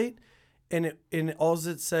license plate, and all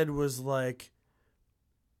it said was like,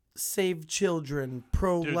 "Save children,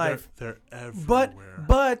 pro-life." Dude, they're everywhere.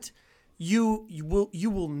 But you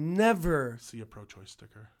will never See a pro-choice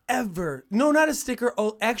sticker. ever not a sticker,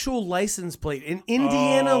 an actual license plate, an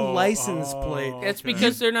Indiana license plate, That's Okay.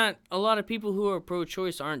 because they're not. A lot of people who are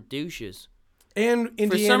pro-choice aren't douches. and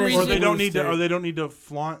Indiana. some Or reason- they don't need to. Or they don't need to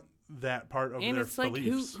flaunt that part of And their it's like,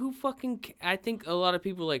 beliefs. who fucking? I think a lot of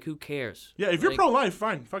people like, who cares? Yeah, if you're Like, pro-life,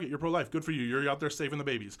 fine. Fuck it, you're pro-life. Good for you. You're out there saving the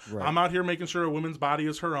babies. Right. I'm out here making sure a woman's body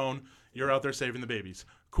is her own. You're out there saving the babies.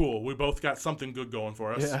 Cool. We both got something good going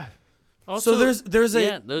for us. Yeah. Also, So there's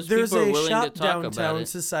yeah, a those there's people are a willing shop to talk about downtown it.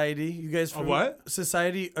 society. You guys from what?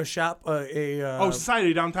 society? A shop?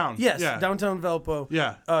 Society downtown. Yes, Yeah. downtown Valpo.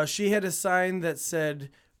 Yeah. She had a sign that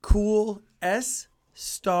said "Cool S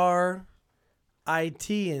star IT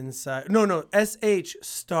inside." No, SH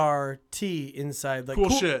star T inside. Like Cool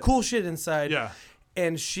shit. Cool shit inside. Yeah.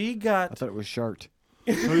 And she I got. thought it was Shart.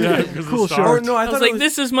 Yeah, because Cool of the short. Or stars. no, I I thought was it like, was,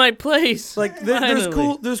 this is my place. like there's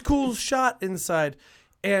Finally. there's cool shot inside,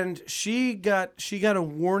 and she got a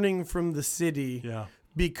warning from the city Yeah.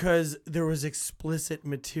 because there was explicit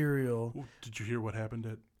material. Ooh, did you hear what happened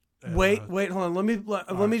at Wait, hold on. Let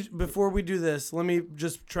me before we do this, let me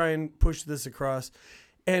just try and push this across.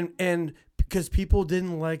 And because people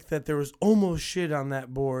didn't like that there was almost shit on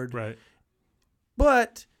that board. Right.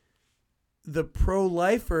 But the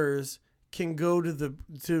pro-lifers can go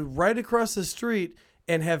to right across the street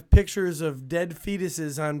and have pictures of dead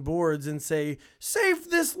fetuses on boards and say, "Save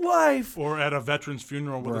this life." Or at a veteran's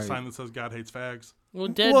funeral with a Right. sign that says "God hates fags." well,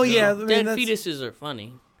 dead, Well, yeah, I mean, dead that's- fetuses are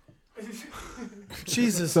funny.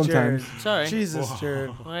 Jesus, Sometimes. Jared. Sorry, Jesus,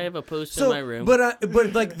 Jared. I have a post So, in my room. but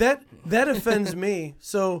like that offends me.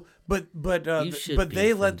 So, but You should but be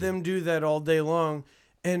they let offended. them do that all day long.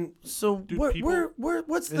 And so, Dude, where people-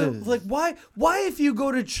 what's It the is. like? Why if you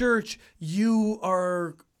go to church, you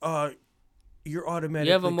are you're automatically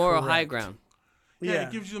you have a moral high correct. ground. Yeah, Yeah.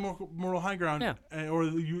 it gives you the moral high ground, Yeah. or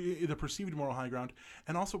the perceived moral high ground.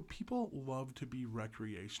 And also, people love to be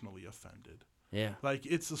recreationally offended. Yeah. Like,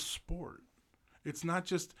 it's a sport. It's not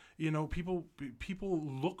just, people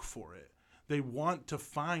look for it. They want to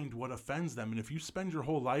find what offends them. And if you spend your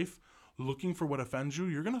whole life looking for what offends you,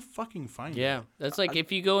 you're going to fucking find it. Yeah, that's like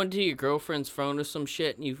if you go into your girlfriend's phone or some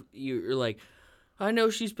shit and you're like, I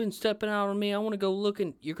know she's been stepping out on me. I want to go look,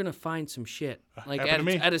 and you're gonna find some shit. Like Happened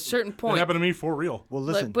to me. at a certain It point, happened to me for real. Well,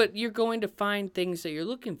 listen. but you're going to find things that you're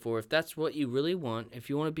looking for. If that's what you really want, if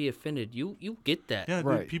you want to be offended, you get that. Yeah,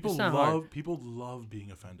 Right. dude, people It's not hard. love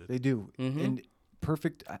being offended. They do. Mhm. And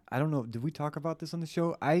perfect. I don't know. Did we talk about this on the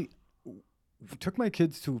show? I took my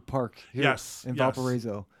kids to a park here Yes, in yes.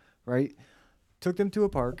 Valparaiso, right? Took them to a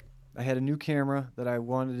park. I had a new camera that I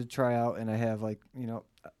wanted to try out, and I have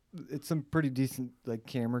it's some pretty decent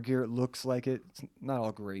camera gear. It looks like it. It's not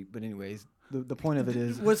all great, but anyways, the point of it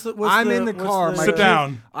is, I'm in the car. My Sit kid-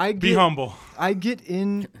 down. I Be get, humble. I get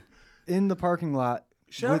in the parking lot.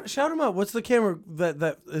 Shout him out. What's the camera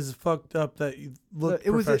that is fucked up that you look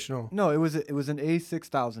professional? It was an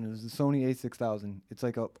A6000. It was the Sony A6000. It's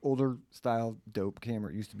like a older style dope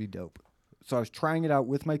camera. It used to be dope. So I was trying it out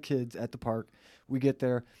with my kids at the park. We get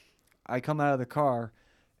there. I come out of the car,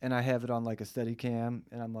 and I have it on like a steady cam,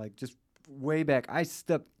 and I'm like just way back. I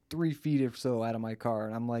stepped 3 feet or so out of my car,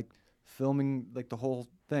 and I'm like filming like the whole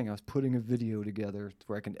thing. I was putting a video together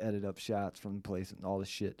where I can edit up shots from the place and all this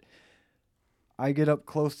shit. I get up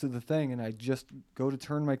close to the thing, and I just go to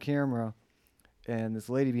turn my camera, and this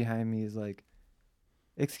lady behind me is like,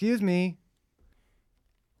 "Excuse me,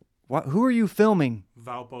 who are you filming?"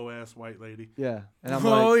 Valpo ass white lady. Yeah, and I'm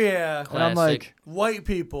Oh like, yeah, and I'm like, white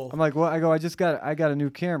people. I'm like, well, I go, I got a new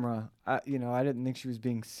camera. I didn't think she was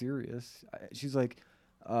being serious. She's like,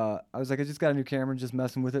 I was like, I just got a new camera, just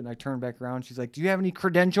messing with it, and I turned back around. She's like, "Do you have any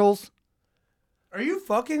credentials?" Are you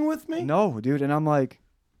fucking with me? No, dude, and I'm like,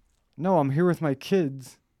 "No, I'm here with my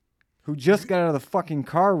kids, who just got out of the fucking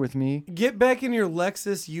car with me." Get back in your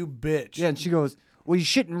Lexus, you bitch. Yeah, and she goes, "Well, you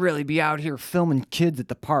shouldn't really be out here filming kids at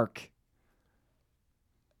the park."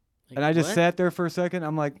 Like, And I just what? sat there for a second.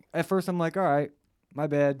 At first I'm like, all right, my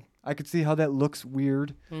bad. I could see how that looks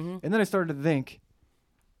weird. Mhm. And then I started to think,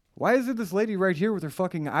 why is there this lady right here with her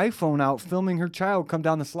fucking iPhone out filming her child come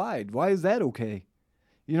down the slide? Why is that okay?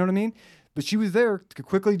 You know what I mean? But she was there to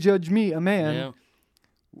quickly judge me, a man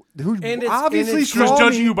who And it's- obviously and it's- She was saw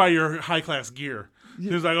judging me. you by your high class gear. He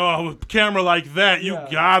was like, "Oh, with a camera like that, you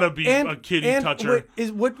gotta be a kitty toucher."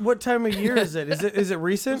 What time of year is it? Is it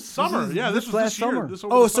recent? Summer, this was last this year. summer. This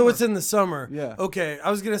over Oh, the so summer. it's in the summer. Yeah. Okay, I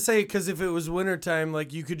was gonna say because if it was wintertime,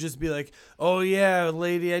 like you could just be like, "Oh yeah,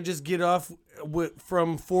 lady, I just get off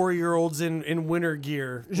from 4-year-olds in winter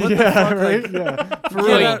gear." What the Yeah, fuck? right. Like, Yeah. For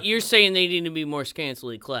So real. you're saying they need to be more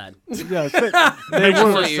scantily clad. Yeah, they Makes were.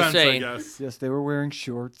 more what you're sense, saying. I guess. Yes, they were wearing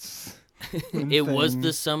shorts. and It was things.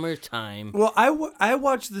 the summertime. well, I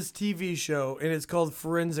watched this TV show and it's called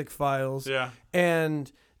Forensic Files. Yeah.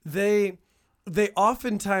 And they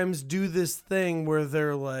oftentimes do this thing where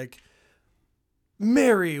they're like,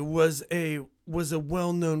 Mary was a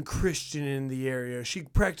well-known Christian in the area. She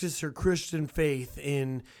practiced her Christian faith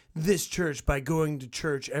in this church by going to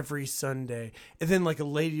church every Sunday. And then like a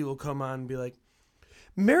lady will come on and be like,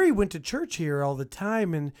 Mary went to church here all the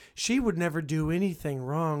time and she would never do anything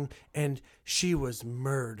wrong and she was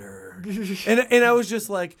murdered. and I was just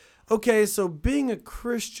like, okay, so being a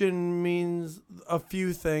Christian means a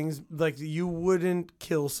few things. Like you wouldn't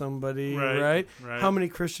kill somebody, right? Right. How many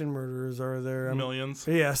Christian murderers are there? Millions.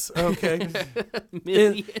 Yes. Okay.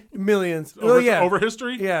 Million. Millions. Over, Oh yeah. over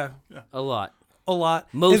history? Yeah. A lot. A lot.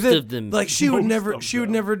 Most And then, of them. Like she would Most never of she would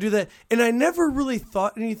them. never do that. And I never really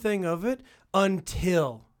thought anything of it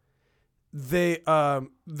until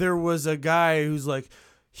there was a guy who's like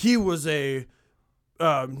he was a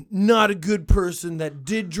not a good person that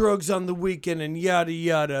did drugs on the weekend and yada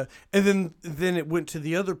yada. And then it went to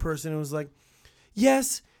the other person and was like,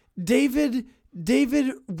 yes, David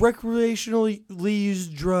recreationally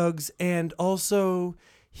used drugs and also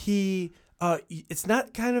he he's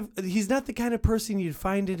not the kind of person you'd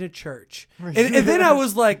find in a church. And then I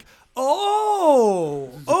was like, oh,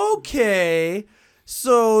 okay.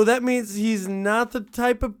 So that means he's not the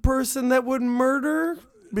type of person that would murder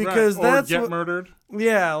because Right. Or that's get what, murdered.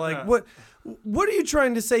 yeah, like Yeah. what are you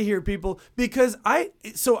trying to say here, people? Because I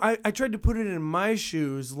tried to put it in my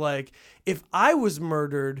shoes. Like, if I was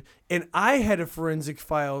murdered and I had a forensic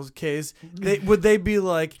files case, would they be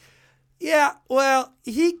like, yeah, well,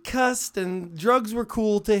 he cussed and drugs were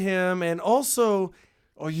cool to him, and also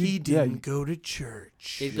he didn't go to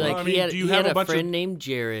church. It's Well, like I mean, he had, do you he have had a bunch of- friend named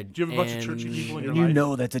Jarrod. Do you have a bunch of and churchy people in your You life?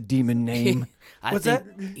 know that's a demon name. I What's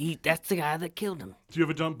think that's the guy that killed him. Do you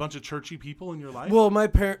have a bunch of churchy people in your life? Well, my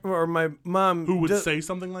parent or my mom who would say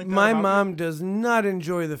something like that? my about you? mom does not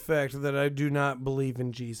enjoy the fact that I do not believe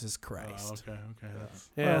in Jesus Christ. Oh, okay. That's,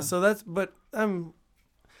 Yeah, so that's but I'm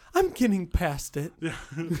getting past it. yeah.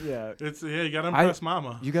 Yeah. You gotta impress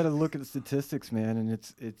mama. You got to look at the statistics, man, and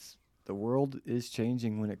it's the world is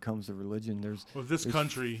changing when it comes to religion. There's This there's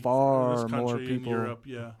country, far this country more in people Europe,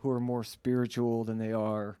 yeah. who are more spiritual than they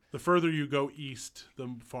are. The further you go east,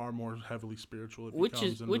 the far more heavily spiritual it Which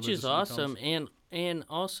becomes. is and which religious is it awesome, becomes. and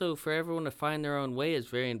also for everyone to find their own way is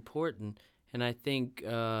very important. And I think,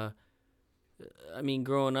 I mean,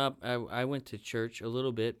 growing up, I went to church a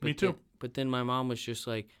little bit. But Me too. But then my mom was just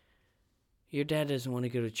like, "Your dad doesn't want to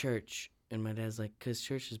go to church," and my dad's like, "'Cause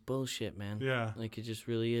church is bullshit, man. Yeah. Like it just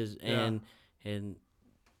really is." Yeah. And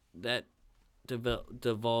that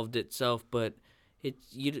devolved itself, but.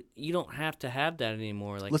 You don't have to have that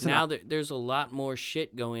anymore. Like Listen, now there's a lot more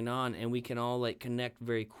shit going on, and we can all like connect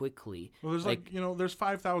very quickly. Well, there's there's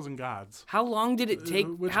 5,000 gods. How long did it take?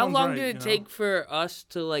 Which How one's long right, did it you know? take for us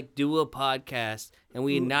to like do a podcast and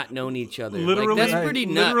we had not known each other? Literally, like, that's pretty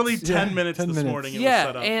nuts. literally 10 minutes 10 this minutes. morning. It was Yeah,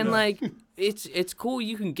 set up. and Yeah. like it's cool.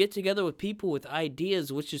 You can get together with people with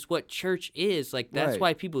ideas, which is what church is. Like that's Right.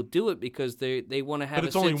 why people do it because they want to have. but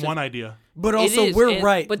it's a only sense one of, idea. But It also is, we're and-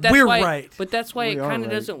 right. But that's We're why, right. But that's why We it are kind of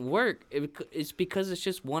right. doesn't work. It's because it's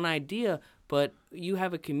just one idea. But you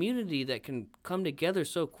have a community that can come together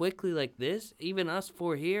so quickly like this. Even us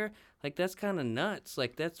four here, like that's kind of nuts.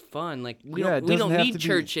 Like that's fun. Like we Yeah, don't it we doesn't don't have need to be-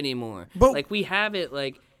 church anymore. But- like we have it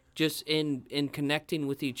like just in connecting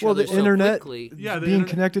with each Well, other the so internet, quickly. Yeah, the being internet-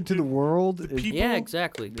 connected to the world. is- people- Yeah,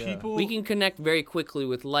 exactly. People. We can connect very quickly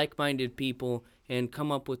with like-minded people and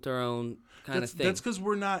come up with our own kind of thing. That's because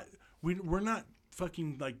we're not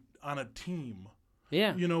fucking like on a team.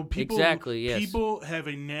 yeah, You know, people. exactly. Yes, People have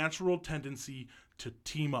a natural tendency to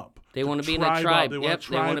team up. they want to be in a up. tribe. They want Yep,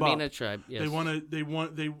 to they want to be up. in a tribe. Yes.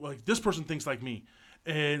 They like this person thinks like me,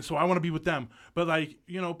 and so I want to be with them. But like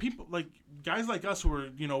people like guys like us who are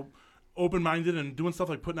open-minded and doing stuff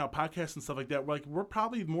like putting out podcasts and stuff like that, we're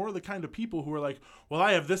probably more the kind of people who are like, well,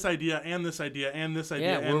 I have this idea and this idea and this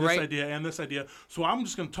idea and this idea and this idea, so I'm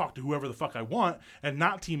just going to talk to whoever the fuck I want and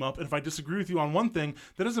not team up. And if I disagree with you on one thing,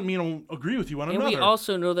 that doesn't mean I don't agree with you on another. And we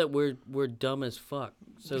also know that we're dumb as fuck,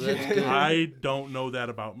 so that's good. I don't know that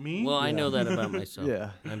about me. Well, I know that about myself. Yeah,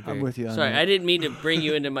 I'm with you on Sorry, that. I didn't mean to bring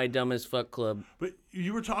you into my dumb as fuck club. But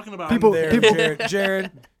you were talking about People-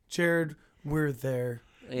 Jared, we're there.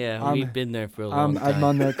 Yeah, we've been there for a long time. I'm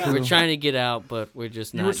on that too. We're trying to get out, but we're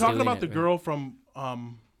just not. You were talking doing about it the right. girl from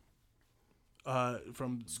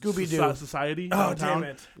Scooby-Doo. Society Oh, downtown. damn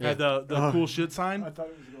it. Had the cool shit sign. thought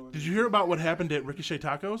it was going. Did you hear about what happened at Ricochet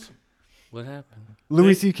Tacos? What happened?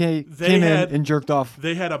 Louis C.K. they came had- in and jerked off.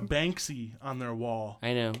 They had a Banksy on their wall.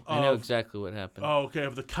 I know Of- exactly what happened. Oh, okay.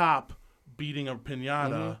 Of the cop beating a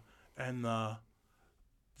pinata Mm-hmm. and the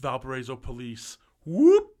Valparaiso police.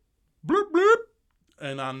 Whoop, bloop, bloop.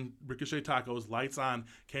 And on Ricochet Tacos, lights on,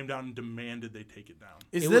 came down and demanded they take it down.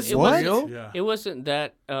 Is It this wa- it wasn't- real? Yeah. It wasn't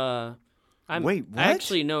that. Wait, what? I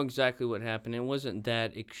actually know exactly what happened. It wasn't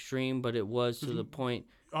that extreme, but it was to the point.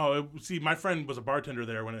 Oh, see, my friend was a bartender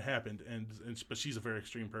there when it happened, but she's a very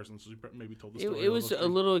extreme person, so she maybe told the story. It was a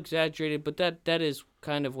little exaggerated, but that is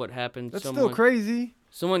kind of what happened. That's still crazy.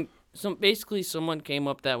 Someone came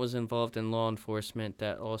up that was involved in law enforcement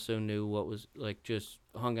that also knew what was like just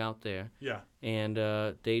hung out there, Yeah. and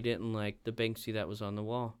they didn't like the Banksy that was on the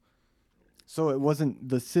wall. So it wasn't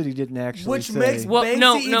the city didn't actually Which say. makes Well, Banksy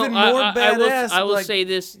no, even more badass. I will like, say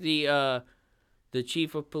this: the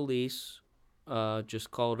chief of police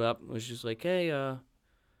just called up and was just like, "Hey,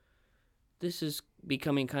 this is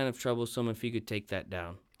becoming kind of troublesome. If you could take that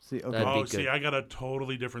down." See, okay. That'd be Oh, good. see, I got a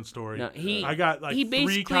totally different story. No, I got like he 3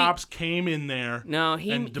 basically- cops came in there. No,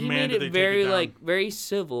 he and made demanded they it take very it down. like very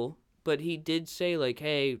civil, but he did say like,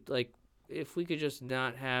 "Hey, like if we could just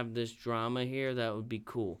not have this drama here, that would be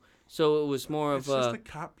cool." So it was more It's of just a. a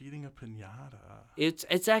cop beating a pinata.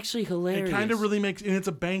 It's actually hilarious. It kind of really makes, and it's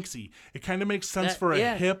a Banksy. It kind of makes sense That- for a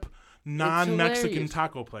yeah. hip, non-Mexican hilarious.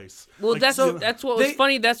 taco place. Well, Like, that's so- that's what was they-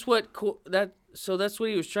 funny. That's what So that's what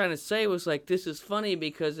he was trying to say was like, this is funny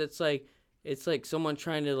because it's like someone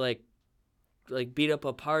trying to like beat up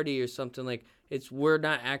a party or something. Like we're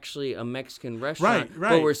not actually a Mexican restaurant,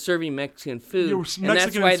 Right. but we're serving Mexican food. You're and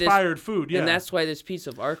that's why Mexican-inspired food, yeah. And that's why this piece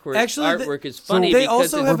of artwork is So funny. they because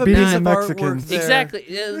also it's- have a We're beating piece the of artwork Mexicans. there. exactly.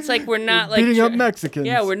 It's like we're not like beating up Mexicans.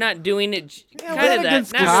 Yeah, we're not doing it. Yeah, kind we're of that.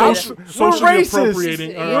 against Not cops. really that. socially We're racist.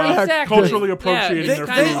 appropriating, or Yeah, exactly. culturally Yeah, appropriating it's their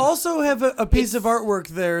kind They food. also have a piece of artwork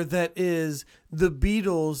there that is the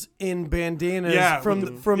Beatles in bandanas Yeah, from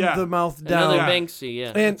with the mouth down. Another Yeah. Banksy, yeah.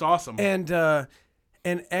 And It's awesome.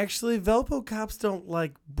 And actually, Velpo cops don't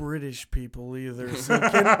like British people either. So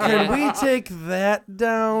can we take that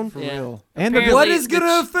down? For Yeah. real. And Apparently- What is going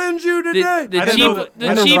to offend you today? I didn't know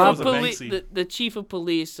that was a Banksy. The chief of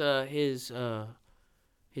police,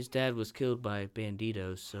 his dad was killed by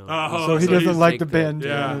banditos, so Oh, so he so doesn't he's like the like band.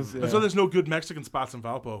 Yeah. Yeah. So there's no good Mexican spots in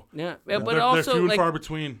Valpo. yeah. They're, But also they're few and like, far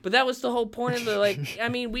between. but that was the whole point of the like. I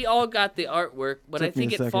mean, we all got the artwork, but Took I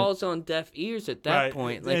think me a it second. falls on deaf ears at that Right.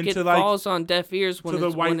 point. Like And it to, like, falls on deaf ears when To the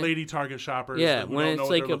it's white when it- lady Target shoppers. Yeah, who when don't know it's what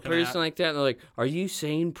like they're a looking person at. like that, and they're like, "Are you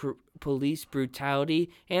saying police brutality?"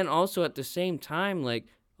 And also at the same time, like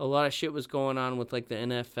a lot of shit was going on with like the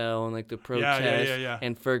NFL and like the protests yeah.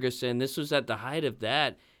 and Ferguson. This was at the height of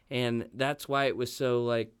that, and that's why it was so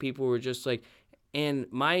like people were just like. And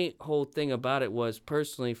my whole thing about it was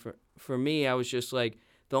personally for me, I was just like,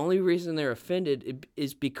 the only reason they're offended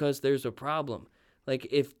is because there's a problem. Like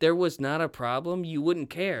if there was not a problem, you wouldn't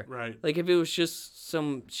care. Right. Like if it was just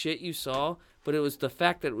some shit you saw, but it was the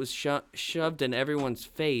fact that it was shoved in everyone's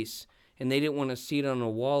face and they didn't want to see it on a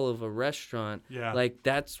wall of a restaurant. Yeah. Like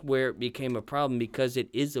that's where it became a problem because it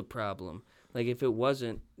is a problem. Like if it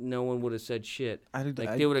wasn't, no one would have said shit.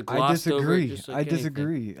 They would have glossed over it just like I anything.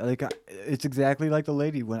 disagree. Like it's exactly like the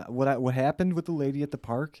lady when what happened with the lady at the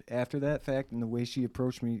park after that fact and the way she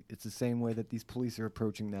approached me. It's the same way that these police are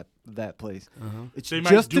approaching that place. It's They might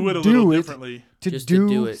just do to it a do little it, differently. Just to do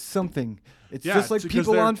do it. something. It's Yeah, just like because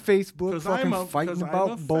people they're- on Facebook 'cause fucking I'm fighting I'm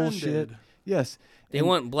about bullshit. offended. Yes. They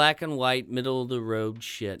want black and white, middle of the road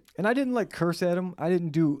shit. And I didn't like curse at him. I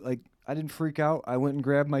didn't freak out. I went and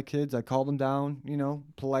grabbed my kids. I called them down,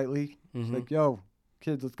 politely. It's like, yo,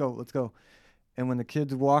 kids, let's go. And when the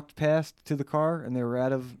kids walked past to the car and they were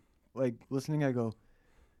out of like listening, I go,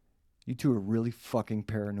 you two are really fucking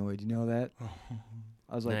paranoid. You know that?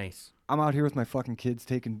 I was like, Nice. I'm out here with my fucking kids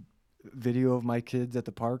taking video of my kids at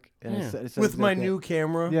the park. And Yeah. I said With my like that. new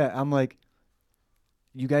camera. Yeah, I'm like,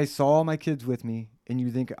 you guys saw all my kids with me and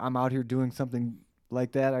you think I'm out here doing something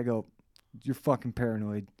like that? I go, you're fucking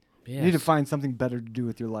paranoid. You need to find something better to do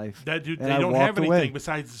with your life. That dude, And they I don't have walked anything away.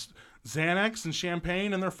 besides Xanax and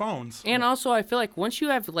champagne and their phones. And also, I feel like once you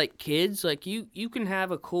have like kids, like you can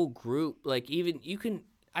have a cool group. Like even you can.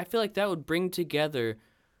 I feel like that would bring together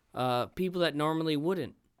people that normally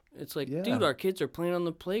wouldn't. It's like, dude, our kids are playing on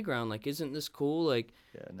the playground. Like, isn't this cool? Like,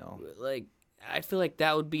 like I feel like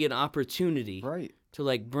that would be an opportunity, right, to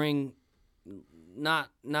like bring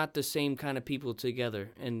not the same kind of people together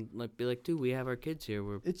and like be like, dude, we have our kids here.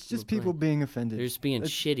 It's just people being offended. They're just being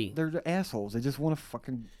shitty. They're assholes. They just want to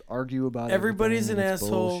fucking argue about it. Everybody's an everything. It's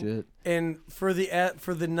asshole. bullshit. And for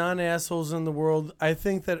the non-assholes in the world, I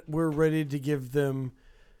think that we're ready to give them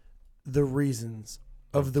the reasons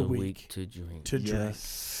of the week to drink.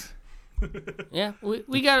 Yes. Yeah,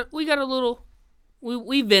 we got a little.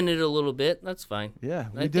 We vented a little bit. That's fine. Yeah,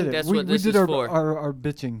 I think that's what this did is for. our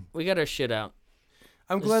bitching. We got our shit out.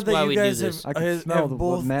 I'm This glad is that why you we do guys this. I can have smell what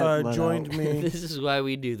both Matt let joined out. me. This is why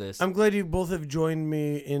we do this. I'm glad you both have joined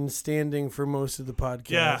me in standing for most of the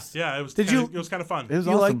podcast. Yeah, it was. Did It was kind of fun. It was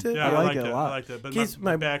You awesome. liked it? Yeah, I liked it a I lot. liked it, but Keith,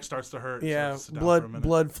 my my- back starts to hurt. Yeah, so I have to sit down for a minute.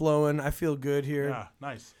 blood flowing. I feel good here. Yeah,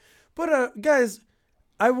 nice. But guys,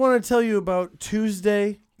 I want to tell you about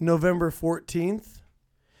Tuesday, November 14th,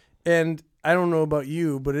 and I don't know about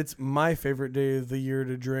you, but it's my favorite day of the year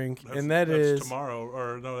to drink, and that's tomorrow,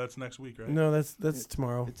 or no, that's next week, right? No, that's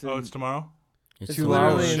tomorrow. It's It's tomorrow. It's 2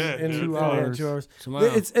 tomorrow. hours. Shit, in dude. 2 yeah, hours. 2 hours.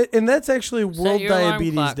 Tomorrow. And that's actually World your alarm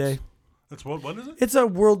Diabetes clocks. Day. That's what is it? It's a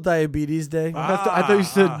World Diabetes Day. I thought you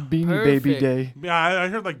said Beanie Baby Perfect. Day. Yeah, I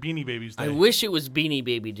heard like Beanie Babies Day. I wish it was Beanie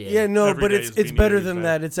Baby Day. Yeah, no, Every but day it's is Beanie better Babies than Day.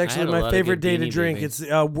 that. It's I actually had a my lot of favorite good day to Beanie drink. Babies.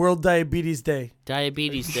 It's World Diabetes Day.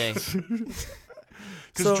 Diabetes Day.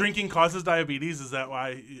 Because So- drinking causes diabetes. Is that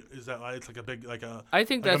why? Is that why it's like a big I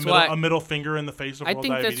think like that's a middle, why. a middle finger in the face of I World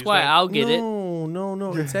think Diabetes that's why Day? I'll get it.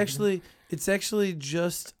 No. It's actually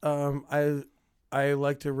just I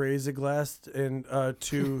like to raise a glass and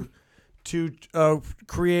to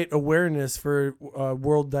create awareness for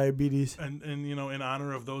world diabetes. And in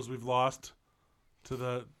honor of those we've lost to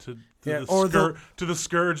the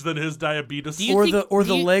scourge that is diabetes. Do you Or think- the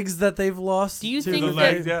do you- legs that they've lost. do you to think the the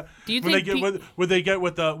that- legs, yeah. do you when think they get what they get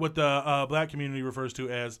what the black community refers to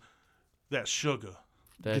as that sugar.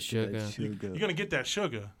 That sugar. You're gonna get that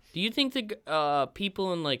sugar. Do you think the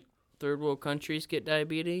people in like third world countries get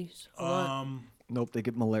diabetes? a lot? Nope, they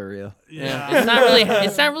get malaria. Yeah.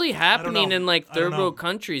 It's not really happening know. in like I don't third know. world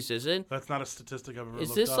countries, is it? That's not a statistic I've ever Is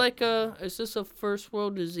looked this up. like is this a first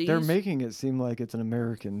world disease? They're making it seem like it's an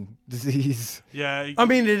American disease. Yeah. I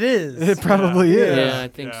mean, it is. It probably is. Yeah, I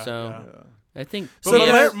think Yeah, so. yeah. I think But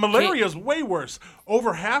So malaria is way worse.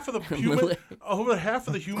 Over half of the humans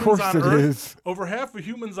Of humans course on it Earth, is. over half of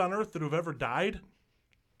humans on Earth that have ever died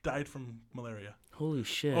from malaria. Holy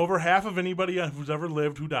shit. Over half of anybody who's ever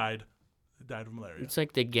lived who died of malaria. It's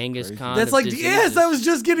like the Genghis Crazy. Khan. That's of like diseases. yes, I was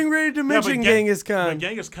just getting ready to mention Genghis Khan. But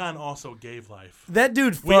Genghis Khan also gave life. That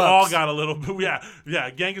dude fucks. We all got a little bit. Yeah.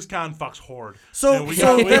 Genghis Khan fucks horde. So- And we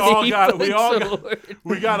so all He got fucks a little bit.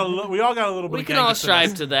 We of can all Genghis in us.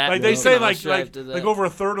 strive to that. Like We they can say, all strive to that. like over a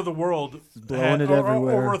third of the world, blowing it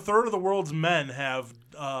everywhere. Over a third of the world's men have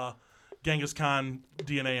Genghis Khan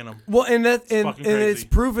DNA in them. Well, and fucking it's crazy.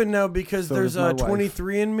 proven now because So there's does my wife.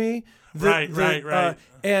 23andMe. Right.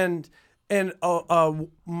 And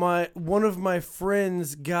one of my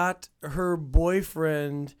friends got her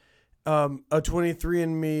boyfriend a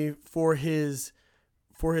 23andMe for his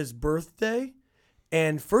birthday,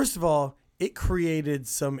 and first of all, it created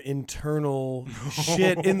some internal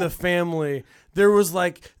shit in the family. There was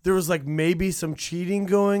like maybe some cheating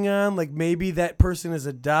going on, like maybe that person is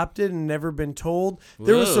adopted and never been told.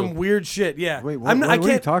 There was Whoa. some weird shit. Yeah. Wait, I'm not, I what are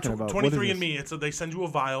you can't talking about? What is 23andMe. They send you a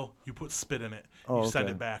vial. You put spit in it. Oh, you send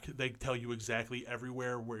okay. it back. They tell you exactly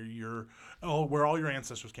everywhere where all your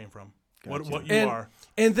ancestors came from. Gotcha. What you are.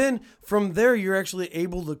 And then from there, you're actually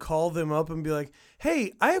able to call them up and be like,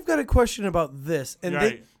 "Hey, I have got a question about this," and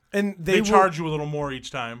Right. they will, charge you a little more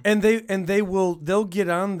each time. and they'll get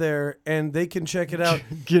on there and they can check it out.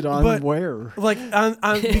 Get on But- where? Like on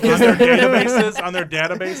on because their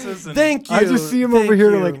databases. And thank you. I just see him thank over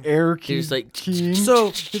here you. like air key. He's like, keying.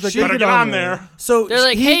 So He's like, she- better "Get get on on there. so they're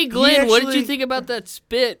like, he- hey he Glenn, what did you actually- think about that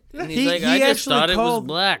spit? And he's He- like, he I just actually thought it was called-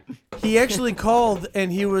 black. He actually called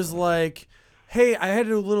and he was like, "Hey, I had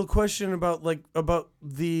a little question about the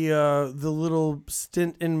little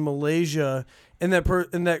stint in Malaysia." And that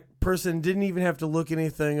person didn't even have to look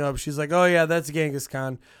anything up. She's like, "Oh yeah, that's Genghis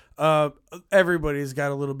Khan." everybody's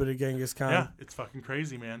got a little bit of Genghis Khan. Yeah, it's fucking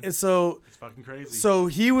crazy, man. And so It's fucking crazy. so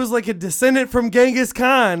he was like a descendant from Genghis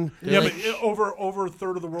Khan. yeah, like- but over a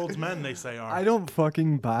third of the world's men, they say, are. I don't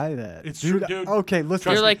fucking buy that. It's true, dude. Okay, listen. Trust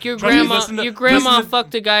You're me. like your Trust me, grandma. listen to- Your grandma listen to-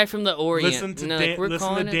 fucked a guy from the Orient. Listen to And they're Dan, like, we're listen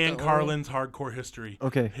to calling it Dan the Carlin's Hardcore History.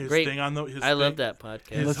 Okay. His Great. thing on the. His I love thing- that podcast.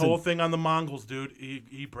 His Listen. whole thing on the Mongols, dude.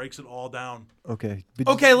 He breaks it all down. Okay. But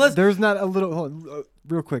Okay, let's- There's not a little. Hold on,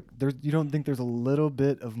 real quick. You don't think there's a little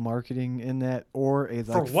bit of marketing in that, or a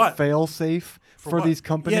like what? fail safe for what? these Yeah,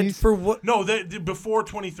 companies? for what? No, before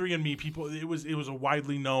 23andMe, people it was a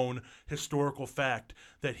widely known historical fact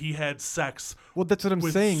that he had sex Well, that's what I'm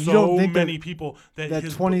with saying. so You don't think many that, people that that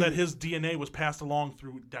his 20 that his DNA was passed along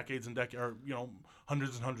through decades and decades, or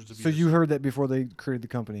hundreds and hundreds of So years. you heard that before they created the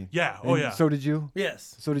company? Yeah. And Oh yeah. So did you?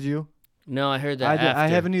 Yes. So did you? No, I heard that I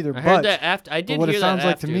after. haven't either, I but- heard that after. I But did what hear it sounds that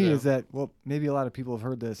like after, to me though. is that, well, maybe a lot of people have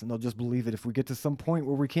heard this and they'll just believe it if we get to some point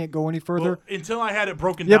where we can't go any further. Well, until I had it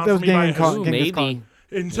broken Yep, down that for was me by Genghis Khan. Ooh, Genghis maybe. Khan.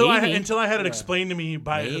 until I had it explained to me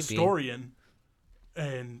by a Maybe. historian,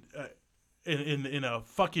 and in a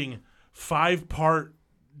fucking 5-part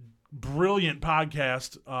brilliant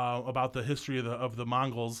podcast about the history of the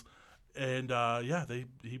Mongols, and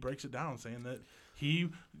he breaks it down saying that he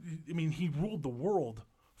ruled the world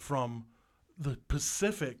from the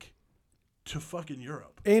Pacific to fucking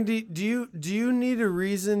Europe. Andy, do you need a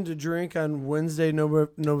reason to drink on Wednesday,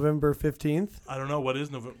 November 15th? I don't know what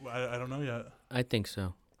is November. I don't know yet. I think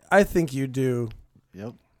so. I think you do.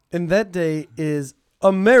 Yep. And that day is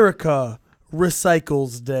America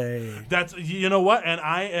Recycles Day. That's you know what, and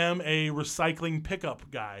I am a recycling pickup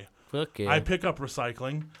guy. Fuck yeah. I pick up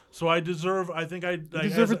recycling, so I deserve. I think I You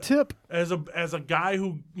deserve a tip. as a guy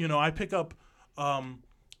who I pick up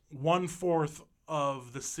 1/4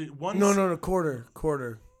 of the city. No, quarter.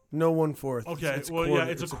 No 1/4. Okay, It's well, quarter. yeah,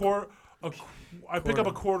 it's a quarter. I pick up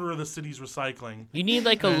a quarter of the city's recycling, You need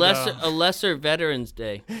like a And, lesser Veterans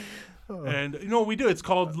Day. and what we do. It's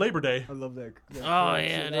called Labor Day. I love that. Oh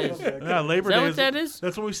yeah, it is. Yeah, Labor Is that Day. what that is?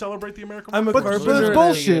 That's when we celebrate the American. I'm a workers. But carpenter. it's Sure.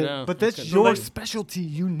 bullshit. Yeah, But that's okay. your Like- specialty.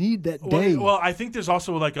 You need that day. Well, I think there's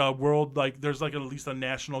also like a world there's like at least a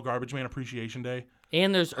National Garbage Man Appreciation Day.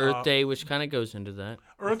 And there's Earth Day, which kind of goes into that.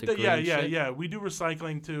 with Earth the Day, yeah, green yeah, shit. yeah. We do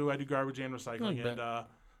recycling too. I do garbage and recycling, Like and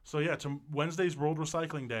so yeah, Wednesday's World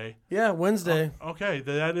Recycling Day. Yeah, Wednesday. Okay,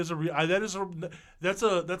 that's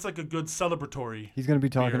like a good celebratory. He's gonna be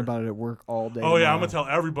talking Beer. about it at work all day. Oh yeah, I'm tomorrow. gonna tell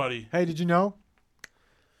everybody. Hey, did you know?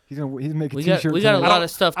 He's making We got t-shirts. a and- lot of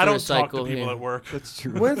stuff to I don't recycle talk to people here. at work. That's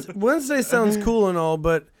true. Wednesday sounds cool and all,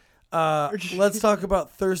 but let's talk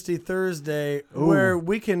about Thirsty Thursday, where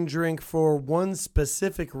we can drink for one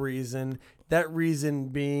specific reason. That reason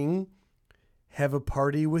being, have a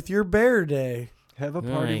party with your bear day. Have a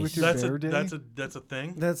party Nice. with your bear day. That's a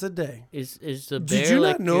thing. That's a day. Is the bear Did you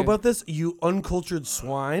like not know your- about this, you uncultured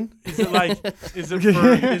swine? Is it like is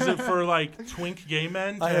it for like twink gay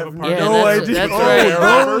men to I have a have party? Yeah, no that's- idea. that's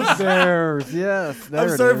Oh, right. those bears. Yes. There I'm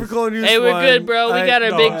it sorry is. for calling you Hey, swine. we're good, bro. We got our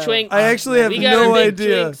no, big twink. I actually have we got no our big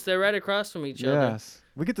idea. twinks. They're right across from each other. Yes.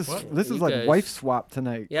 We get this. What? This is You like guys. wife swap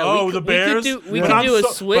tonight. Yeah, Oh, we the could, bears. We Yeah. could I'm do a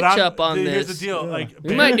so- switch but I'm- up on Here's this. the deal. Yeah. Like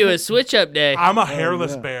We might do a switch up day. I'm a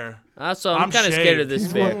hairless yeah. bear. Also, I'm I'm kind of scared of shaved. this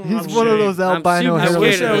He's bear. one, he's I'm one of shaved. those I'm albino super I hairless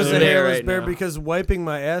wish scared I of was a this bears. bear hairless right bear now. because wiping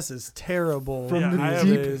my ass is terrible. From Yeah, I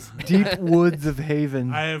the have- deep woods of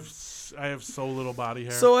Haven. I have so little body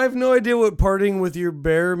hair. So I have no idea what partying with your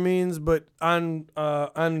bear means, but on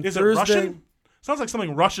is Thursday, it Russian? Sounds like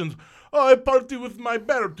something Russian. Oh, I party with my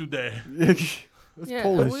bear today. That's Yeah,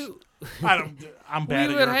 Polish. I'm bad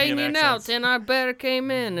we at were European hanging out, accents. and our bear came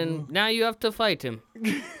in, and now you have to fight him.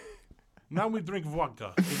 Now we drink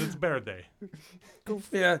vodka because it's bear day.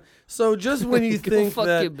 yeah. So just when you Go think fuck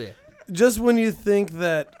that your bear. just when you think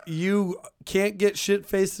that you can't get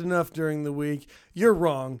shit-faced enough during the week, you're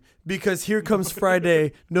wrong, because here comes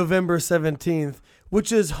Friday, November 17th,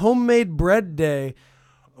 which is Homemade Bread Day.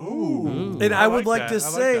 Ooh. And I would like that. to I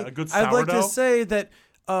say, that. A good I'd like to sourdough? say that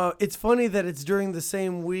it's funny that it's during the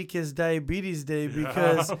same week as Diabetes Day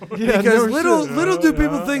because Yeah, because no little shit. do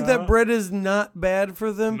people think that bread is not bad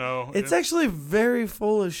for them. No, It's it- actually very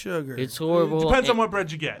full of sugar. It's horrible. Depends on and- what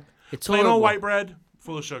bread you get. It's Plain horrible. old white bread,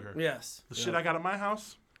 full of sugar. yes. The shit I got at my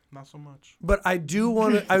house, not so much. But I do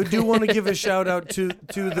want to give a shout out to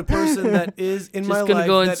the person that is in Just my gonna life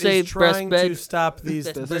go and that say is trying breast to bed. stop these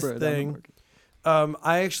Best this bread on the thing. market.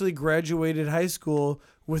 I actually graduated high school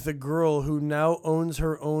with a girl who now owns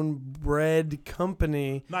her own bread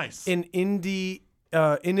company Nice. in Indy,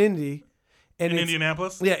 and In it's,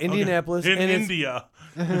 Indianapolis? Yeah, Okay. Indianapolis. In and it's- India.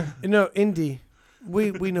 No, Indy.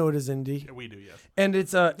 We know it as Indy. Yeah, we do, yes. And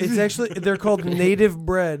it's actually they're called Native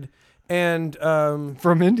Bread, and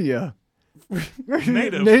From India.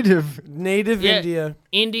 Native.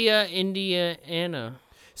 India. Indiana.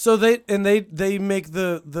 So they make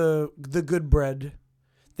the good bread.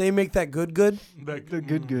 They make that good.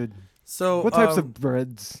 The good. So What types of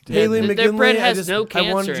breads? do Haley you make? Their McGinley, bread has no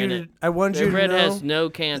cancer in it. I want Their you bread to know. has no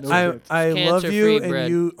cancer. I love you, cancer-free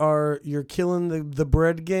bread. and you're killing the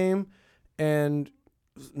bread game, and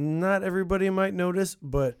not everybody might notice,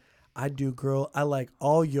 but I do, girl. I like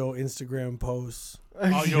all your Instagram posts.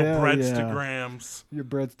 All your Yeah, breadstagrams. Your The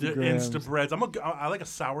breadstagrams. Insta breads. I like a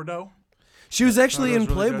sourdough. She was actually in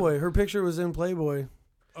Sourdough's really Playboy. Her picture was in Playboy.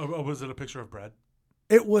 Oh, was it a picture of bread?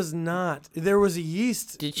 It was not. There was a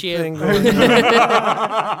yeast Did she thing have- going on.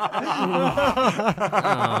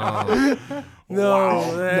 Oh. No,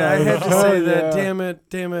 Wow. I had to say Oh, that. yeah.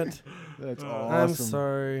 Damn it. That's I'm awesome.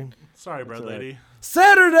 sorry. Sorry, bread all right. lady.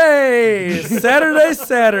 Saturday.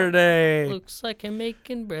 Looks like I'm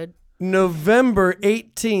making bread. November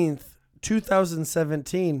 18th,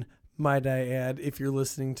 2017, might I add, if you're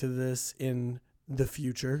listening to this in the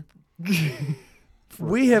future.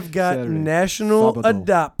 We have got Saturday. National Sabado.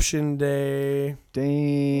 Adoption Day,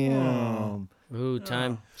 Damn. Ooh,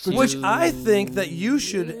 time. which I think that you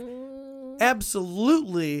should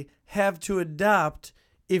absolutely have to adopt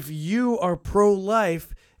if you are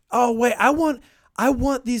pro-life. Oh wait, I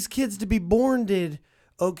want these kids to be born dead.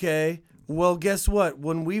 Okay. Well, guess what?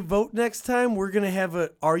 When we vote next time, we're gonna have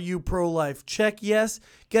a "Are you pro-life?" Check yes.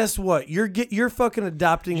 Guess what? You're fucking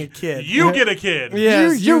adopting a kid. You get a kid.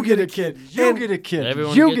 Yes, you get a kid. You And- get a kid.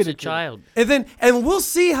 Everyone you gets get a child. And we'll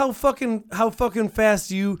see how fucking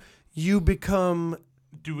fast you become.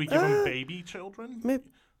 Do we give them baby children?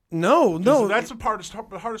 No. That's the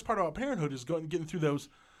hardest part about parenthood is getting through those.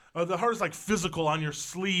 The hardest, like physical on your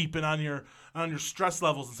sleep and on your stress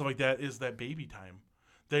levels and stuff like that is that baby time.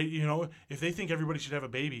 They, if they think everybody should have a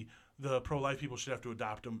baby, the pro-life people should have to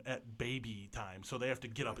adopt them at baby time. So they have to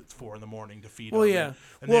get up at 4 a.m. to feed them. Well, yeah.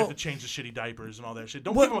 And they have to change the shitty diapers and all that shit.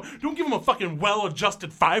 Don't give them a fucking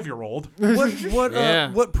well-adjusted 5-year-old.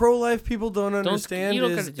 Yeah. What pro-life people don't understand you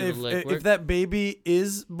don't is gotta do the legwork. if that baby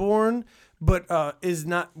is born but is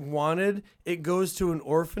not wanted, it goes to an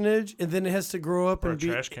orphanage and then it has to grow up Or a and be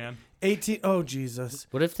trash can. 18. Oh Jesus!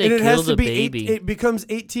 What if they And it has kill to the be baby? it becomes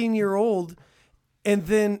 18-year-old. And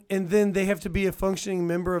then they have to be a functioning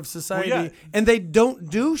member of society, Well, yeah. and they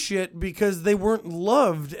don't do shit because they weren't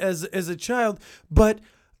loved as a child, but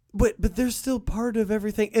they're still part of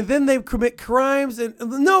everything. And then they commit crimes, and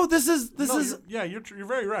this is You're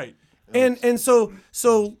very right. and so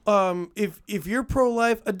if you're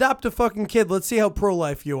pro-life, adopt a fucking kid. Let's see how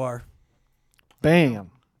pro-life you are.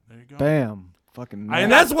 Bam. There you go. Bam. Fucking I-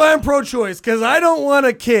 And that's why I'm pro-choice, because I don't want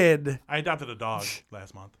a kid. I adopted a dog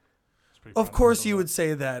last month. It's pretty Of fun. course you would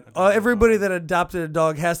say that. Everybody that adopted a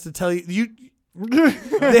dog has to tell you.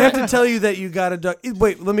 They have to tell you that you got a dog.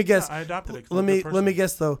 Wait, let me guess. I adopted it. 'cause Let I'm a good me person.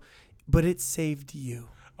 guess though. But it saved you.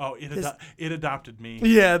 Oh, it adopted me.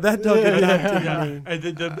 Yeah, that dog adopted Yeah.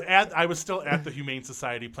 me. And I was still at the Humane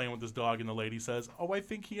Society playing with this dog, and the lady says, "Oh, I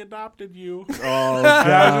think he adopted you." Oh, And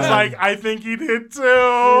I was just God. like, "I think he did too."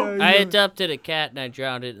 I adopted a cat and I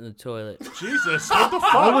drowned it in the toilet. Jesus, what the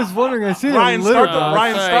fuck? I was wondering. I seen Ryan, a litter start the- box.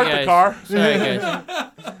 Ryan, start the car. Sorry,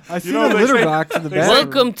 guys. I seen know, a they litter say- box in the they back. say-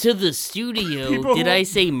 Welcome to the studio. People Did who- I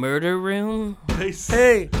say murder room? They,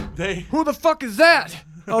 Hey, Who the fuck is that?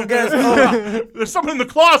 oh guys, there's someone in the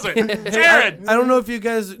closet. Jared. I don't know if you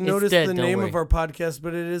guys noticed dead, the don't name worry. of our podcast,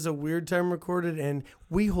 but it is a weird time recorded, and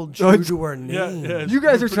we hold true to our name. It's You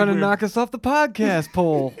guys are pretty trying to weird. knock us off the podcast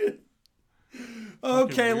pole.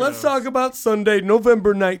 Okay, let's weirdos. talk about Sunday,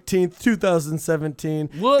 November 19th, 2017.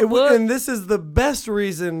 What? And this is the best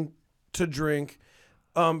reason to drink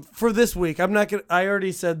for this week. I'm not gonna. I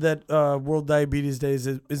already said that World Diabetes Day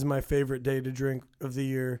is my favorite day to drink of the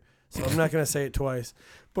year, so I'm not gonna say it twice.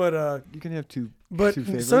 But You can have two. but two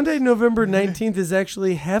favorites. Sunday, November 19th is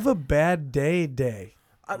actually Have a Bad Day.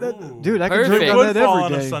 Dude, I can Perfect. drink It on would that fall every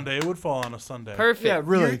on a day. Sunday. It would fall on a Sunday. Perfect. Yeah,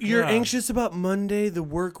 really. You're Yeah. anxious about Monday, the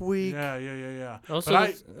work week. Yeah. Also, But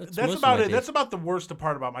that's that's most of about my it. days. That's about the worst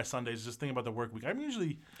part about my Sundays. Just thinking about the work week. I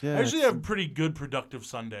usually Yeah, have pretty good productive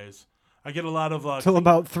Sundays. I get a lot of Till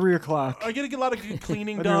about 3 o'clock. I get a lot of good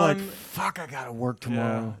cleaning And you're done. like, fuck, I gotta work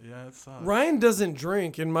tomorrow. Yeah, it sucks. Ryan doesn't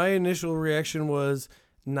drink, and my initial reaction was,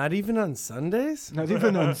 not even on Sundays? Not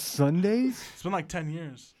even on Sundays? It's been like 10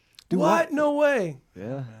 years. Do What? No way. Yeah.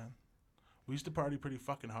 Man. We used to party pretty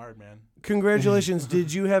fucking hard, man. Congratulations.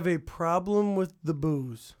 Did you have a problem with the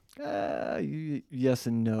booze? Yes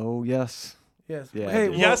and no. Yes. Yes. Yeah, I Hey,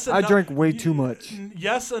 did. well, Yes, I drank way too much.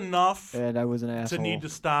 Yes, enough And I was an to asshole. need to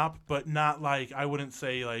stop, but not like I wouldn't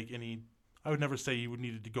say like any I would never say you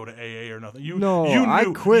needed to go to AA or nothing. You No, you knew, I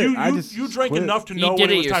quit. You drank quit. enough to You know did when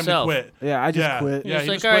it it was time to yourself. quit. Yeah, I just quit. Yeah, He's he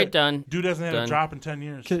like, just all right, quit. done. Dude hasn't had a Done. drop in 10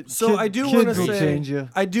 years. So I do want to kids will say, change you.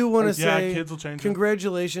 I do want to Yeah, say, kids will change you.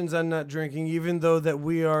 congratulations on not drinking, even though that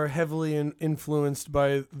we are heavily influenced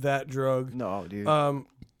by that drug. No, dude.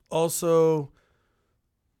 Also,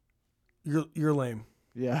 you're lame.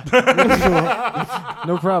 Yeah.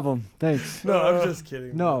 No problem. Thanks. No, I'm just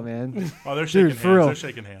kidding. No, man. Oh, they're shaking Dude, hands. for real. They're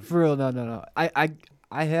shaking hands. For real, no.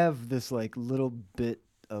 I have this like little bit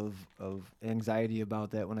of anxiety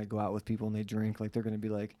about that when I go out with people and they drink. Like they're gonna be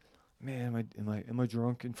like, man, am I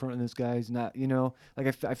drunk in front of this guy? He's not, you know. Like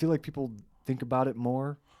I feel like people think about it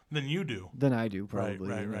more Than you do. than I do, probably.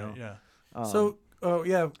 Right, you know? yeah. So,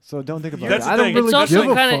 yeah. So don't think about That's it. the I don't thing. really It's also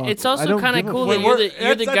give a kind of fuck. it's I also don't kind of give a cool fuck. that Well,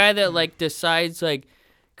 you're the that's- guy that like decides like,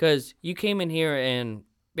 because you came in here and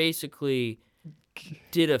basically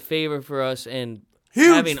did a favor for us and Huge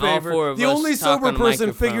having all favor. four of the us only talk sober on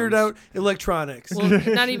person figured microphones. out electronics. Well,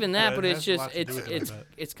 not even that, Yeah, but it it's has a just lot to do with it, I bet.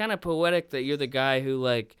 it's kind of poetic that you're the guy who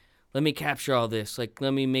like, let me capture all this, like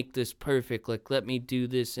let me make this perfect, like let me do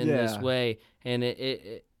this in this Yeah. way, and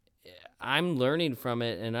it I'm learning from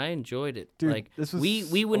it and I enjoyed it. Dude, like this was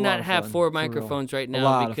we would a lot not of have fun, four for real. microphones right A now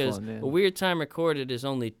lot of because fun, man. a Weird Time Recorded is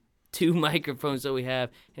only 2 microphones that we have,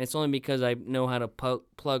 and it's only because I know how to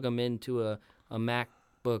plug them into a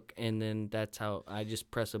MacBook, and then that's how I just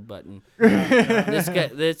press a button. This guy,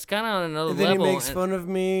 it's kind of on another And then level. he makes and- fun of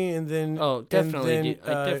me, and then Definitely and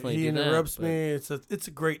then, I definitely he do that, interrupts but- me. It's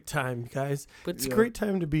a great time, guys. But It's Yeah. a great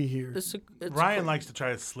time to be here. It's Ryan cool. likes to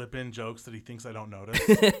try to slip in jokes that he thinks I don't notice.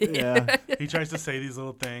 Yeah. He tries to say these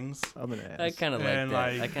little things. I'm an ass. I kind of like And, that.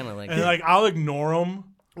 like- I kind of like And that. like I'll ignore him.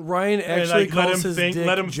 Ryan And actually like let calls him his think. dick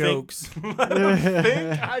Let him jokes. think. Let him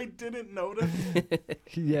think I didn't notice.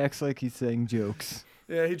 He acts like he's saying jokes.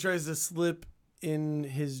 Yeah, he tries to slip in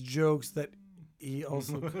his jokes that he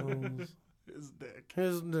also calls His dick.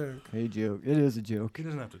 his dick. Hey, joke. It is a joke. He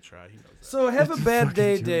doesn't have to try. He knows that. So have a bad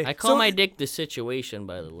day fucking day. I call So- my dick the situation,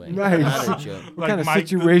 by the way. Nice. Not a joke. What Like kind of Mike-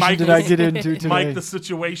 situation Mike did I was- get into today? Mike the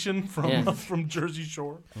situation from Yeah. from Jersey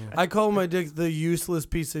Shore. I call my dick the useless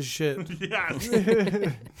piece of shit. Yes.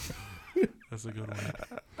 That's a good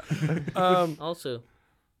one. Also,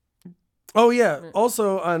 Oh yeah.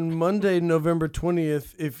 Also on Monday, November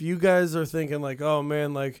 20th, if you guys are thinking like, oh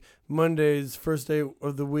man, like Monday's first day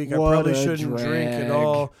of the week, I What probably a shouldn't drink at drag.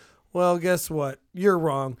 all. Well, guess what? You're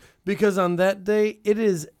wrong. Because on that day, it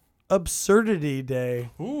is Absurdity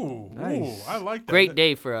Day. Ooh, Nice. ooh, I like that. great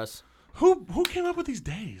day for us. Who came up with these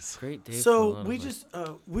days? Great day. for a So lot we of us. just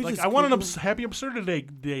Like just I want an Googled- happy absurdity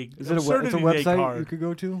day. Is it it's absurdity a day website card. you could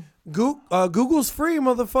go to? Google's free,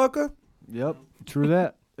 motherfucker. Yep. True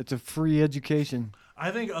that. It's a free education. I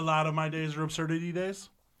think a lot of my days are absurdity days.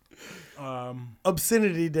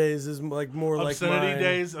 Obscenity days is like more like Obscenity mine.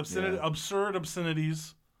 days, Yeah. absurd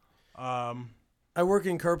obscenities. I work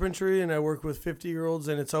in carpentry and I work with 50-year-olds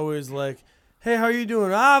and it's always like, hey, how you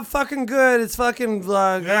doing? Ah, fucking good. It's fucking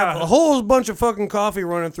I Yeah. got a whole bunch of fucking coffee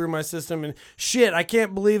running through my system and shit. I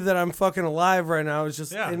can't believe that I'm fucking alive right now. It's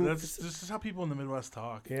just Yeah, and this is how people in the Midwest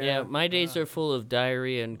talk. Yeah, my days are full of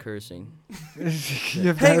diarrhea and cursing. You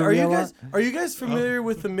have Hey, diarrhea a lot? are you guys familiar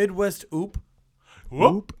with the Midwest oop?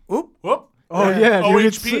 Whoop, Oop. whoop. Oh yeah, dude,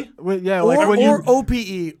 it's- OHP? wait, yeah, like Or, when or you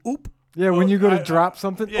OPE. Oop. when you go to I- drop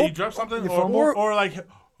something. Yeah, you drop something, you or, fumble? or like,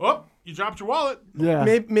 oh, you dropped your wallet. Yeah.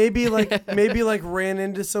 Maybe like ran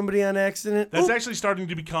into somebody on accident. That's Oop. actually starting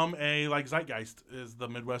to become a like zeitgeist. Is the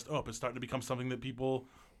Midwest up? It's starting to become something that people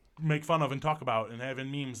make fun of and talk about and have in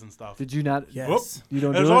memes and stuff. Did you not? Yes. Whoop. You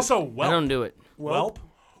don't There's do also I whelp. don't do it. Whelp.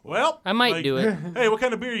 Welp. I might Like, do it. Hey, what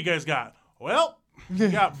kind of beer you guys got? Well, you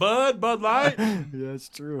got Bud Light. it? Yeah, it's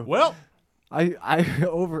true. Well,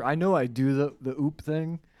 I know I do the oop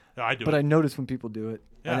thing, no, I do but it. I notice when people do it.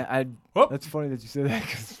 Yeah. And Whoop. that's funny that you say that.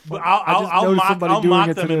 'Cause But I just I'll noticed mock, somebody I'll doing mock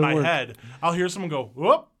it them today in at my work. head. I'll hear someone go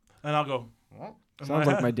whoop, and I'll go. Whoop in Sounds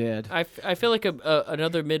my like my head. dad. I feel like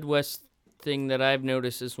another Midwest thing that I've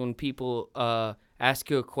noticed is when people ask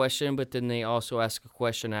you a question, but then they also ask a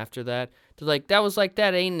question after that. They're like, "That was like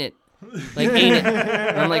that, ain't it?" Like, ain't it?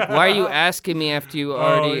 And I'm like, "Why are you asking me after you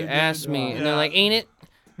already asked me?" And they're like, "Ain't it?"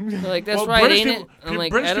 They're like, "That's Well, right, British ain't people, it?" I'm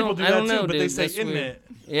like, British "I people don't, do I that don't know, too, but dude. they say, That's "Isn't weird." it?"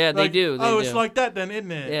 Yeah, they Like, do. They oh, do. it's like that, then,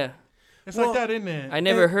 isn't it? Yeah. It's Well, like that, isn't it? I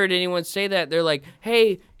never heard anyone say that. They're like,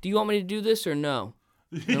 "Hey, do you want me to do this or no?"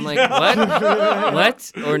 And I'm like, "What?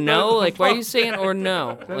 What? Or no? Like, why are you saying or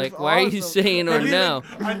no? Like, why are you awesome. saying or no?"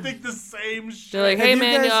 I think the same shit. They're like, Have "Hey, you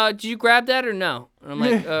man, guys- did you grab that or no?" And I'm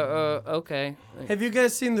like, okay." Like, Have you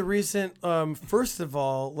guys seen the recent? First of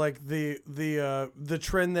all, like the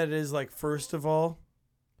trend that is like first of all.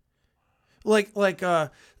 Let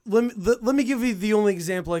me give you the only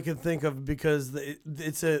example I can think of because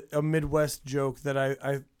it's a Midwest joke that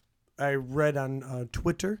I read on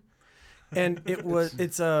Twitter, and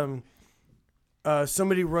it's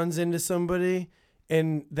somebody runs into somebody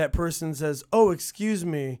and that person says, "Oh, excuse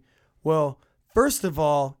me." Well, first of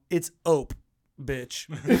all, it's ope, bitch.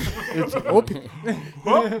 It's ope.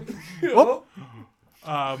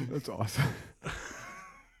 That's awesome.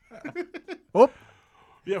 Ope.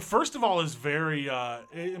 Yeah, first of all is very,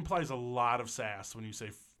 it implies a lot of sass when you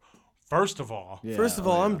say, first of all. Yeah, First of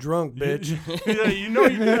all, I'm drunk, bitch. Yeah, you know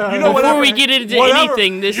Before whatever, we get into whatever-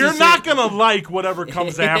 anything, this you're is not going to like whatever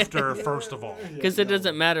comes after, first of all. because it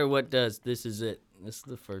doesn't matter what does. This is it. This is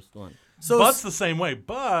the first one. So But's the same way,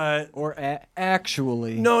 but... Or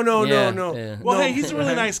actually. no. Yeah. Well, No. hey, he's a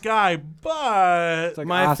really nice guy, but... It's like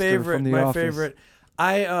my Oscar favorite. from The My Office. favorite.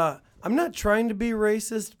 I'm not trying to be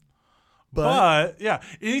racist, But yeah,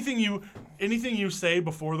 anything you say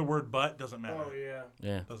before the word "but" doesn't matter.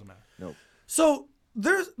 Yeah. Doesn't matter. Nope. So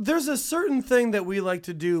there's a certain thing that we like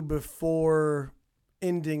to do before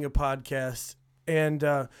ending a podcast, and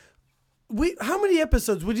how many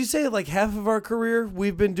episodes would you say? Like half of our career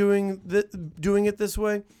we've been doing it this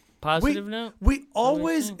way. Positive note? We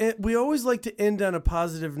always like to end on a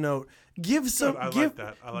positive note. Give some I give like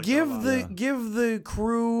that. I like give that a lot. the give the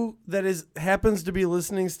crew that happens to be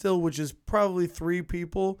listening still, which is probably 3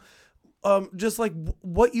 people, just like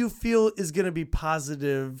what you feel is going to be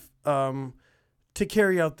positive to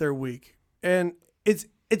carry out their week. And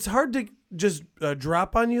it's hard to just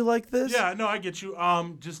drop on you like this. Yeah, no, I get you.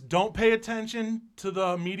 Just don't pay attention to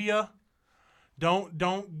the media.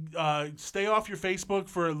 Don't stay off your Facebook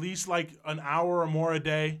for at least like an hour or more a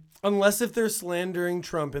day. Unless if they're slandering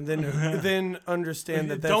Trump, and then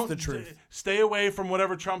understand that that's Don't the truth. Stay away from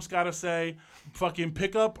whatever Trump's got to say. Fucking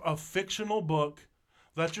pick up a fictional book.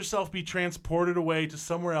 Let yourself be transported away to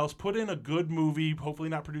somewhere else. Put in a good movie, hopefully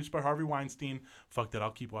not produced by Harvey Weinstein. Fuck that,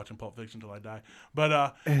 I'll keep watching Pulp Fiction until I die.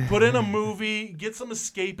 But put in a movie, get some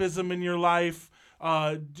escapism in your life.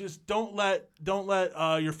 Just don't let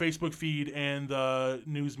your Facebook feed and the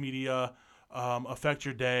news media affect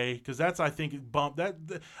your day, because that's I think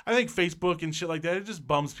Facebook and shit like that, it just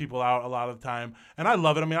bums people out a lot of the time, and I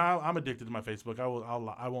love it. I mean, I'm addicted to my Facebook.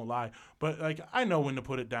 I won't lie, but like I know when to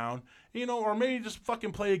put it down, or maybe just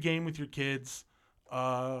fucking play a game with your kids.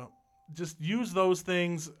 Just use those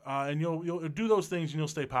things, and you'll do those things, and you'll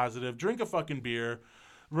stay positive. Drink a fucking beer,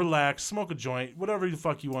 relax, smoke a joint, whatever the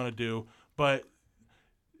fuck you want to do. But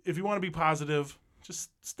if you want to be positive, just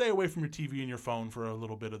stay away from your TV and your phone for a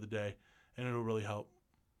little bit of the day, and it'll really help.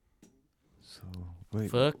 So wait.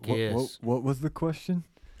 Fuck yes. What was the question?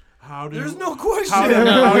 There's no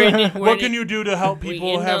question. What can you do to help we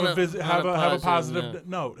people end have on a a positive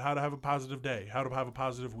note? How to have a positive day? How to have a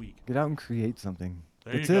positive week? Get out and create something.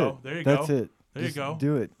 There That's you go. it. There you That's go. it. There you Just go.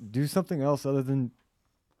 Do it. Do something else other than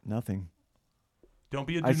nothing. Don't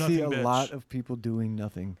be a I do-nothing see a bitch. lot of people doing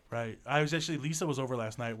nothing. Right. Lisa was over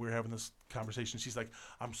last night. We were having this conversation. She's like,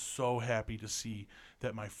 I'm so happy to see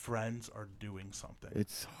that my friends are doing something.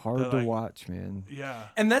 It's hard They're to like- watch, man. Yeah.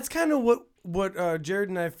 And that's kind of what Jarrod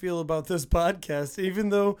and I feel about this podcast. Even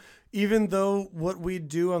though what we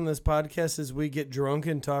do on this podcast is we get drunk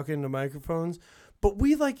and talk into microphones, but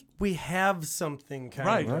we have something kind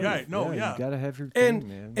Right. of. Right. No, yeah. You gotta have your thing,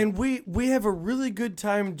 man. And we have a really good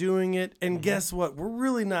time doing it. And guess what? We're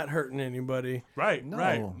really not hurting anybody. Right. No.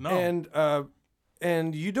 Right. No.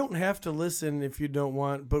 And you don't have to listen if you don't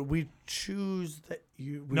want, but we choose that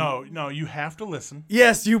you. No, you have to listen.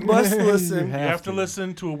 Yes, you must listen. You have to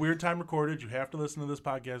listen to a Weird Time Recorded. You have to listen to This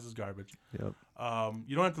Podcast is Garbage. Yep.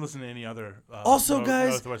 You don't have to listen to any other Also,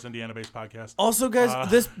 guys- Northwest Indiana-based podcast. Also, guys,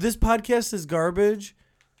 this podcast is garbage.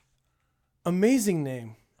 Amazing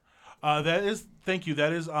name. Thank you.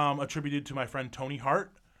 That is attributed to my friend Tony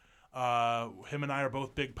Hart. Him and I are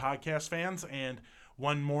both big podcast fans, and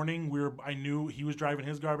one morning I knew he was driving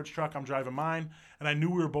his garbage truck, I'm driving mine, and I knew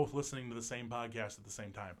we were both listening to the same podcast at the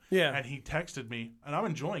same time. Yeah. And he texted me, and I'm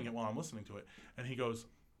enjoying it while I'm listening to it, and he goes,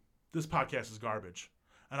 "This podcast is garbage."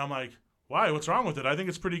 And I'm like, "Why? What's wrong with it? I think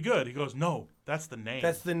it's pretty good." He goes, "No, that's the name."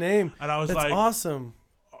 That's the name. And I was That's like, awesome.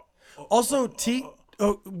 Also,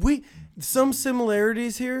 some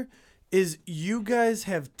similarities here is you guys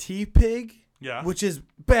have T-Pig, Yeah. which is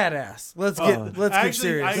badass. Let's get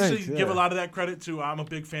serious. I actually Thanks, give a yeah. lot of that credit to. I'm a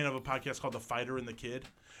big fan of a podcast called The Fighter and the Kid,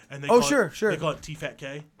 and they Sure. They call it T-Fat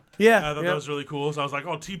K. Yeah, I thought that was really cool. So I was like,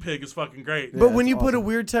 "Oh, T-Pig is fucking great." but Yeah, when it's you put a awesome.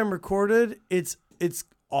 Weird Time Recorded, it's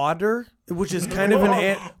otter, which is kind of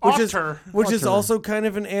Otter. which is Otter. also kind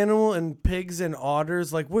of an animal, and pigs and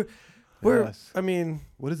otters Yes. I mean,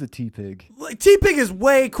 What is a T-pig? like T-Pig is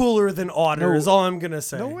way cooler than Otter. No. Is all I'm gonna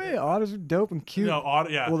say. No way. Otters are dope and cute. No,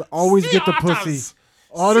 yeah. Will always Sea get the otters! pussy.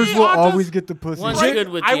 Otters Sea will otters! always get the pussy. One's Break- good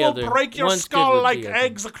with I the will other. break your One's good skull with like the other.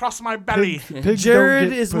 eggs across my belly. Pigs don't Jared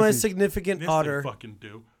get is my pussy. significant Yes, otter. they fucking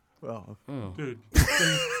do. Oh. Dude,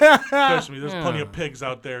 trust me, there's plenty of pigs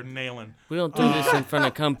out there nailing. We don't do this in front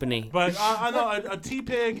of company. But I know a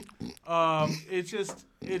T-pig, it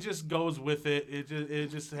just goes with it. It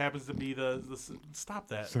just happens to be the stop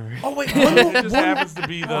that. Sorry. Oh wait, It just happens to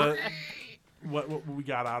be the what we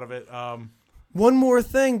got out of it. one more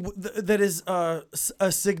thing that is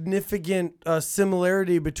a significant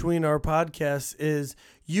similarity between our podcasts is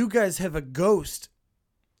you guys have a ghost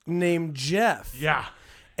named Jeff. Yeah.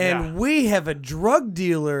 And we have a drug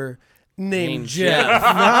dealer named Jeff.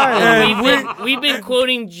 Nice. We've been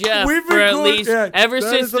quoting Jeff We've been for at quoting- least yeah, ever that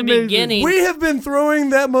since is the amazing. beginning. We have been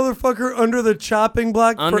throwing that motherfucker under the chopping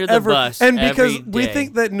block Under the forever. bus and because every we day.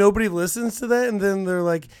 think that nobody listens to that, and then they're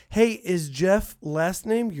like, hey, is Jeff last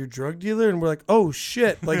name your drug dealer? And we're like, oh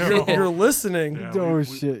shit, like you're listening. Yeah, Oh,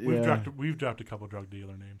 shit, yeah. We've dropped a couple drug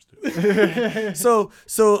dealer names too. So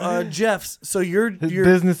Jeff's, so you're His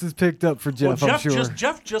business is picked up for Jeff, Well, I'm sure.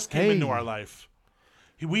 Jeff just came Hey. into our life.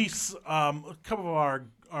 A couple of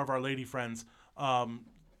our lady friends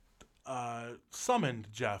summoned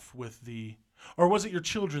Jeff with the, or was it your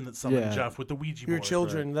children that summoned Yeah. Jeff with the Ouija board? your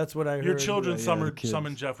children. That's what I heard. Your children the summoned kids.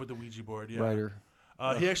 Jeff with the Ouija board. Yeah. Writer.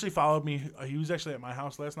 He actually followed me. He was actually at my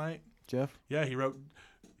house last night. Jeff? Yeah, he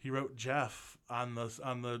wrote Jeff on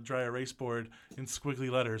the dry erase board in squiggly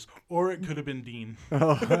letters, or it could have been Dean.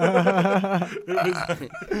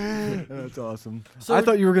 That's awesome. So- I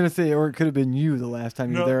thought you were going to say, or it could have been you the last time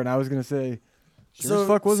you No. were there, and I was going to say, sure as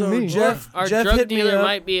fuck wasn't so me. Jeff, Our Jeff drug hit me dealer up.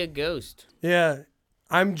 might be a ghost. Yeah.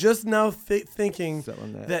 I'm just now thinking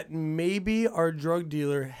Selling that. that maybe our drug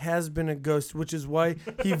dealer has been a ghost, which is why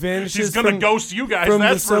he vanishes He's gonna from, ghost you guys. from the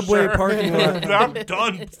That's for subway sure. parking lot. I'm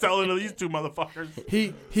done selling to these two motherfuckers.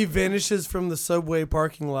 He vanishes from the subway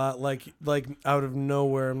parking lot like out of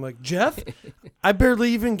nowhere. I'm like, Jeff, I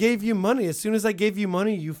barely even gave you money. As soon as I gave you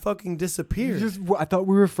money, you fucking disappeared. I thought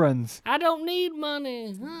we were friends. I don't need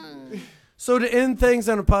money. So to end things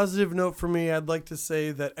on a positive note for me, I'd like to say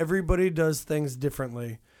that everybody does things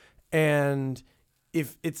differently. And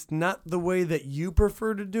if it's not the way that you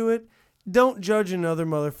prefer to do it, don't judge another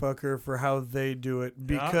motherfucker for how they do it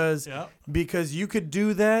because you could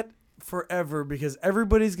do that forever because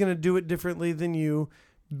everybody's going to do it differently than you.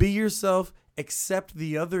 Be yourself, accept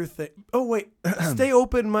the other thing. Oh, wait, stay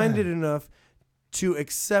open-minded enough to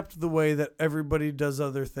accept the way that everybody does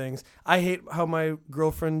other things. I hate how my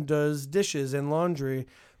girlfriend does dishes and laundry,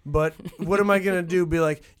 but what am I going to do? Be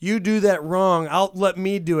like, you do that wrong. Let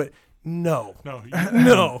me do it. No.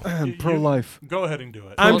 No. Pro-life. Go ahead and do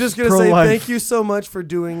it. I'm just going to say Pro-life. thank you so much for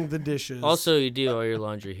doing the dishes. Also, you do all your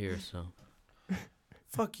laundry here, so.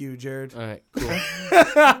 Fuck you, Jared. All right,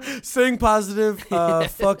 cool. Staying positive.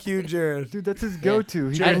 Fuck you, Jared. Dude, that's his go-to.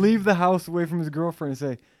 He I- would leave the house away from his girlfriend and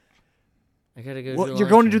say, I gotta go. well, do you're going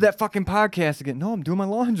to laundry. do that fucking podcast again. No, I'm doing my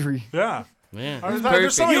laundry. Yeah. Man, There's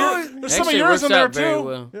that's some of perfect. there's some of Actually, it yours works in there out very too.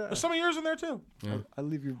 well. There's some of yours in there too. I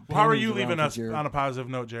leave your How are panties you around leaving for us Jared. on a positive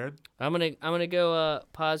note, Jared? I'm gonna go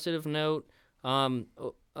positive note.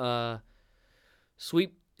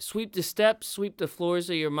 Sweep the steps, sweep the floors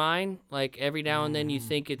of your mind. Like every now and then you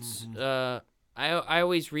think it's I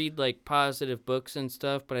always read like positive books and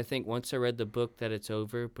stuff, but I think once I read the book that it's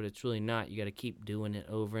over, but it's really not. You got to keep doing it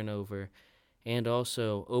over and over. And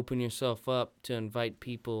also open yourself up to invite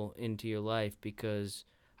people into your life because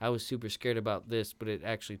I was super scared about this, but it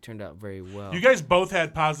actually turned out very well. You guys both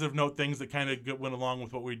had positive note things that kind of went along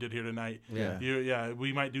with what we did here tonight. Yeah.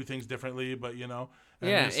 We might do things differently, but and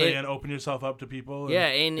Yeah, you're saying open yourself up to people. Yeah,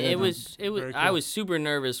 and it was Very I cool. was super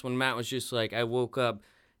nervous when Matt was just like, I woke up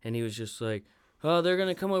and he was just like, oh, they're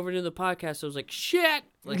gonna come over to the podcast. I was like, shit.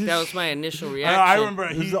 Like that was my initial reaction. I remember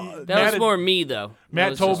That was more me though. Matt That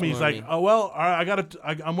was told just me, he's more like, me. oh, well,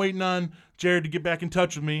 I'm waiting on Jared to get back in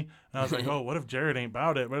touch with me. And I was like, oh, what if Jared ain't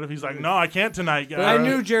about it? What if he's like, no, I can't tonight. I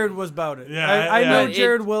knew Jared was about it. Yeah, I know yeah.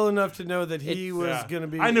 Jared well enough to know that he It's- was Yeah. going to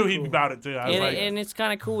be. I knew he'd cool. be about it too. I was like, And it's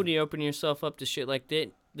kind of cool when you open yourself up to shit like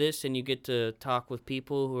this, and you get to talk with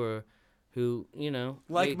people who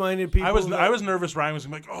Like-minded people. I was nervous. Ryan was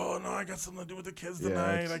like, "Oh no, I got something to do with the kids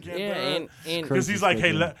tonight. I can't." and because he's like,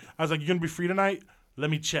 "Hey," I was like, "You gonna be free tonight? Let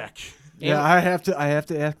me check." Yeah, I have to ask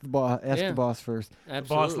the boss. Yeah. The boss first.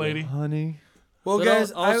 absolutely. Boss lady. Honey. Well, But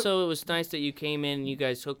guys, also it was nice that you came in and you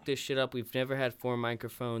guys hooked this shit up. We've never had 4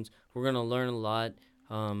 microphones. We're gonna learn a lot.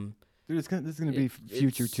 Dude, this is gonna be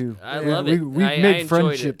future too. I love it. We I made enjoyed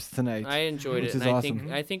friendships tonight. I enjoyed which it. is And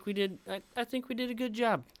awesome. I think we did. I think we did a good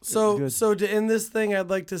job. So good. to end this thing, I'd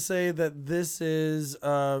like to say that this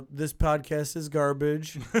podcast is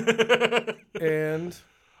garbage. And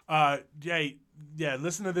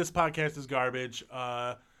listen to this podcast is garbage.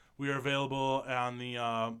 We are available on the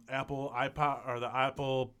Apple iPod or the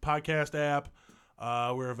Apple Podcast app.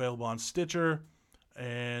 We're available on Stitcher,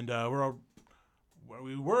 and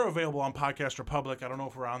we were available on Podcast Republic. I don't know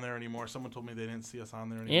if we're on there anymore. Someone told me they didn't see us on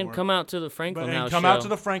there anymore. And come out to the Franklin House come show. out to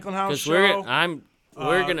the Franklin House show.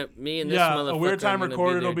 We're gonna me and this motherfucker. A Weird Time are gonna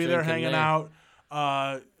Recorded will be there drinking hanging out.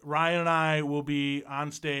 Ryan and I will be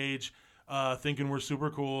on stage thinking we're super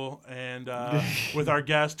cool, and with our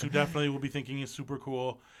guest who definitely will be thinking he's super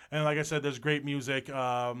cool. And like I said, there's great music,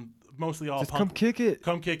 mostly all Just punk. come kick it.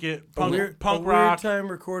 Come kick it. punk Punk Weird rock. Time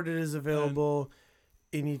Recorded is available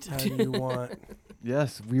anytime you want.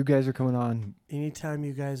 Yes, you guys are coming on. Anytime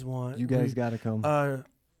you guys want. You guys gotta come.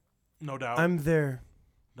 No doubt. I'm there.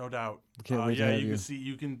 No doubt. Can't wait to have you you. can see.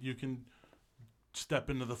 You can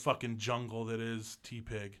step into the fucking jungle that is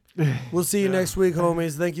T-Pig. We'll see you Yeah. next week,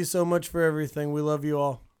 homies. Thank you so much for everything. We love you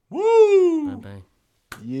all. Woo! Bye-bye.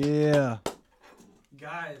 Yeah.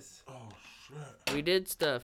 Guys. Oh shit. We did stuff.